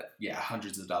on it, but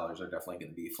hundreds of dollars are definitely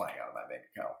going to be flying out of my bank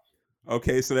account.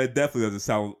 Okay, so that definitely doesn't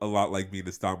sound a lot like me in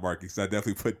the stock market because I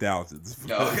definitely put thousands.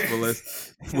 No. But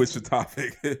let's switch the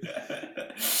topic.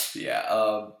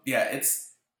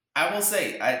 I will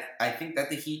say, I think that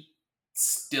the Heat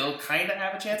still kind of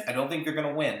have a chance. I don't think they're going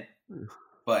to win,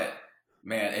 but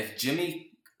man, if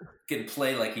Jimmy can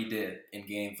play like he did in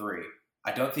Game 3,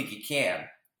 I don't think he can,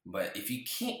 but if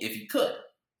he could.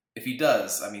 If he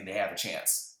does, I mean, they have a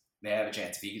chance. They have a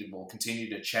chance. If he will continue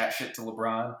to chat shit to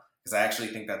LeBron, because I actually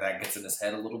think that gets in his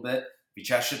head a little bit. If he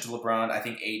chats shit to LeBron, I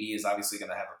think AD is obviously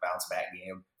going to have a bounce back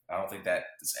game. I don't think that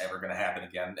is ever going to happen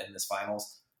again in this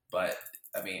finals. But,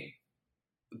 I mean,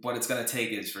 what it's going to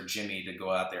take is for Jimmy to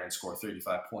go out there and score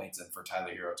 35 points and for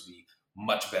Tyler Hero to be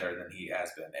much better than he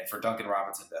has been. And for Duncan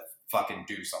Robinson to fucking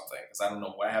do something. Because I don't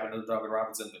know what happened to Duncan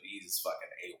Robinson, but he's fucking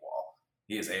AWOL.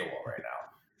 He is AWOL right now.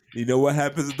 You know what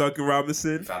happens to Duncan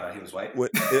Robinson? Found out he was white.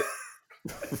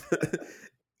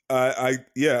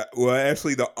 Yeah. Well,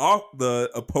 actually, the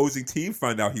opposing team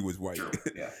find out he was white. True.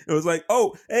 Yeah. It was like,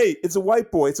 oh, hey, it's a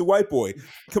white boy. It's a white boy.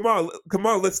 Come on.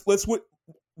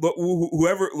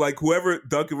 Whoever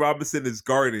Duncan Robinson is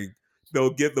guarding,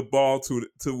 they'll give the ball to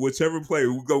whichever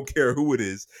player. We don't care who it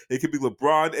is. It could be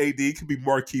LeBron, AD, it could be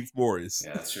Markieff Morris.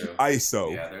 Yeah, that's true.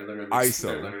 ISO. Yeah, they're literally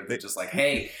ISO. just like,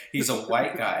 hey, he's a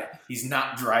white guy. He's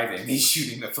not driving. He's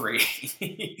shooting the three.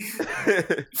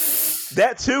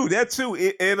 That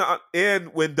too.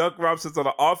 And when Duncan Robinson's on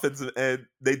the offense and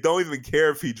they don't even care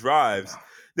if he drives,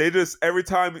 they just every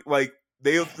time like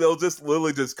they'll just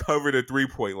literally just cover the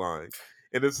 3-point line.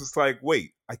 And it's just like,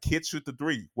 wait, I can't shoot the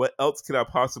three. What else can I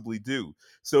possibly do?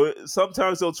 So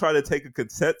sometimes they'll try to take a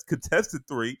contested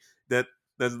three that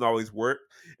doesn't always work.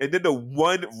 And then the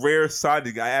one rare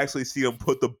signing, I actually see him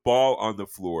put the ball on the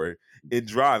floor and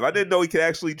drive. I didn't know he could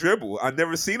actually dribble. I've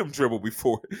never seen him dribble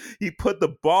before. He put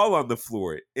the ball on the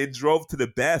floor and drove to the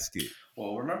basket.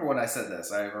 Well, remember when I said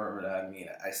this? I remember that. I mean,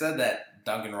 I said that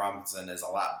Duncan Robinson is a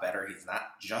lot better. He's not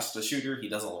just a shooter. He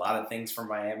does a lot of things for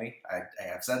Miami. I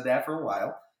have said that for a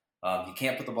while. He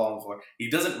can't put the ball on the floor. He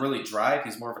doesn't really drive.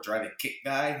 He's more of a driving kick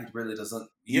guy. He really doesn't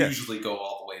usually go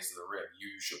all the way to the rim,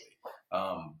 usually.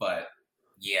 But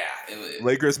yeah,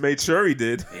 Lakers made sure he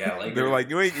did. Yeah, Lakers. They were like,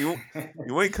 you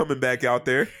ain't coming back out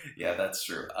there. Yeah, that's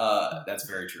true. That's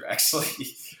very true, actually.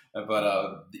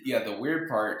 But yeah, the weird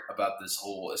part about this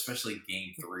whole, especially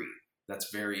Game 3, that's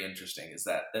very interesting, is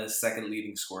that the second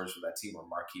leading scorers for that team were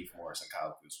Markieff Morris and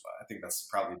Kyle Kuzma. I think that's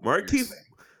probably the weirdest thing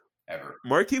ever.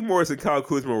 Markieff Morris and Kyle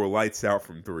Kuzma were lights out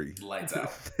from 3. Lights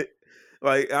out.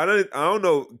 Like I don't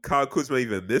know, Kyle Kuzma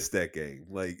even missed that game.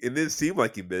 Like it didn't seem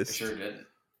like he missed.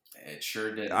 It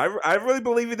sure did. I really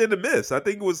believe he didn't miss. I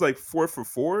think it was like 4 for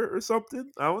 4 or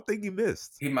something. I don't think he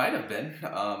missed. He might have been.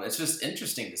 It's just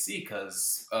interesting to see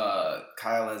because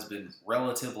Kyle has been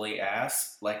relatively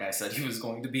ass, like I said he was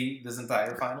going to be this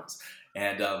entire finals.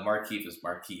 And Markieff is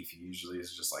Markieff. He usually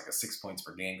is just like a 6 points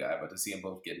per game guy, but to see them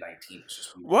both get 19 is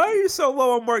just weird. Why are you so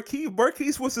low on Markieff?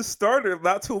 Markieff was a starter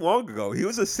not too long ago. He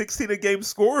was a 16-a-game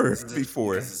scorer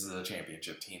before. This is a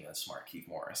championship team. That's Markieff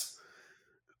Morris.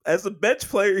 As a bench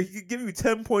player, he could give you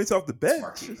 10 points off the bench.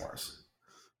 Markieff Morris.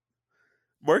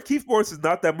 Markieff Morris is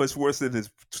not that much worse than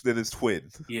his twin.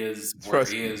 He is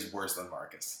worse than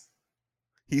Marcus.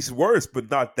 He's worse, but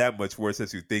not that much worse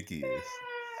as you think he is.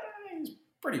 He's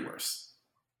pretty worse.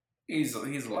 He's a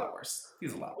lot worse.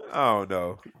 He's a lot worse. Oh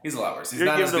no. He's a lot worse. He's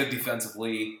not as good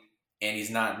defensively, and he's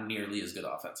not nearly as good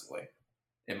offensively,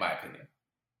 in my opinion.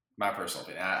 My personal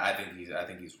opinion. I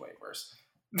think he's way worse.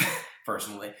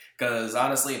 Personally, because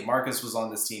honestly, if Marcus was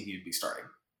on this team, he'd be starting.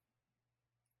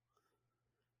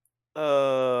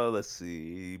 Let's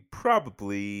see.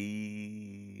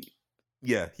 Probably.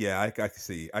 Yeah. I can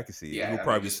see. Yeah, he'll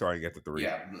probably be starting at the 3.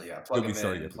 Yeah. Plug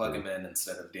him in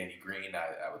instead of Danny Green.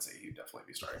 I would say he'd definitely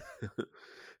be starting.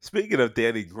 Speaking of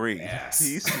Danny Green, yes.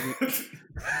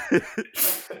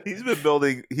 he's been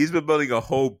building a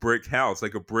whole brick house,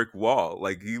 like a brick wall.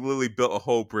 Like he literally built a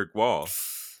whole brick wall.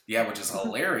 Yeah, which is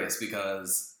hilarious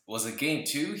because was it Game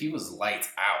 2? He was lights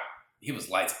out. He was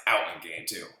lights out in Game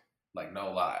 2. Like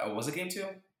no lie. Oh, was it Game 2?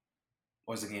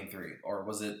 Or was it Game 3? Or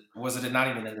was it not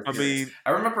even in the series?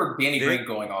 I remember Danny Green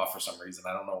going off for some reason.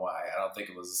 I don't know why. I don't think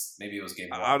it was. Maybe it was Game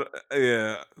 1.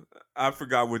 I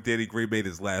forgot when Danny Green made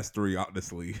his last 3.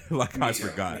 Honestly, I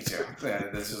forgot. Me too. Yeah,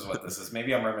 this is what this is.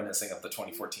 Maybe I'm reminiscing of the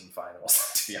 2014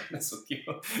 finals. To be honest with you,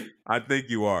 I think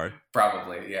you are.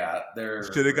 Probably, yeah.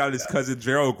 Should have got his cousin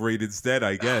Gerald Green instead,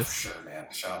 I guess. Sure, man.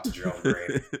 Shout out to Gerald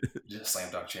Green, just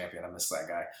slam dunk champion. I miss that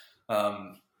guy.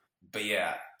 But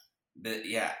yeah.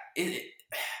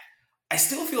 I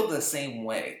still feel the same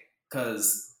way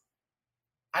because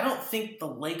I don't think the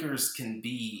Lakers can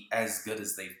be as good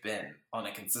as they've been on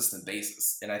a consistent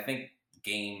basis, and I think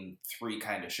Game 3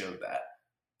 kind of showed that.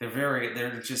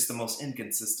 They're just the most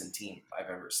inconsistent team I've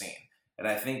ever seen, and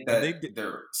I think that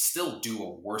they're still do a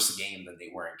worse game than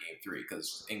they were in Game 3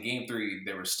 because in Game 3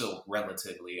 they were still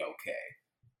relatively okay.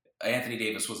 Anthony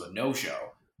Davis was a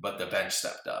no-show, but the bench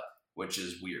stepped up, which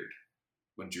is weird.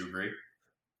 Wouldn't you agree?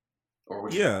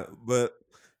 But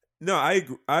no, I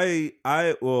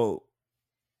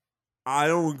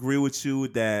don't agree with you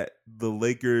that the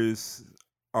Lakers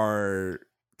are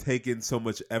taking so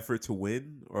much effort to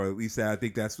win, or at least I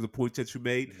think that's the point that you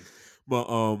made. Mm-hmm. But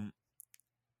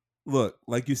look,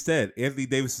 like you said, Anthony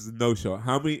Davis is a no-show.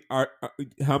 How many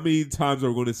times are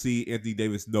we going to see Anthony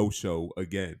Davis no-show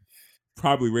again?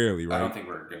 Probably rarely, right? I don't think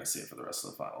we're going to see it for the rest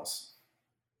of the finals.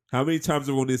 How many times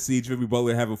are we going to see Jimmy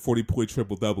Butler have a 40-point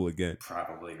triple-double again?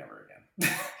 Probably never again.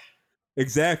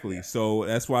 Exactly. Yeah. So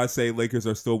that's why I say Lakers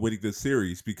are still winning the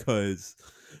series because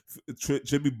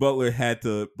Jimmy Butler had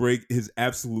to bring his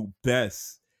absolute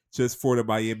best just for the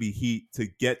Miami Heat to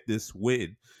get this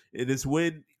win. And this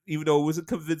win, even though it was a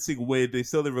convincing win, they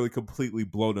still didn't really completely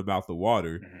blow them out the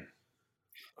water. Mhm.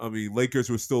 I mean, Lakers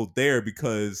were still there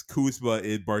because Kuzma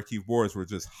and Markieff Morris were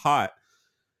just hot,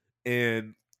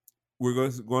 and we're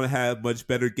going to have much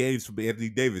better games from Anthony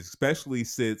Davis, especially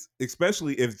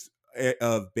if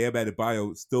Bam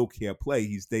Adebayo still can't play.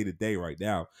 He's day to day right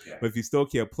now, Yeah. but if he still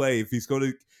can't play, if he's going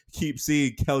to keep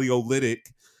seeing Kelly Olynyk,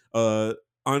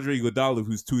 Andre Iguodala,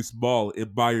 who's too small,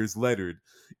 and Myers Leonard,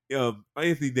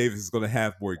 Anthony Davis is going to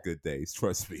have more good days.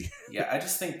 Trust me. Yeah, I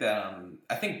just think that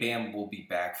I think Bam will be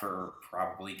back for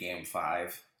probably Game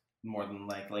 5, more than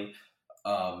likely.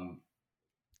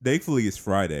 Thankfully, it's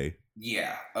Friday.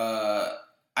 Yeah,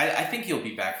 I think he'll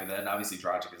be back for that. And obviously,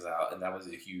 Dragic is out, and that was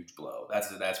a huge blow.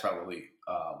 That's probably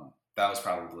that was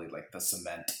probably like the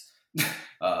cement,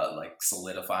 like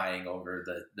solidifying over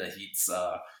the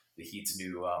Heat's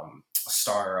new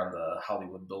star on the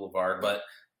Hollywood Boulevard. But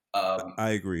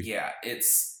I agree. yeah,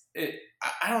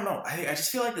 I don't know. I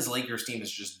just feel like this Lakers team is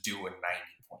just due a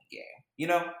 90-point game. You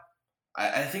know,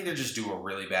 I think they're just due a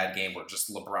really bad game where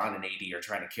just LeBron and AD are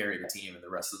trying to carry the team and the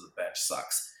rest of the bench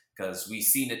sucks. Because we've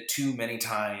seen it too many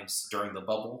times during the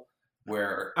bubble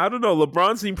where I don't know.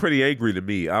 LeBron seemed pretty angry to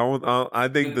me. I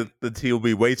think that the team will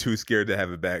be way too scared to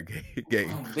have a bad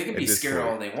game. They can be scared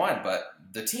all they want, but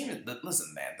the team.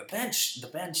 Listen, man, the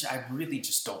bench. I really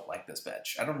just don't like this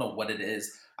bench. I don't know what it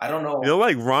is. I don't know. You know,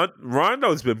 like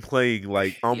Rondo's been playing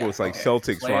like almost like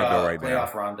Celtics Rondo right now.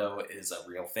 Playoff Rondo is a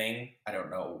real thing. I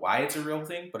don't know why it's a real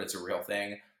thing, but it's a real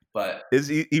thing. But is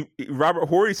he Robert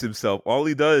Horry's himself? All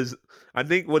he does, I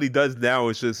think, what he does now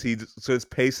is he just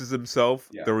paces himself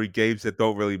during games that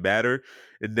don't really matter,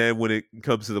 and then when it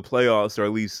comes to the playoffs or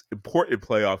at least important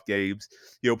playoff games,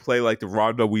 he'll play like the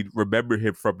Rondo we remember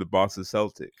him from the Boston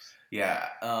Celtics. Yeah,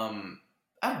 I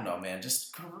don't know, man.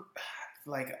 Just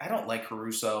like I don't like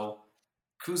Caruso.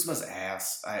 Kuzma's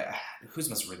ass.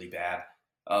 Kuzma's really bad.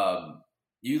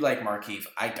 You like Markieff?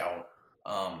 I don't.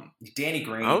 Danny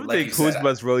Green. I don't think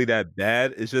Kuzma's really that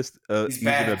bad. It's just he's in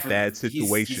a bad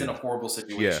situation. He's in a horrible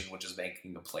situation, which is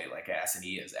making him play like ass, and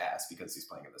he is ass because he's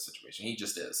playing in this situation. He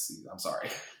just is. I'm sorry.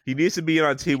 He needs to be on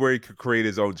a team where he could create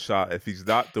his own shot. If he's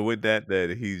not doing that,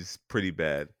 then he's pretty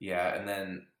bad. Yeah, and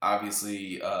then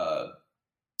obviously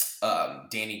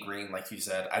Danny Green, like you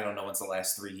said, I don't know when's the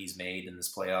last 3 he's made in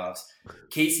this playoffs.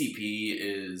 KCP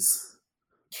is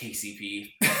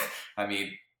KCP. I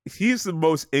mean, he's the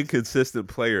most inconsistent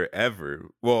player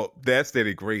ever. Well, that's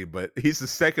Danny Green, but he's the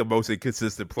second most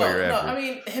inconsistent player ever. No, I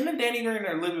mean, him and Danny Green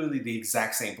are literally the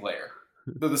exact same player.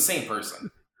 They're the same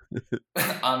person.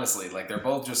 Honestly, like they're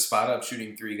both just spot up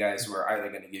shooting 3 guys who are either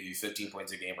going to give you 15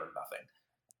 points a game or nothing.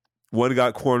 One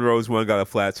got cornrows, one got a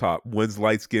flat top. One's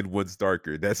light skinned, one's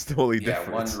darker. That's the only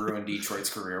difference. One ruined Detroit's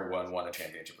career, one won a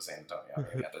championship with San Antonio.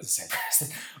 Okay, yeah, that's the same person.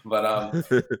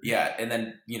 But yeah, and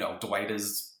then Dwight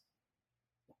is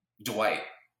Dwight.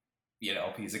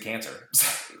 He's a cancer,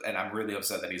 and I'm really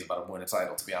upset that he's about to win a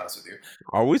title. To be honest with you,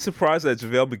 are we surprised that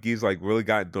JaVale McGee's like really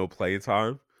got no playing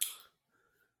time?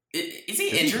 Is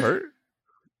he injured? Hurt?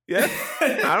 Yeah,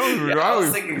 I don't know. I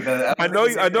was thinking that. I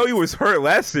know he was hurt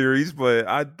last series, but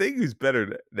I think he's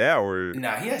better now. Or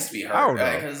no, he has to be hurt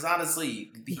because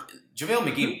honestly,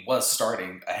 JaVale McGee was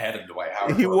starting ahead of Dwight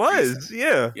Howard. He was,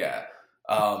 yeah.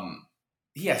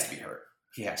 He has to be hurt.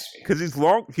 He has to be because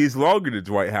he's longer than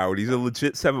Dwight Howard. He's a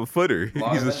legit 7-footer.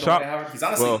 He's a shot. He's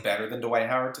honestly better than Dwight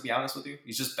Howard. To be honest with you,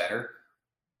 he's just better.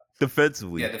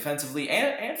 Defensively, defensively,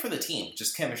 and for the team,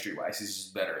 just chemistry wise, he's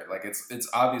just better. Like it's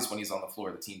obvious when he's on the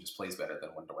floor, the team just plays better than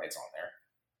when Dwight's on there.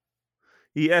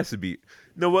 He has to be. You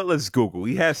know what? Let's Google.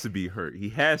 He has to be hurt. He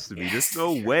has to be. There's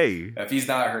no way. If he's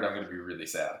not hurt, I'm going to be really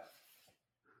sad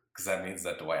because that means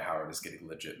that Dwight Howard is getting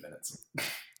legit minutes.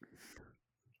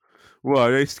 Well,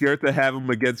 are they scared to have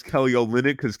him against Kelly Olynyk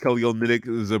because Kelly Olynyk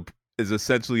is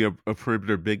essentially a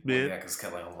perimeter big man? Yeah, because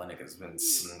Kelly Olynyk has been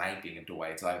sniping into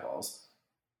Dwight's eyeballs.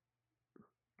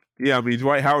 Yeah, I mean,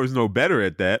 Dwight Howard's no better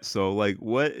at that. So, like,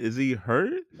 what? Is he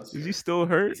hurt? Is he still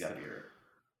hurt? He's gotta be hurt.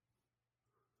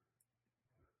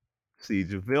 See,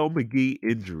 JaVale McGee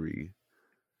injury.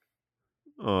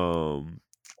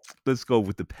 Let's go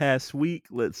with the past week.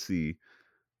 Let's see.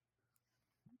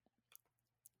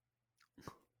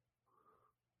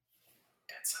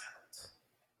 Dead silence.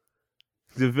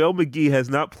 JaVale McGee has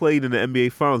not played in the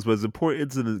NBA Finals, but his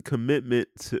importance and the commitment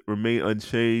to remain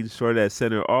unchanged. Short at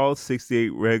center all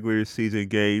 68 regular season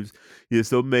games. He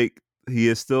still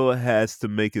has to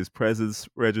make his presence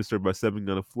register by stepping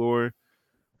on the floor.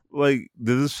 Like,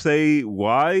 does it say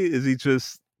why? Is he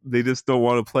just they just don't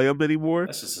want to play him anymore?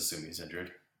 Let's just assume he's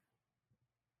injured.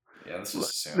 Yeah, let's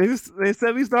just They assume they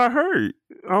said he's not hurt.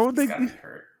 I don't he's think got to be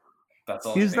hurt. That's the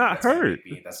only he's thing not that's gonna hurt.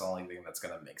 make me. That's the only thing that's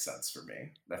gonna make sense for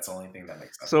me. That's the only thing that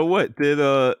makes sense. So what did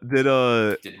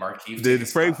Markieff take a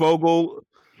Frank spot? Vogel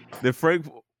did Frank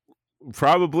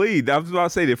probably I was about to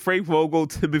say did Frank Vogel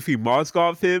Timothy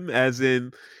Mozgov him as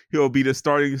in he'll be the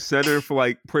starting center for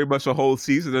like pretty much a whole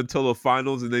season until the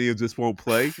finals and then he just won't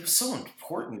play? He was so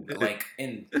important. Like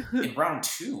in round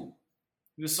 2,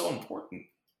 he was so important.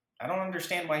 I don't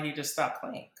understand why he just stopped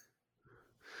playing.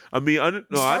 I mean, I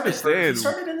understand. He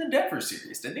started in the Denver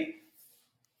series, didn't he?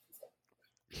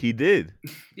 He did.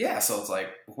 Yeah, so it's like,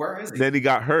 where is he? Then he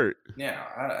got hurt. Yeah,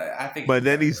 I think. But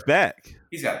then he's back.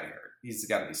 He's got to be hurt. He's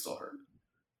got to be still hurt.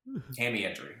 Hammy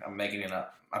injury. I'm making it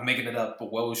up.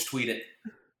 But Woj, tweet it.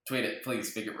 Tweet it,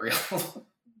 please. Make it real.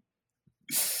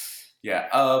 Yeah.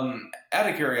 Out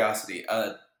of curiosity,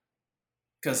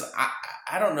 because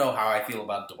I don't know how I feel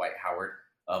about Dwight Howard.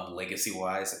 Legacy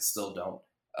wise, I still don't.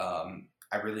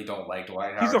 I really don't like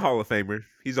Dwight Howard. He's a Hall of Famer.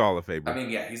 I mean,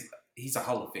 yeah, he's a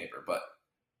Hall of Famer, but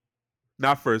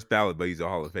not first ballot, but he's a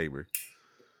Hall of Famer.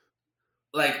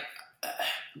 Like,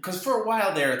 because for a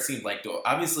while there, it seemed like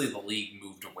obviously the league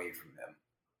moved away from him,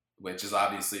 which is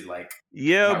obviously like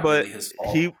but really his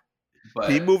fault.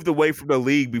 He moved away from the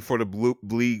league before the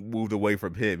league moved away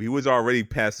from him. He was already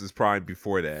past his prime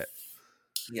before that.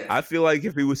 Yeah, I feel like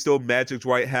if he was still Magic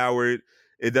Dwight Howard,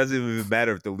 it doesn't even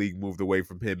matter if the league moved away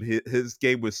from him. His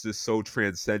game was just so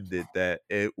transcendent that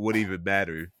it wouldn't even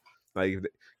matter. Like,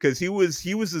 because he was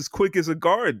as quick as a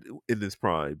guard in his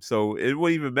prime, so it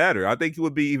wouldn't even matter. I think he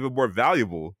would be even more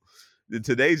valuable in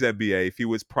today's NBA if he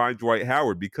was prime Dwight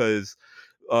Howard because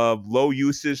low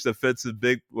usage defensive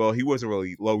big. Well, he wasn't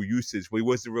really low usage, but he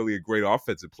wasn't really a great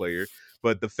offensive player.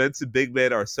 But defensive big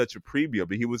men are such a premium,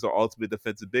 and he was the ultimate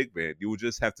defensive big man. You would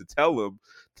just have to tell him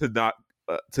to not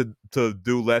to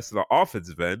do less in the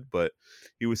offensive end, but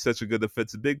he was such a good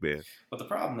defensive big man. But the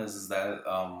problem is that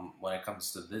when it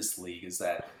comes to this league, is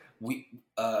that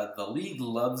the league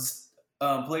loves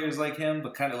players like him,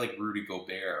 but kind of like Rudy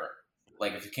Gobert.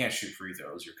 Like if you can't shoot free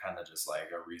throws, you're kind of just like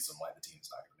a reason why the team's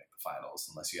not going to make the finals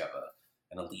unless you have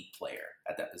an elite player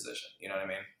at that position. You know what I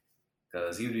mean?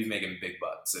 Because he would be making big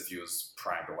bucks if he was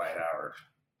prime Dwight Howard.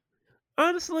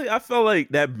 Honestly, I felt like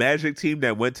that Magic team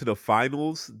that went to the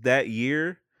finals that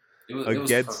year it was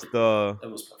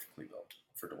perfectly built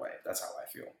for Dwight. That's how I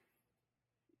feel.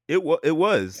 It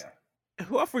was.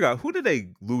 Yeah. I forgot who did they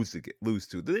lose to?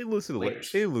 Did they lose to the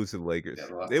Lakers? They didn't lose to the Lakers.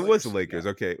 Yeah, it was the Lakers.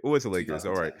 Yeah. Okay, it was the Lakers.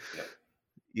 All right. Yep.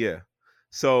 Yeah.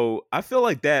 So I feel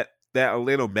like that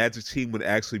Orlando Magic team would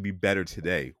actually be better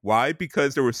today. Why?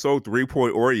 Because they were so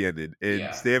 3-point oriented,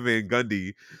 and Stan Van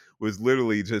Gundy was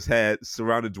literally just had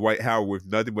surrounded Dwight Howard with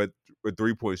nothing but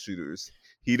 3-point shooters.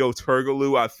 Hedo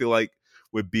Turkoglu, I feel like,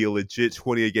 would be a legit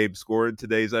 20-a-game scorer in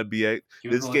today's NBA.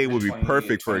 This game would be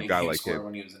perfect for a guy like him.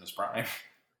 When he was in his prime.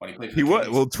 When he played, he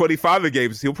was 25 a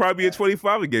game. He'll probably be a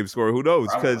 25 a game scorer. Who knows?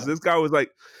 Because this guy was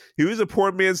like, he was a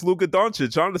poor man's Luka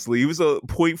Doncic. Honestly, he was a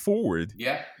point forward.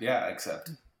 Yeah, except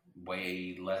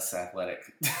way less athletic.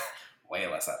 Way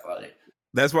less athletic.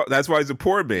 That's why he's a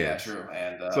poor man. Yeah, true.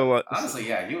 And honestly,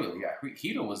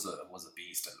 Hedo was a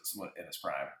beast in his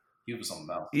prime. He was something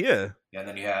else. Yeah. And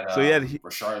then you had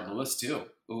Rashard Lewis too,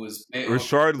 who was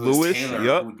Rashard Lewis.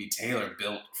 Who would be Taylor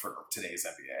built for today's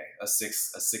NBA. A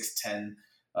 6'10",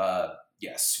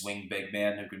 swing big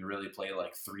man who can really play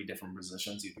like 3 different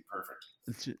positions. He'd be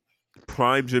perfect.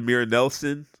 Prime Jameer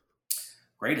Nelson.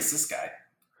 Great assist guy.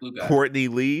 Blue guy. Courtney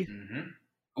Lee.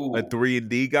 Mm-hmm. Ooh, a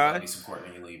 3-and-D guy. I love me some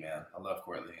Courtney Lee, man. I love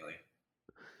Courtney Lee.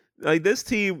 Like this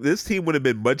team would have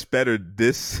been much better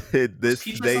this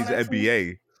today's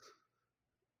NBA.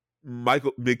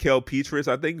 Mikael Pietrus,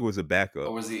 I think, was a backup.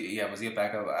 Or was he? Yeah, was he a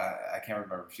backup? I can't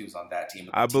remember if he was on that team.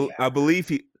 I believe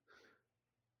he.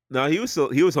 No, he was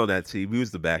on that team. He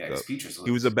was the backup. Yeah, he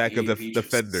was a backup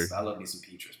defender. I love me some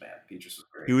Pietrus, man. Pietrus was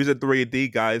great. He was a 3-and-D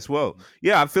guy as well.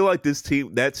 Yeah, I feel like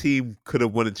that team could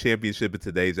have won a championship in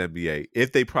today's NBA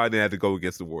if they probably didn't have to go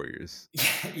against the Warriors.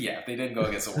 Yeah, if they didn't go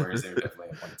against the Warriors, they were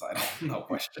definitely a won title. No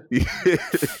question.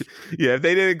 Yeah, if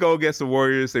they didn't go against the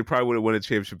Warriors, they probably would have won a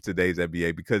championship in today's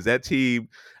NBA because that team,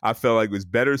 I felt like, was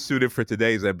better suited for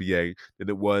today's NBA than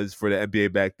it was for the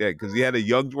NBA back then because he had a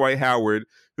young Dwight Howard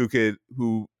who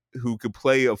could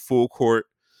play a full court,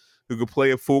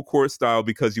 style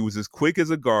because he was as quick as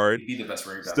a guard. He'd be the best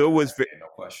rebounder. Still was no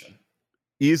question.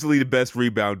 Easily the best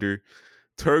rebounder.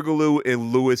 Turkoglu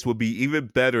and Lewis will be even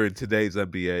better in today's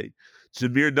NBA.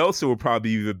 Jameer Nelson will probably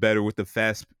be even better with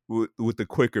the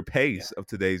quicker pace of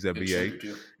today's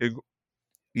NBA.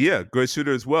 Yeah, good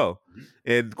shooter as well. Mhm.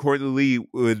 And Courtney Lee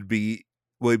would be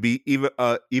even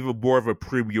more of a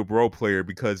premium role player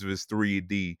because of his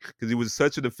 3-and-D, because he was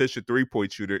such an efficient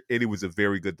 3-point shooter and he was a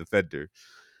very good defender.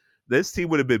 This team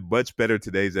would have been much better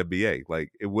today's NBA.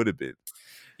 Like it would have been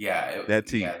that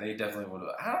team. Yeah, they definitely would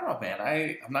have. I don't know,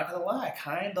 man. I'm not gonna lie. I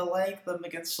kind of like them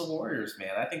against the Warriors,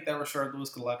 man. I think that Rashard Lewis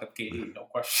could lock up KD, no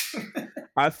question.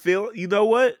 I feel you know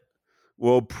what?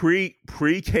 Well, pre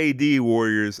KD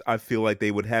Warriors, I feel like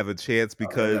they would have a chance Oh,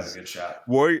 they'd have a because good shot.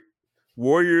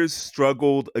 Warriors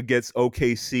struggled against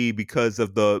OKC because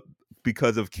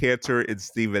of Cantor and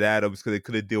Steven Adams because they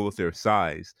couldn't deal with their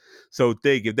size. So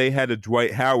think if they had a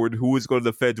Dwight Howard, who was going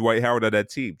to defend Dwight Howard on that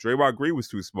team? Draymond Green was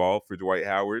too small for Dwight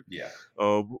Howard. Yeah,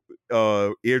 Um,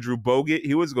 Andrew Bogut,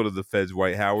 he wasn't going to defend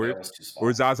Dwight JaVale Howard. was too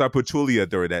Or small. Zaza Pachulia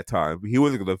during that time. He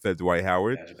wasn't going to defend Dwight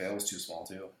Howard. Yeah, JaVale was too small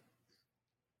too.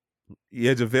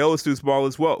 Yeah, JaVale was too small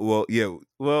as well. Well, yeah,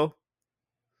 well,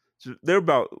 they're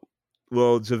about.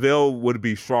 Well, JaVale wouldn't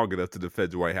be strong enough to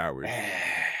defend Dwight Howard.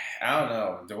 I don't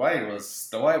know. Dwight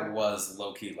was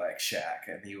low key like Shaq,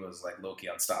 and he was like low key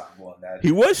unstoppable in that.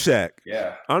 He was Shaq.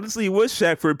 Yeah, Honestly, he was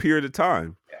Shaq for a period of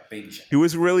time. yeah, baby Shaq. He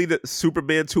was really the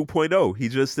Superman 2.0. He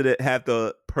just didn't have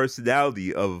the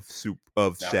personality of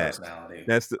Not Shaq. personality,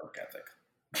 That's the work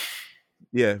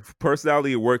ethic.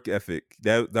 personality and work ethic.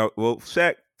 Well,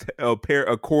 Shaq,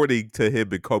 according to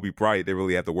him and Kobe Bryant, they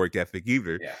really have the work ethic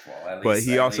either. Yeah, well, But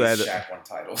he also had Shaq won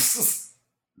titles,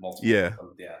 multiple. Yeah.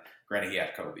 Yeah. Granted, he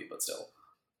had Kobe, but still,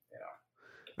 you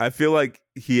know. I feel like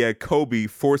he had Kobe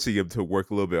forcing him to work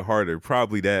a little bit harder.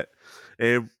 Probably that.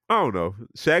 And I don't know.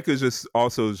 Shaq is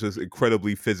just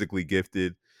incredibly physically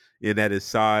gifted, and at his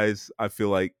size, I feel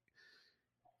like.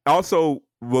 Also,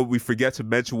 what we forget to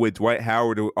mention with Dwight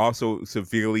Howard, who also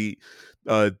severely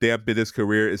dampened his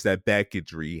career, is that back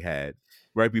injury he had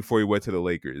right before he went to the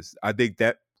Lakers. I think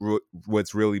that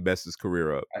what's really messed his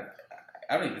career up.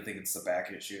 I don't even think it's the back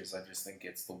issues. I just think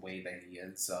it's the way that he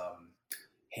has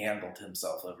handled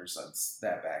himself ever since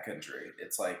that back injury.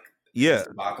 It's like Yeah,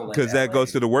 because that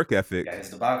goes to the work ethic. Yeah, his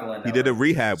debacle in he didn't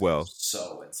rehab well.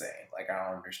 So insane. Like I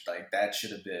don't understand. Like that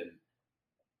should have been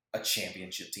a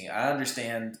championship team. I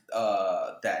understand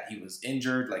that he was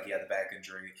injured, like he had the back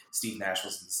injury. Steve Nash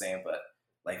wasn't the same, but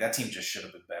like that team just should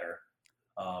have been better.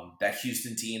 That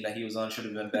Houston team that he was on should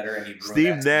have been better, and he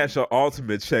Steve Nash, an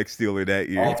ultimate check stealer that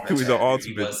year. He was an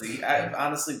ultimate.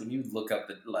 Honestly, when you look up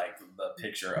the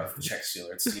picture of the check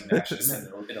stealer, it's Steve Nash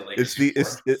in a Lakers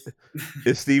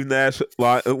it's Steve Nash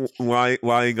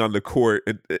lying on the court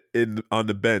on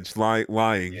the bench, lying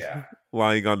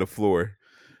on the floor.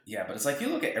 Yeah, but it's like you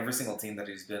look at every single team that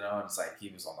he's been on. It's like he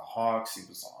was on the Hawks, he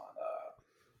was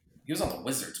on the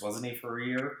Wizards, wasn't he, for a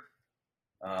year?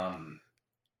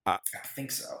 I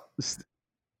think so.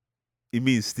 You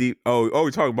mean Steve? Oh, we're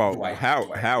talking about Dwight,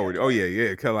 Howard. Yeah, oh yeah,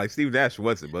 because like Steve Nash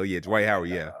wasn't, but yeah, Dwight Howard,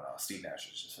 yeah. No. Steve Nash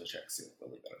was just a check stealer.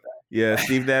 Really better than that. Yeah,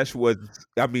 Steve Nash was.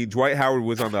 I mean, Dwight Howard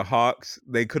was on the Hawks.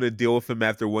 They couldn't deal with him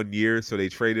after 1 year, so they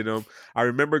traded him. I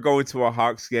remember going to a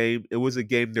Hawks game. It was a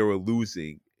game they were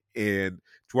losing, and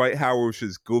Dwight Howard was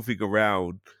just goofing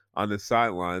around on the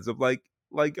sidelines. I'm like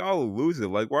y'all are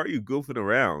losing. Like, why are you goofing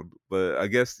around? But I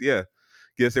guess, they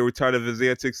were tired of his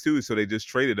antics too, so they just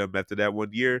traded him after that 1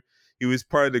 year. He was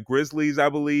part of the Grizzlies, I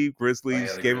believe.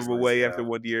 Grizzlies gave him away after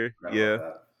 1 year.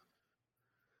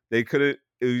 They couldn't.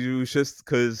 It was just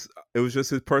because it was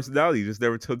just his personality. He just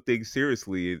never took things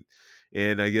seriously,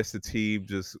 and I guess the team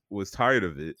just was tired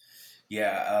of it.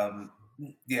 Yeah.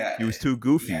 Yeah, he was too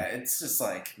goofy. Yeah, it's just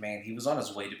like, man, he was on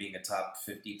his way to being a top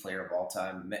 50 player of all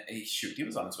time. Shoot, he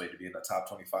was on his way to being a top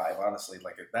 25. Honestly,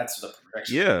 like that's the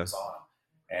projection he was on.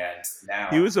 And now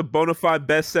he was a bona fide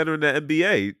best center in the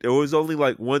NBA. There was only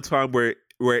like one time where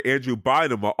Andrew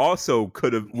Bynum also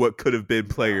could have been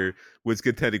player was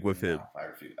contending with him. I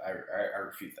refute. I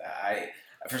refute that.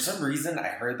 For some reason, I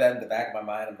heard that in the back of my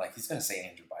mind. I'm like, he's going to say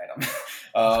Andrew Bynum.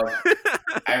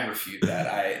 I refute that.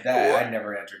 I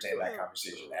never entertained that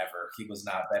conversation ever. He was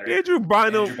not better. Andrew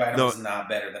Bynum was not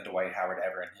better than Dwight Howard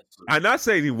ever in history. I'm not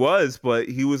saying he was, but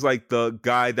he was like the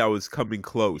guy that was coming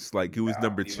close. Like he was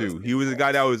number two. He was the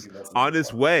guy that was on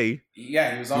his way.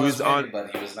 Yeah, he was on his way,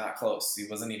 but he was not close. He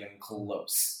wasn't even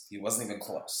close.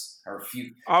 I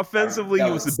refute. Offensively,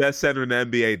 he was the best center in the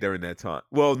NBA during that time.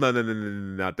 Well, no,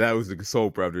 that was the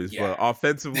Gasol brothers. Yeah. But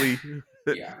offensively,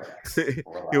 relax.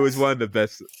 He was one of the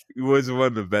best. He was one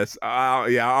of the best.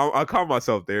 I'll call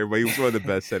myself there, but he was one of the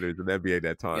best centers in the NBA at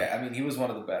that time. Yeah, I mean, he was one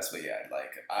of the best. But yeah,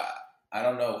 like I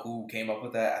don't know who came up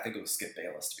with that. I think it was Skip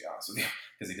Bayless, to be honest with you,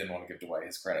 because he didn't want to give Dwight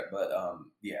his credit. But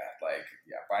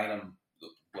Bynum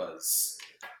was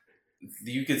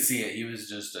you could see it. He was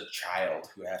just a child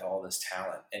who had all this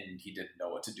talent, and he didn't know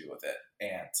what to do with it,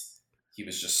 and he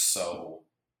was just so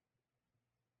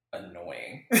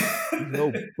annoying.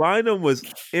 Bynum was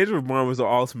Andrew Bynum was the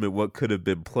ultimate what could have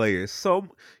been player. So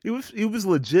he was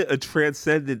legit a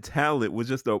transcendent talent. Was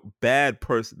just a bad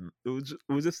person. It was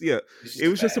just yeah. It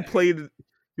was just a player.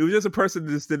 He was just a person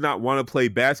that just did not want to play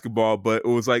basketball, but it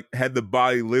was like had the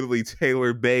body literally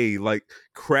tailor made, like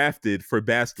crafted for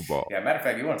basketball. Yeah, matter of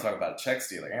fact, you want to talk about a check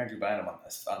stealer. Andrew Bynum on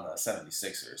the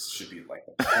 76ers should be like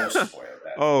the poster boy of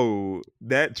that. Oh,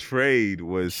 that trade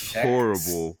was check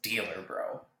horrible. Stealer,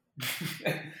 bro.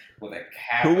 With a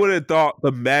cap. Who would have thought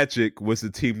the Magic was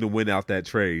the team to win out that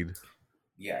trade?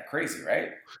 Yeah, crazy,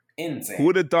 right? Insane. Who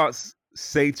would have thought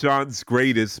St. John's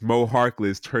greatest, Mo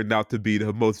Harkless, turned out to be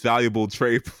the most valuable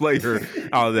trade player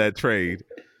out of that trade?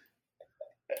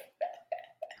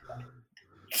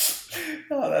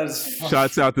 Oh, that is funny.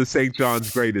 Shouts out to St. John's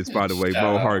greatest, by the way,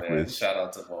 Mo Harkless. Man. Shout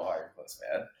out to Mo Harkless,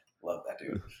 man. Love that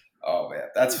dude. Oh, man.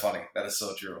 That's funny. That is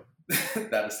so true.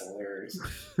 That is hilarious.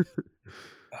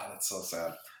 Oh, that's so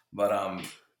sad. But,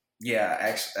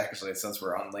 yeah, actually, since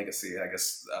we're on legacy, I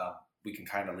guess we can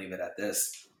kind of leave it at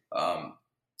this.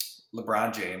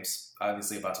 LeBron James,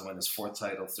 obviously about to win his fourth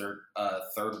title,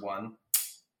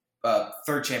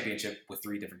 third championship with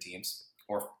 3 different teams.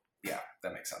 Or, yeah,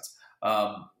 that makes sense.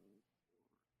 I've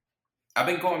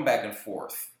been going back and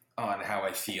forth on how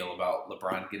I feel about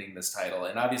LeBron getting this title,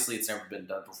 and obviously it's never been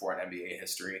done before in NBA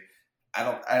history. I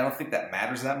don't think that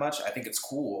matters that much. I think it's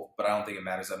cool, but I don't think it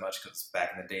matters that much because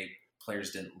back in the day,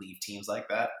 players didn't leave teams like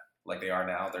that, like they are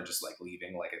now. They're just like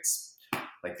leaving, like it's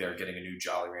like they're getting a new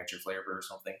Jolly Rancher flavor or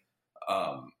something.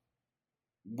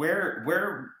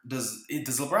 Where does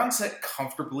LeBron sit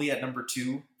comfortably at number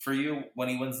 2 for you when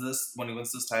he wins this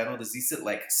title? Does he sit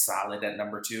like solid at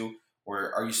number 2,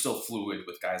 or are you still fluid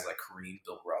with guys like Kareem,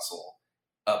 Bill Russell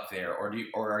up there, or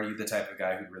are you the type of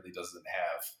guy who really doesn't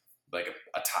have like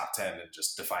a top 10 and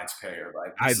just defines player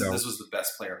like this was the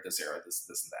best player of this era, this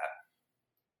and that?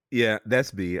 Yeah,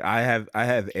 that's me. I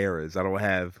have eras. I don't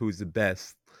have who's the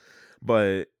best,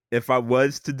 but if I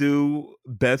was to do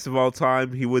best of all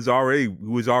time, he was already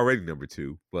number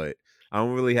 2. But I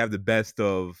don't really have the best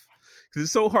of, because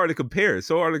it's so hard to compare. It's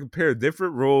so hard to compare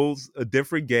different roles, a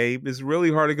different game. It's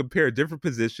really hard to compare different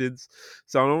positions.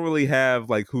 So I don't really have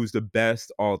like who's the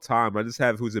best all time. I just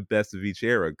have who's the best of each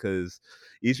era, because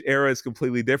each era is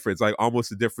completely different. It's like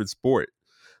almost a different sport.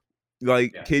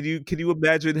 Like, yeah. Can you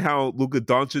imagine how Luka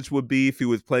Doncic would be if he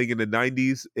was playing in the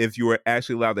 90s? If you were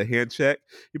actually allowed to hand check,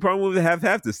 he probably wouldn't have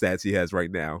half the stats he has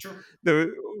right now. True.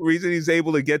 The reason he's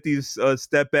able to get these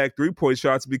step back 3-point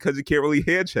shots is because he can't really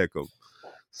hand check them.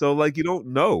 So, like, you don't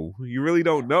know. You really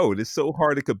don't know. And it's so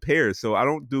hard to compare. So I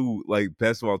don't do, like,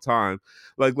 best of all time.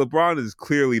 Like, LeBron is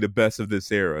clearly the best of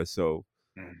this era, so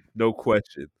no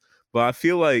question. But I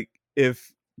feel like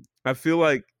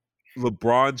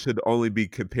LeBron should only be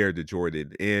compared to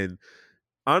Jordan. And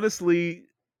honestly,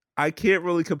 I can't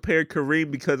really compare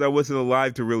Kareem because I wasn't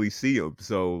alive to really see him.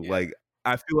 So, like,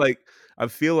 I feel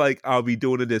like I'll be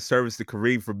doing a disservice to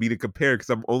Kareem for me to compare because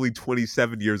I'm only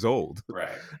 27 years old. Right.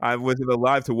 I wasn't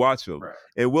alive to watch him. Right.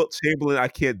 And Wilt Chamberlain, I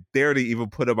can't dare to even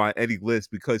put him on any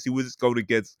list because he was going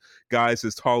against guys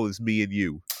as tall as me and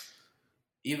you.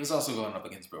 He was also going up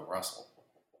against Bill Russell.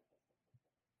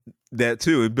 That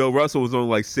too. And Bill Russell was only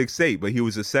like 6'8", but he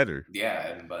was a center.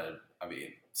 Yeah, but I mean,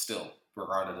 still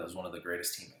regarded as one of the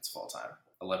greatest teammates of all time.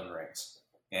 11 rings.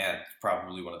 And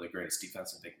probably one of the greatest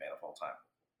defensive big men of all time.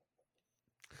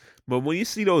 But when you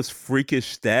see those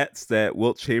freakish stats that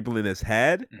Wilt Chamberlain has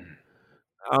had,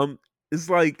 it's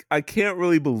like I can't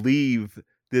really believe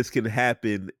this can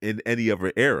happen in any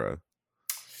other era.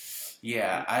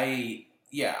 Yeah, I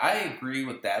agree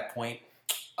with that point.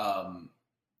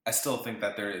 I still think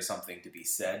that there is something to be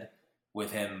said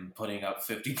with him putting up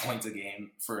 50 points a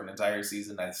game for an entire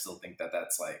season. I still think that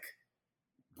that's like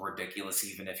ridiculous,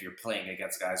 even if you're playing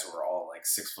against guys who are all like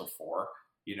 6'4".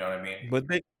 You know what I mean? But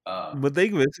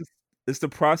it's the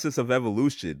process of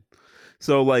evolution.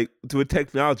 So, like, with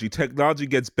technology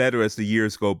gets better as the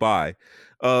years go by.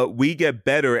 We get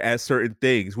better at certain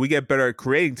things. We get better at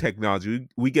creating technology.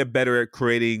 We get better at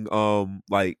creating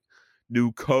like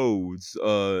new codes.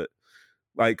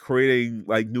 Like creating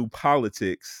like new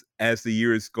politics as the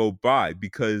years go by,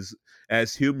 because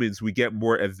as humans we get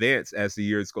more advanced as the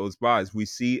years goes by. As we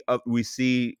see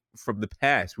from the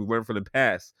past, we learn from the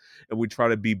past, and we try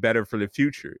to be better for the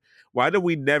future. Why do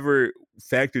we never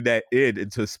factor that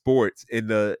into sports? In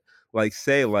the like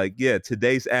say like yeah,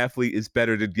 today's athlete is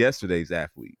better than yesterday's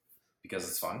athlete because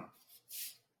it's fun.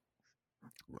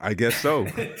 I guess so.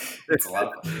 It's a lot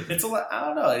of fun. It's a lot. I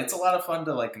don't know. It's a lot of fun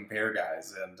to like compare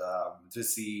guys and to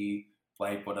see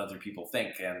like what other people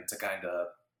think and to kind of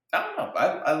I don't know.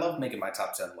 I love making my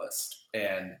top 10 list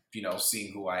and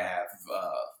seeing who I have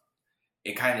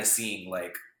and kind of seeing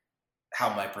like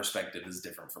how my perspective is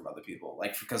different from other people.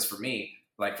 Like because for me,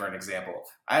 like for an example,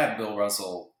 I have Bill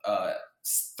Russell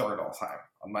third all time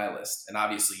on my list, and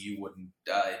obviously you wouldn't.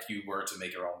 If you were to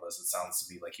make your own list, it sounds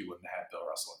to me like you wouldn't have Bill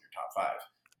Russell in your top five.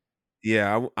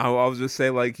 Yeah, I was just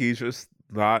saying like he's just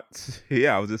not.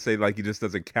 Yeah, I was just saying like he just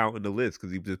doesn't count in the list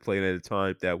because he just played at a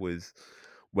time that was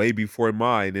way before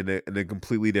mine in a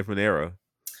completely different era.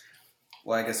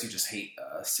 Well, I guess you just hate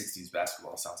 60s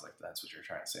basketball. It sounds like that's what you're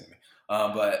trying to say to me.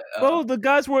 Well, the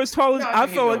guys were as tall as I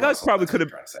felt like I probably could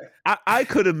have. I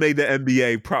could have made the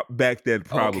NBA back then,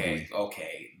 probably.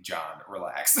 Okay, John,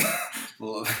 relax.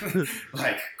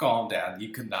 Like, calm down. You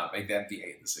could not make the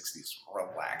NBA in the 60s.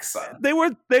 Relax, son.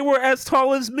 They were as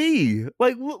tall as me.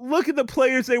 Like, look at the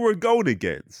players they were going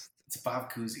against. It's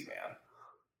Bob Cousy, man.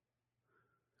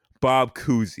 Bob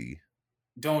Cousy.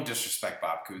 Don't disrespect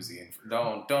Bob Cousy, and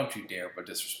don't you dare but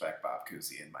disrespect Bob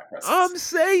Cousy in my presence. I'm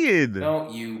saying,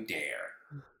 don't you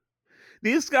dare.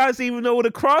 These guys didn't even know what a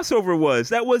crossover was.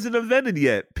 That wasn't invented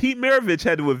yet. Pete Maravich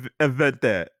had to invent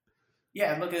that.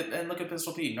 Yeah, and look at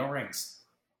Pistol Pete. No rings.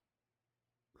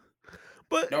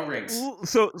 But no rings.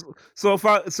 So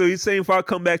you're saying if I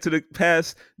come back to the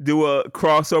past, do a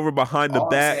crossover behind the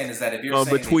back, saying is that if you're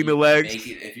saying between the legs,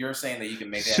 if you're saying that you can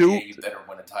make that, you better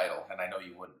win a title, and I know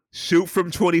you wouldn't. Shoot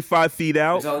from 25 feet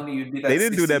out. You're telling me you'd be that they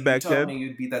didn't 60, do that back then. Me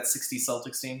you'd be that 60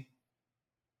 Celtics team.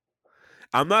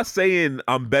 I'm not saying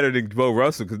I'm better than Bill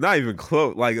Russell because not even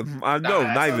close. Like I know,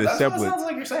 not even a semblance. That's what it sounds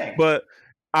like you're saying. But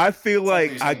I feel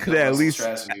like I could at least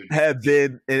have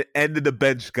been an end of the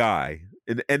bench guy.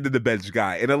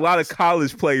 And a lot of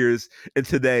college players in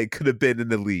today could have been in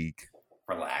the league.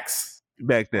 Relax.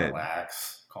 Back then.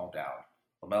 Relax. Calm down.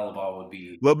 LaMelo Ball would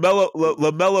be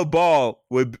LaMelo Ball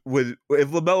would if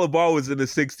LaMelo Ball was in the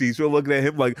 60s, you're looking at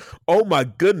him like, oh my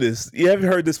goodness, you haven't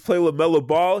heard this play LaMelo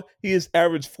Ball? He has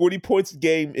averaged 40 points a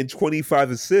game and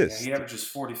 25 assists. Yeah, he averages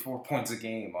 44 points a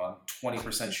game on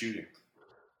 20% shooting.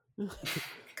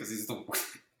 Because he's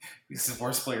the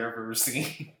worst player I've ever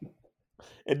seen.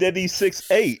 And then he's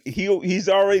 6'8". He's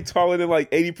already taller than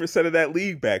like 80% of that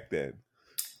league back then.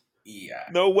 Yeah.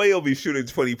 No way he'll be shooting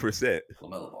 20%.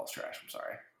 LaMelo Ball's trash. I'm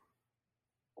sorry.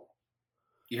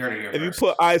 You heard it here if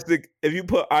first. If you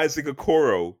put Isaac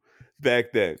Okoro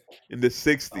back then in the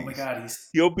 60s. Oh my God,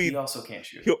 he also can't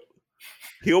shoot.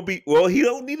 He'll be he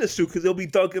don't need to shoot because he'll be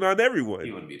dunking on everyone.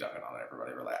 He wouldn't be dunking on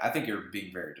everybody. I think you're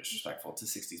being very disrespectful to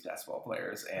 60s basketball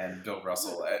players and Bill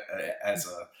Russell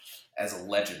as a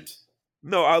legend.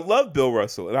 No, I love Bill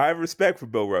Russell, and I have respect for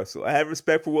Bill Russell. I have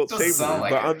respect for Wilt Chamberlain,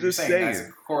 but I'm just saying.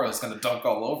 Isaac Okoro's going to dunk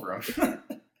all over him.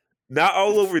 Not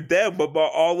all over them, but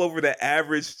all over the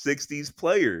average 60s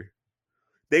player.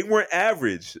 They weren't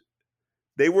average.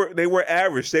 They were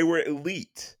average. They were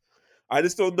elite. I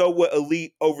just don't know what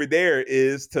elite over there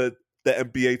is to the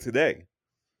NBA today.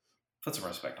 Put some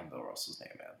respect on Bill Russell's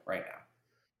name, man, right now.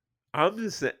 I'm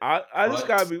just saying. I just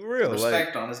gotta be real.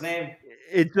 Respect on his name.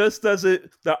 It just doesn't.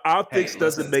 The optics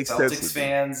doesn't make sense. Celtics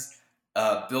fans,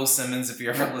 Bill Simmons, if you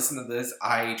ever listen to this,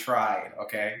 I tried.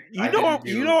 Okay, you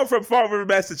know I'm from Fall River,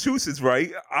 Massachusetts,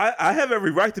 right? I have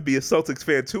every right to be a Celtics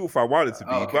fan too if I wanted to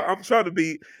be, but I'm trying to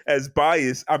be as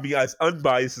biased. I mean, as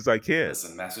unbiased as I can.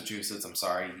 Listen, Massachusetts, I'm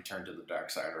sorry you turned to the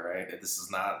dark side. All right, this is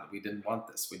not. We didn't want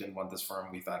this. We didn't want this for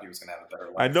him. We thought he was going to have a better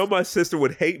life. I know my sister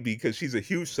would hate me because she's a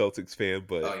huge Celtics fan,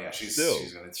 but oh yeah, she's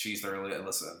thoroughly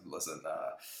listen.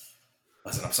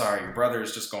 Listen, I'm sorry. Your brother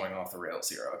is just going off the rails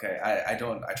here. Okay, I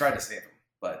tried to save him,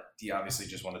 but he obviously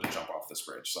just wanted to jump off this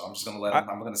bridge. So I'm just gonna let him.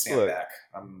 I'm gonna stand back.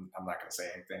 I'm not gonna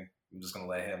say anything. I'm just gonna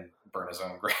let him burn his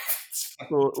own grave.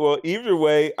 well, either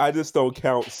way, I just don't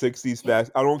count 60s back.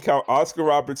 I don't count Oscar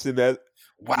Robertson as.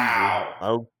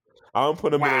 Wow. I don't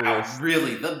put him in the list.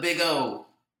 Really, the Big O.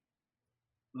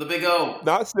 The Big O.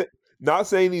 Not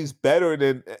saying he's better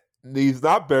than. He's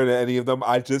not better than any of them.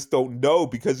 I just don't know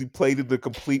because he played in a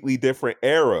completely different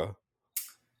era.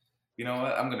 You know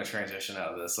what? I'm going to transition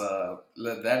out of this.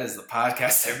 That is the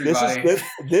podcast, everybody.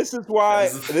 This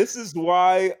is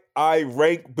why I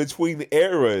rank between the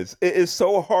eras. It is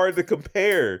so hard to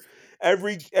compare.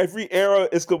 Every era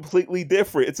is completely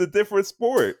different. It's a different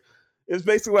sport. It's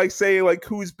basically like saying like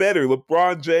who's better,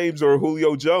 LeBron James or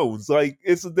Julio Jones. Like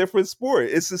it's a different sport.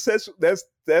 It's essential. That's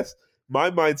my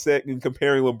mindset in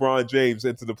comparing LeBron James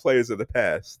into the players of the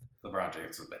past. LeBron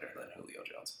James was better than Julio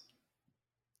Jones.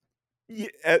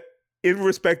 Yeah, in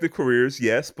respective careers,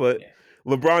 yes, but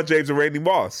LeBron James or Randy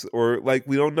Moss, or like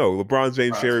we don't know. LeBron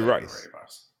James, LeBron Jerry James or Rice. Randy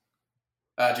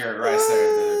Moss. Jerry Rice,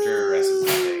 Jerry Rice is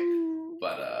okay,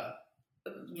 but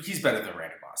he's better than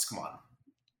Randy Moss. Come on,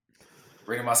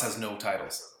 Randy Moss has no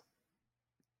titles.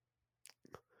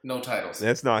 No titles.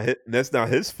 That's not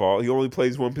his fault. He only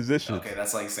plays one position. Okay,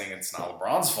 that's like saying it's not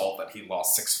LeBron's fault that he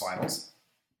lost 6 finals.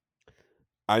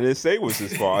 I didn't say it was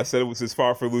his fault. I said it was his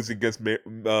fault for losing against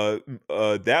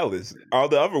Dallas. All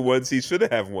the other ones he should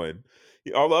have won.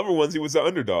 All the other ones he was the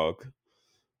underdog.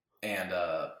 And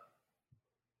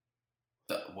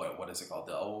what is it called?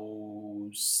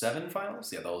 The 07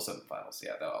 finals? Yeah, the 07 finals.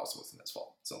 Yeah, that also wasn't his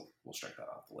fault. So we'll strike that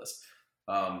off the list.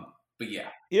 But yeah.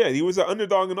 Yeah, he was an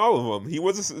underdog in all of them. He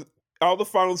was all the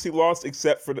finals he lost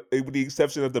except for with the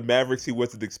exception of the Mavericks he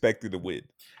wasn't expected to win.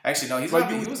 Actually, no, he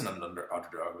wasn't an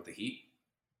underdog with the Heat.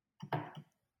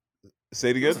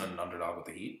 Say it again? He wasn't an underdog with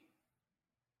the Heat.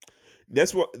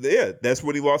 That's what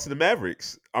he lost to the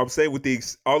Mavericks. I'm saying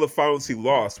with all the finals he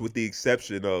lost, with the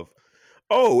exception of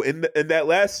in that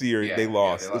last year they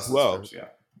lost as well. Spurs, yeah,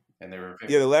 and they were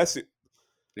the last year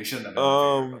they shouldn't have been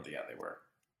a favorite, but yeah, they were.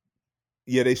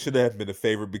 Yeah, they shouldn't have been a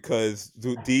favorite because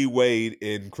D Wade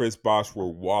and Chris Bosh were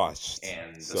washed,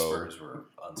 and the Spurs were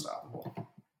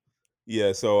unstoppable.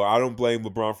 Yeah, so I don't blame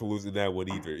LeBron for losing that one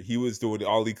either. He was doing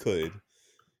all he could.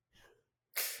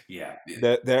 Yeah,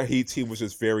 that Heat team was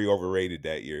just very overrated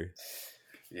that year.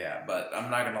 Yeah, but I'm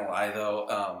not gonna lie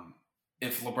though.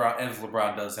 If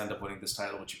LeBron does end up winning this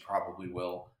title, which he probably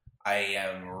will, I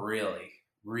am really,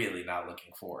 really not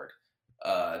looking forward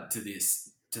to this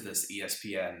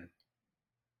ESPN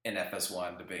and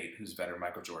FS1 debate. Who's better,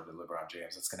 Michael Jordan or LeBron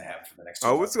James? That's going to happen for the next 2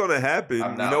 months. What's going to happen?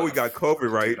 We got COVID,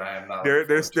 right? Dude,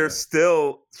 they're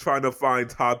still trying to find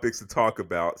topics to talk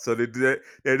about, so they're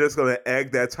just going to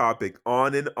egg that topic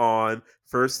on and on.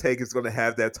 First Take is going to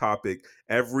have that topic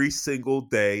every single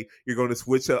day. You're going to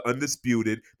switch to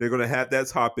Undisputed. They're going to have that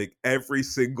topic every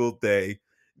single day.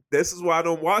 This is why I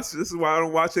don't watch. This is why I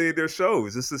don't watch any of their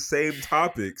shows. It's the same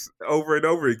topics over and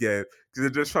over again because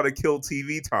they're just trying to kill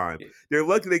TV time. They're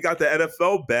lucky they got the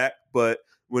NFL back, but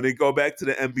when they go back to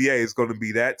the NBA, it's going to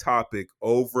be that topic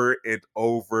over and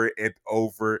over and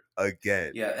over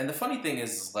again. Yeah, and the funny thing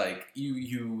is like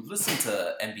you listen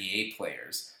to NBA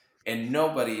players, and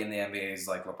nobody in the NBA is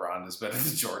like LeBron is better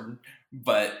than Jordan,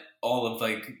 but all of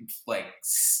like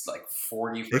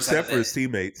 40% except for his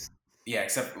teammates. Yeah,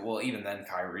 even then,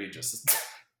 Kyrie just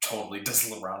totally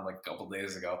dissed LeBron like a couple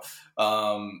days ago.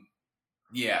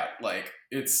 Yeah, like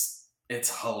it's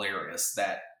hilarious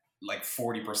that like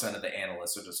 40% of the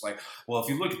analysts are just like, well, if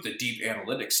you look at the deep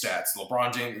analytics stats,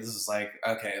 LeBron James is like,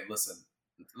 okay, listen,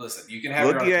 you can have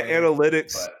looking at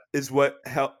analytics is what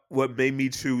made me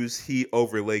choose Heat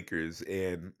over Lakers,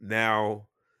 and now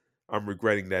I'm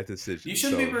regretting that decision. You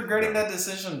shouldn't be regretting that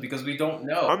decision because we don't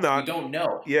know. I'm not. We don't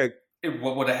know. Yeah.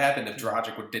 What would have happened if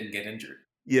Dragic didn't get injured?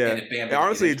 Yeah, and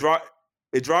honestly, if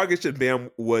Dragic and Bam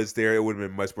was there, it would have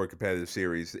been a much more competitive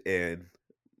series. And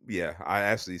yeah, I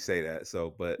actually say that.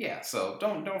 So, but yeah, so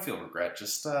don't feel regret.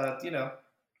 Just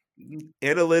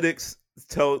analytics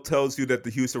tells you that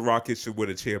the Houston Rockets should win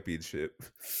a championship,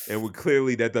 and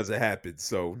clearly that doesn't happen.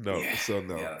 So no, yeah.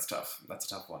 no. Yeah, that's tough. That's a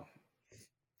tough one.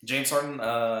 James Harden.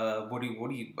 What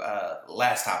do you?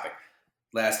 Last topic.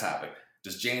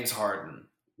 Does James Harden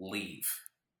leave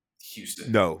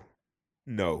Houston? No.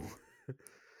 I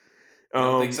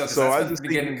don't think so. So that's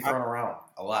been getting thrown around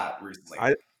a lot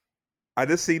recently. I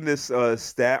just seen this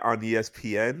stat on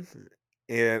ESPN,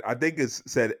 and I think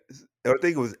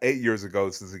it was 8 years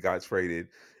ago since it got traded,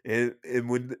 and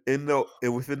within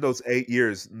those 8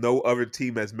 years, no other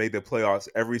team has made the playoffs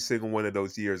every single one of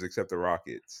those years except the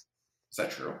Rockets. Is that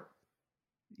true?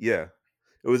 Yeah.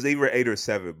 It was either 8 or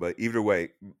 7, but either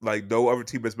way, like no other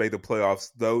team has made the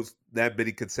playoffs that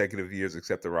many consecutive years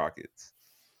except the Rockets.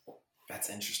 That's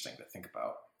interesting to think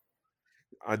about.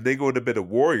 I think it would have been the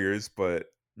Warriors,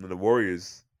 but the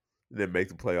Warriors didn't make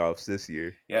the playoffs this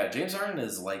year. Yeah, James Harden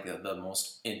is like the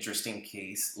most interesting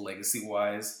case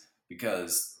legacy-wise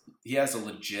because he has a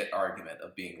legit argument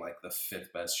of being like the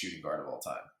 5th best shooting guard of all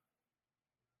time.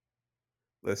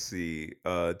 Let's see.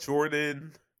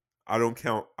 Jordan... I don't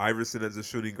count Iverson as a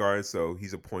shooting guard, so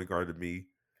he's a point guard to me.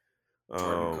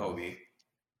 Jordan,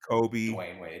 Kobe,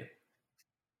 Dwayne Wade,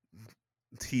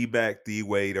 T-Mac, D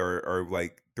Wade are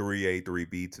like 3A,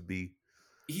 3B to me.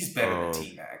 He's better than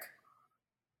T-Mac.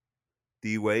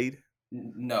 D Wade?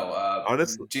 No,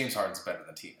 honestly, James Harden's better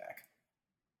than T-Mac.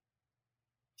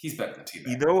 He's better than T-Mac.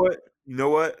 You know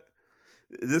what?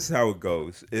 This is how it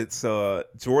goes. It's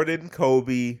Jordan,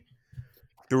 Kobe,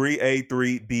 3A,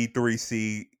 3B,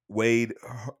 3C. Wade,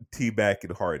 T-Mac,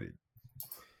 and Harden.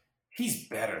 He's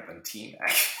better than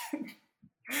T-Mac.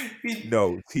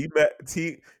 No,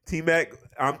 T-Mac.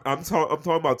 I'm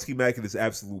talking about T-Mac at his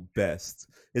absolute best.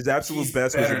 His absolute He's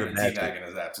best was in better the than Magic. T-Mac in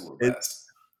his absolute best.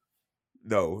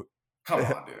 No, Come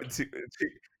on, dude.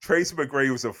 Tracy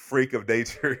McGrady was a freak of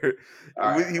nature.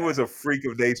 He was a freak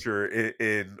of nature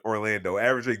in Orlando,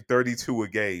 averaging 32 a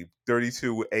game,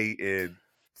 32, 8, and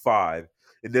 5.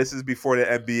 And this is before the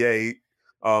NBA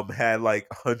had like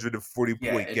 140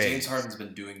 point games. James Harden's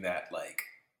been doing that like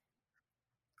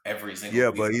every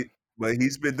single season. But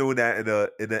he's been doing that in the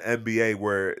NBA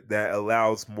where that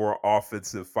allows more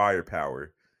offensive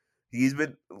firepower. He's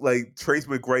been like Trace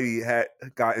McGrady had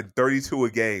gotten 32 a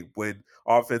game when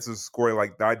offenses scoring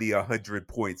like 90, 100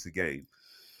 points a game.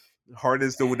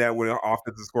 Harden's doing that when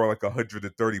offenses score like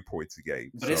 130 points a game.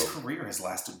 But his career has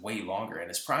lasted way longer, and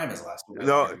his prime has lasted way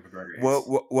no, longer than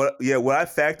McGregor. What I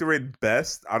factor in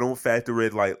best, I don't factor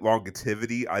in like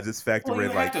longevity. I just factor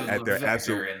in like at their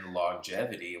absolute in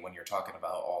longevity when you're talking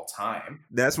about all time.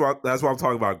 That's what I'm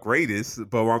talking about greatest,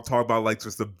 but when I'm talking about like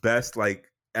just the best, like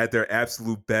at their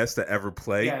absolute best to ever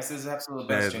play. Yes, his absolute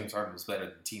best. James Harden was better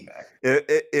than T-Mac.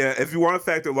 If you want to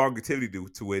factor longevity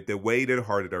to it, then Wade and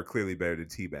Harden are clearly better than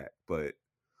T-Mac. But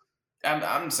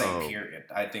I'm saying period.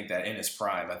 I think that in his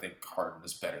prime, I think Harden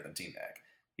is better than T-Mac.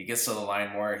 He gets to the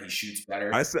line more. He shoots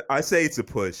better. I say it's a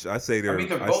push. I say they're. I mean,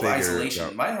 they're both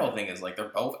isolation. My whole thing is like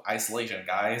they're both isolation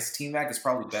guys. T-Mac is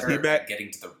probably better at getting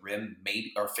to the rim,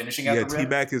 or finishing at the rim.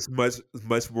 T-Mac is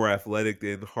much more athletic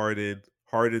than Harden.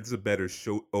 Harden's a better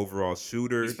overall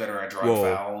shooter. He's better at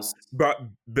drawing fouls. But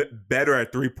better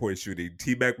at 3-point shooting.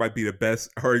 T-Mac might be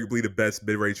arguably the best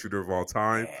mid-range shooter of all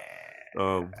time.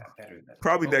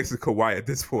 Probably next to Kawhi at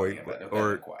this point.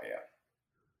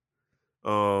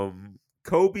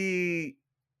 Kobe,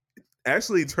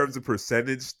 actually in terms of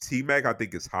percentage, T-Mac I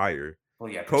think is higher. Well,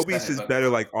 yeah, Kobe's just better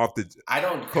like off the.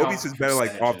 Kobe's just better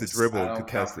like off the dribble and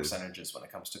contested. Percentages when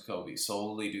it comes to Kobe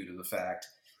solely due to the fact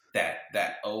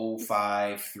that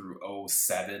 05 through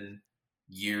 07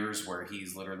 years where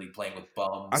he's literally playing with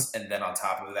bums, and then on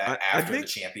top of that, after the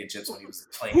championships when he was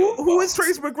playing who is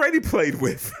Trace McGrady played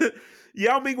with?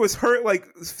 Yao Ming was hurt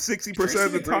like 60%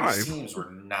 of the time. Teams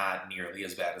were not nearly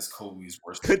as bad as Kobe's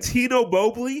worst. Coutinho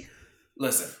Mobley?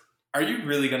 Listen, are you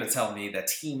really going to tell me that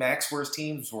T-Mac's worst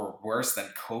teams were worse than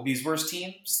Kobe's worst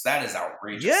teams? That is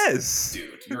outrageous. Yes.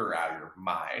 Dude, you're out of your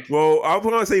mind. Well, I'm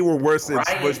going to say we're worse than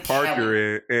Smush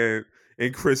Parker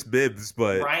and Chris Bibbs,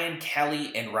 but Ryan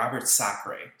Kelly and Robert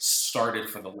Sacre started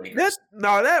for the Lakers.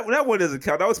 That one doesn't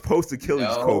count. That was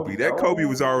post-Achilles Kobe. Kobe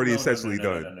was already essentially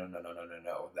done.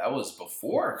 No. That was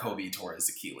before Kobe tore his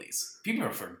Achilles. People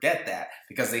forget that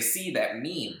because they see that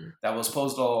meme that was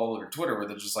posted all over Twitter where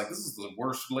they're just like, this is the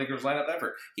worst Lakers lineup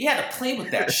ever. He had to play with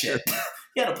that shit.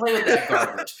 He had to play with that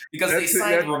garbage because they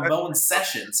signed Ramon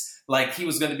Sessions like he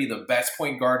was going to be the best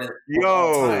point guard of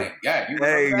all time. Yeah, you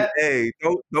remember that? Hey,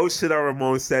 don't shit on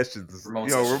Ramon Sessions. Ramon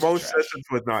Sessions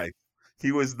was nice.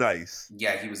 He was nice.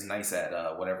 Yeah, he was nice at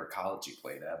whatever college he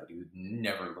played at, but he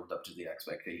never lived up to the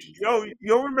expectations. You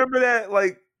don't remember that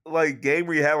like game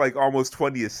where he had like almost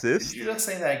 20 assists? Did you just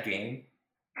say that game?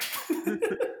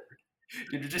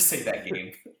 Did you just say that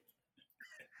game?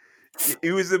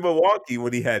 He was in Milwaukee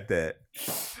when he had that.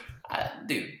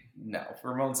 Dude, no.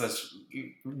 Ramon Sessions,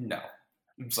 no.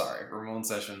 I'm sorry. Ramon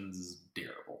Sessions is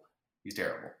terrible. He's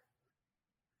terrible.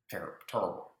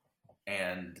 Terrible.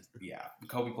 And yeah,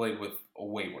 Kobe played with a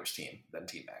way worse team than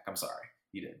T-Mac. I'm sorry.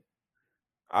 He did.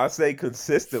 I'll say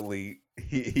consistently,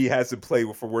 he hasn't played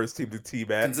with a worse team than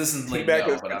T-Mac. Consistently,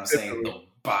 no, but I'm saying the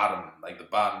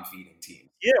bottom feeding team.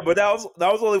 Yeah, but that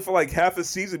was only for like half a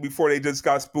season before they just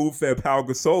got spoon-fed Pau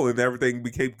Gasol and everything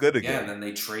became good again. Yeah, and then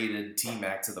they traded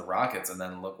T-Mac to the Rockets, and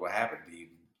then look what happened. He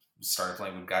started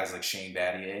playing with guys like Shane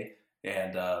Battier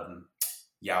and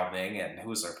Yao Ming, and who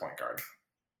was their point guard?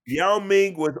 Yao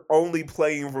Ming was only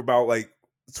playing for about like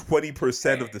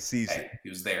 20% of the season. Hey, he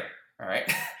was there, all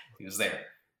right? He was there,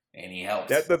 and he helped.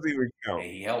 That doesn't even count.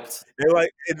 Hey, he helped. They're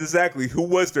like, exactly, who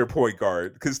was their point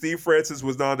guard? Because Steve Francis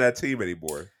was not on that team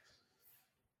anymore.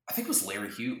 I think it was Larry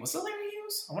Hughes. Was it Larry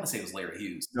Hughes? I want to say it was Larry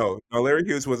Hughes. No, Larry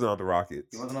Hughes wasn't on the Rockets.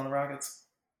 He wasn't on the Rockets?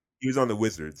 He was on the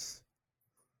Wizards.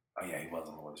 Oh, yeah, he was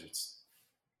on the Wizards.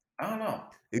 I don't know.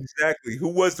 Exactly. Who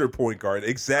was their point guard?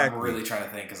 Exactly. I'm really trying to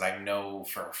think because I know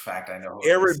for a fact I know who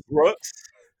Aaron Brooks?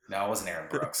 No, it wasn't Aaron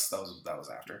Brooks. That was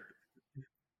after.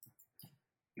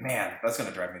 Man, that's going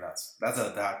to drive me nuts. That's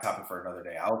a topic for another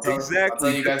day. I'll tell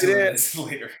you guys who it is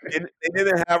later. They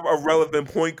didn't have a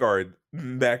relevant point guard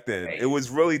back then. Hey. It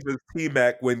was really just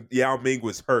T-Mac when Yao Ming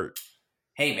was hurt.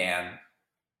 Hey, man.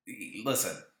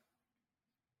 Listen.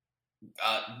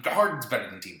 Harden's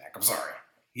better than T-Mac. I'm sorry.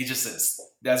 He just is.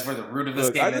 That's where the root of this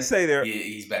Look, came I in. just say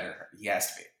He's better. He has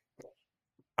to be.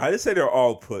 I just say they're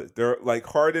all push. They're like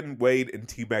Harden, Wade, and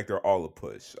T-Mac. They're all a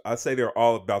push. I say they're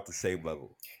all about the same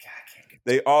level. God, I can't get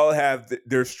They all have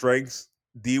their strengths.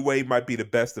 D-Wade might be the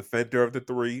best defender of the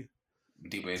three.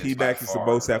 D-Wade is by T-Mac is the far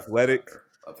most the best athletic. defender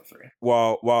of the three.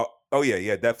 While oh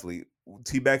yeah, definitely.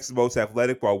 T-Mac is the most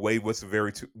athletic, while Wade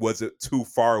wasn't too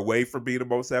far away from being the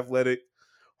most athletic.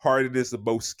 Harden is the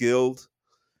most skilled.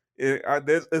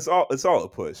 It's all a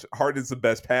push. Harden's the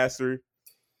best passer.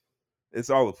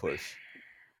 It's all a push.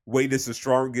 Wade is the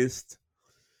strongest.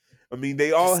 I mean,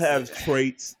 they all have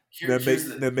traits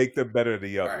that make them better than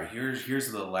the other. All right,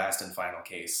 here's the last and final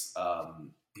case.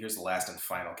 Here's the last and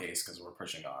final case because we're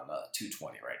pushing on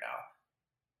 220 right now.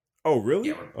 Oh, really?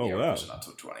 Yeah, we're pushing on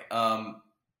 220.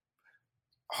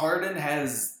 Harden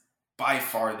has by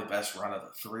far the best run of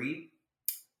the three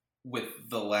with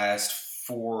the last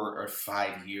 4 or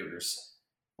 5 years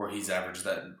where he's averaged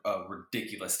that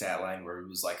ridiculous stat line where it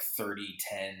was like 30,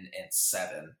 10, and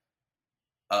 7.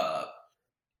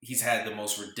 He's had the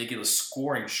most ridiculous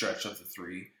scoring stretch of the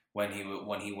three when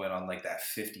he went on like that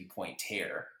 50-point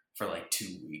tear for like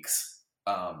 2 weeks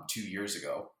 2 years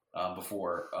ago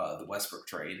before the Westbrook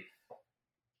trade.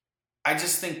 I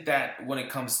just think that when it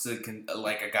comes to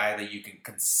like a guy that you can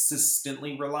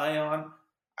consistently rely on,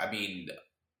 I mean,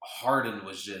 Harden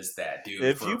was just that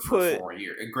dude for 4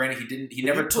 years. And granted, he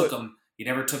never took him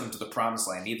to the promised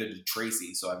land. Neither did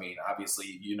Tracy. So I mean,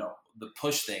 obviously, the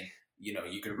push thing. You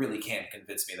really can't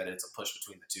convince me that it's a push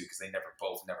between the two because they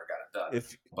both never got it done.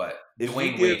 But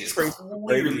Dwayne Wade is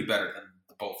clearly better than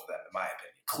both of them, in my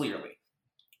opinion.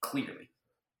 Clearly.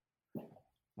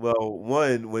 Well,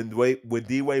 when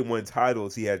D-Wade won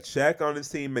titles, he had Shaq on his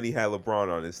team and he had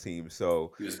LeBron on his team.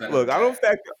 So look, I don't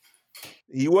think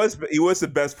he was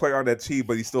the best player on that team,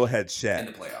 but he still had Shaq in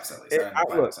the playoffs at least. In the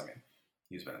finals, I mean,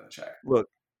 he was better than Shaq. Look,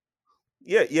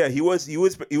 yeah, he was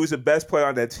the best player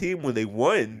on that team when they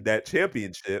won that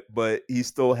championship, but he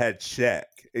still had Shaq,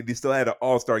 and he still had an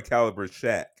all-star caliber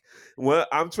Shaq. Well,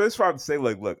 I'm just trying to say,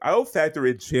 like, look, I don't factor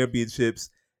in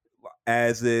championships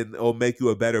as in it'll make you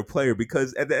a better player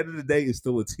because at the end of the day, it's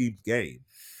still a team game.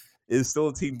 It's still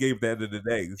a team game at the end of the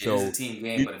day. So it is a team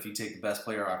game, but if you take the best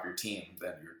player off your team,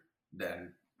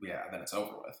 then it's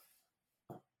over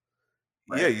with.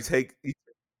 Right?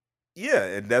 Yeah,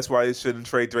 and that's why it shouldn't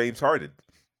trade James Harden.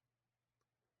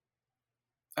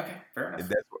 Okay, fair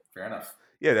enough.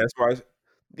 Yeah,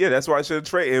 that's why I shouldn't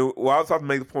trade. And I was about to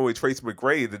make the point with Tracy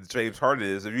McGrady that James Harden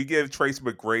is. If you give Tracy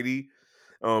McGrady,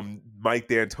 Mike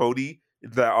D'Antoni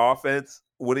that offense,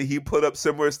 wouldn't he put up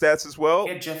similar stats as well?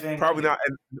 Probably not.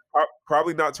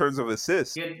 Probably not in terms of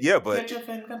assists. But Jeff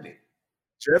Van Gundy.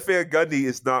 Jeff Van Gundy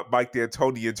is not Mike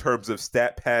D'Antoni in terms of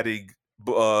stat padding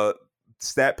the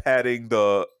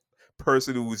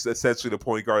person who's essentially the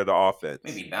point guard of the offense.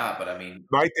 Maybe not, but I mean,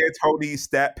 Mike D'Antoni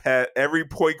stat pad every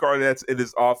point guard that's in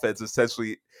his offense.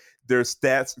 Essentially, their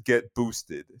stats get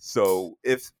boosted. So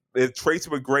if Tracy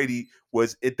McGrady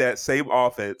was in that same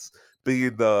offense,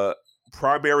 being the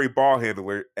primary ball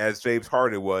handler as James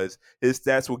Harden was, his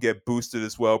stats will get boosted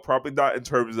as well. Probably not in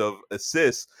terms of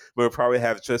assists, but he'll probably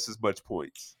have just as much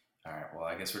points. All right, well,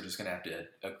 I guess we're just going to have to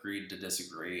agree to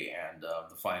disagree. And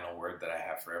the final word that I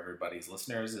have for everybody's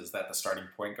listeners is that the starting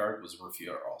point guard was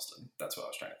Rafiur Alston. That's what I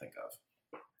was trying to think of.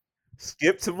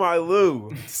 Skip to my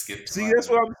Lou. That's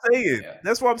what I'm saying. Yeah.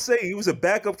 That's what I'm saying. He was a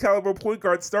backup caliber point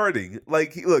guard starting.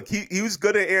 Like, he was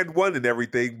good at and one and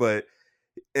everything, but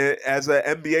as an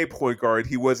NBA point guard,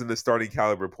 he wasn't a starting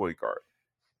caliber point guard.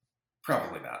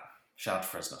 Probably not. Shout out to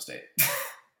Fresno State.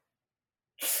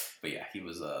 But yeah, he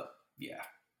was yeah.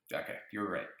 Okay, you're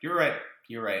right.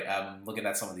 I'm looking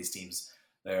at some of these teams.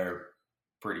 They're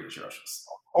pretty atrocious.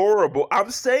 Horrible. I'm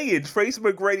saying Tracy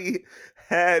McGrady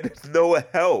had no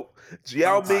help.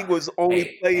 Yao Ming was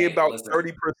only playing about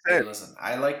 30%. Hey, listen,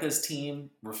 I like this team.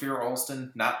 Rafiur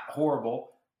Alston, not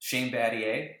horrible. Shane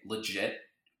Battier, legit.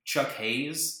 Chuck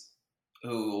Hayes,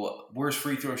 who worst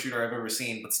free throw shooter I've ever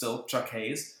seen, but still Chuck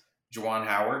Hayes. Juwan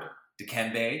Howard,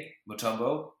 Dikembe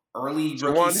Mutombo, early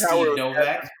rookie Steve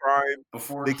Novak.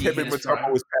 Before Dikembe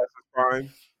Mutombo was past his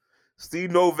prime. Steve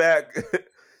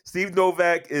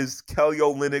Novak is Kelly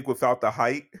Olynyk without the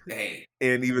height. Hey,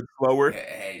 and even slower.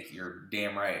 Hey, you're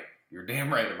damn right. You're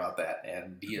damn right about that.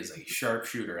 And he is a sharp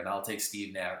shooter, and I'll take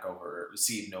Steve Novak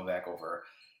over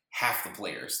half the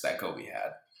players that Kobe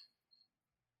had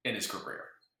in his career.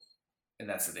 And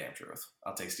that's the damn truth.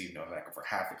 I'll take Steve Novak over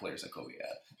half the players that Kobe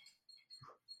had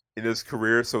in his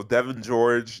career. So Devin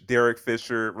George, Derek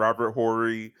Fisher, Robert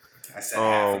Horry. I said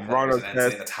half the players, I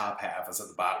didn't say the top half. I said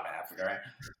the bottom half.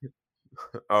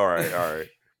 All right. All right.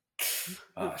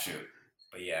 Oh, shoot.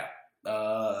 But yeah,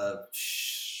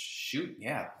 shoot,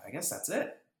 yeah. I guess that's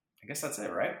it.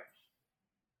 Right?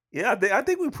 Yeah, I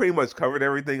think we pretty much covered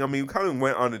everything. I mean, we kind of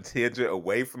went on a tangent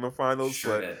away from the finals,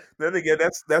 Sure but did. then again,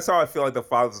 that's how I feel like the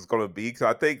finals is going to be. Because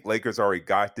I think Lakers already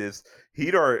got this.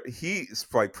 He's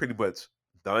like pretty much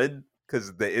done because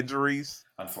of the injuries.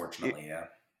 Unfortunately, yeah.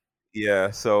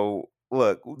 Yeah, so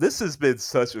look, this has been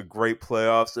such a great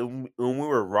playoffs, and we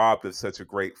were robbed of such a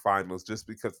great finals just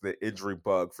because of the injury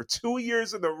bug for 2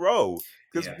 years in a row.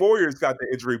 Because Yeah. Warriors got the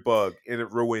injury bug, and it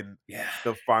ruined Yeah.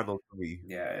 the finals for me.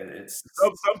 Yeah, it's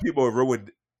Some people it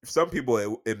ruined. Some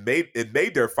people it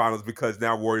made their finals because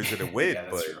now Warriors didn't win. yeah,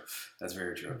 But that's true. That's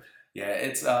very true. Yeah,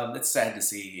 it's sad to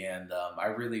see, and I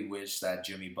really wish that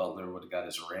Jimmy Butler would have got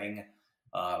his ring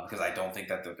because I don't think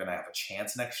that they're going to have a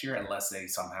chance next year unless they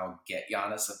somehow get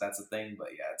Giannis, if that's a thing. But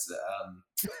yeah, it's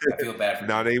I feel bad for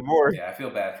not Jimmy. anymore. Yeah, I feel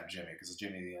bad for Jimmy because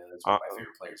Jimmy is one I, of my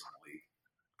favorite players in the league.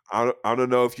 I don't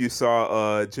know if you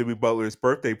saw Jimmy Butler's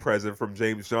birthday present from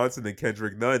James Johnson and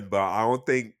Kendrick Nunn, but I don't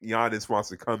think Giannis wants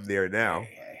to come there now.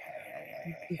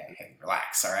 Hey,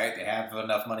 relax, all right? They have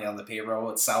enough money on the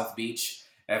payroll at South Beach,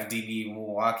 FDB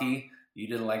Milwaukee. You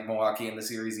didn't like Milwaukee in the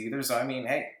series either, so I mean,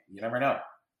 hey, you never know.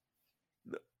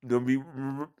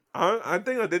 I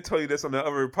think I did tell you this on the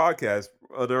other podcast,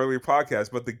 on the earlier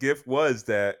podcast, but the gift was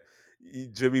that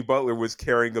Jimmy Butler was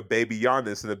carrying a baby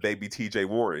Giannis and a baby TJ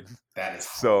Warren. That is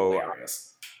So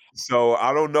hilarious. So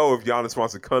I don't know if Giannis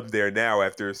wants to come there now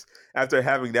after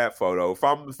having that photo. If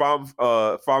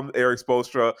I'm Eric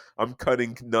Spoelstra, I'm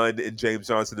cutting Nunn and James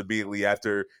Johnson immediately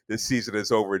after the season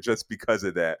is over just because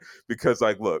of that. Because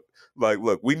look,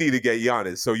 we need to get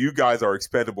Giannis. So you guys are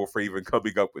expendable for even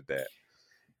coming up with that.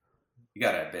 You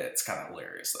gotta admit, it's kind of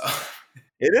hilarious though.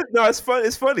 It is no, it's fun.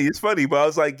 It's funny. But I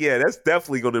was like, yeah, that's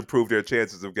definitely going to improve their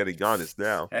chances of getting Giannis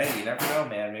now. Hey, you never know,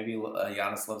 man. Maybe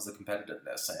Giannis loves the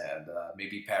competitiveness, and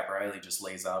maybe Pat Riley just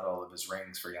lays out all of his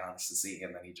rings for Giannis to see,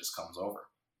 and then he just comes over.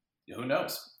 Who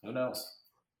knows?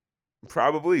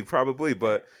 Probably.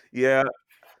 But yeah,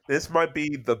 this might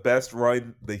be the best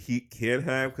run the Heat can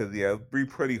have because it'd be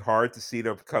pretty hard to see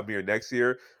them come here next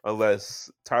year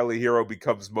unless Tyler Hero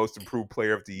becomes Most Improved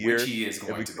Player of the Year. Which he is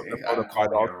going to be. I'm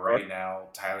calling it right now.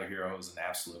 Tyler Hero is an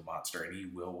absolute monster, and he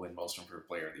will win Most Improved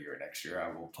Player of the Year next year. I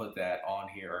will put that on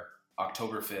here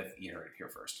October 5th. You heard it here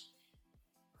first.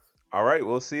 All right,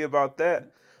 we'll see about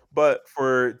that. But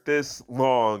for this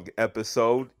long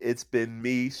episode, it's been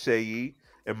me, Shayi,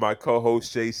 and my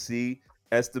co-host JC,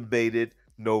 estimated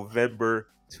November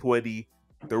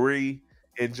 23.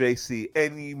 And JC,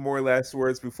 any more last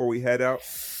words before we head out?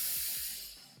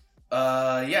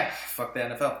 Yeah, fuck the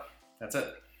NFL. That's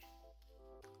it.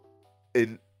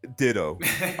 And ditto.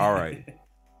 All right.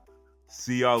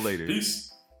 See y'all later. Peace.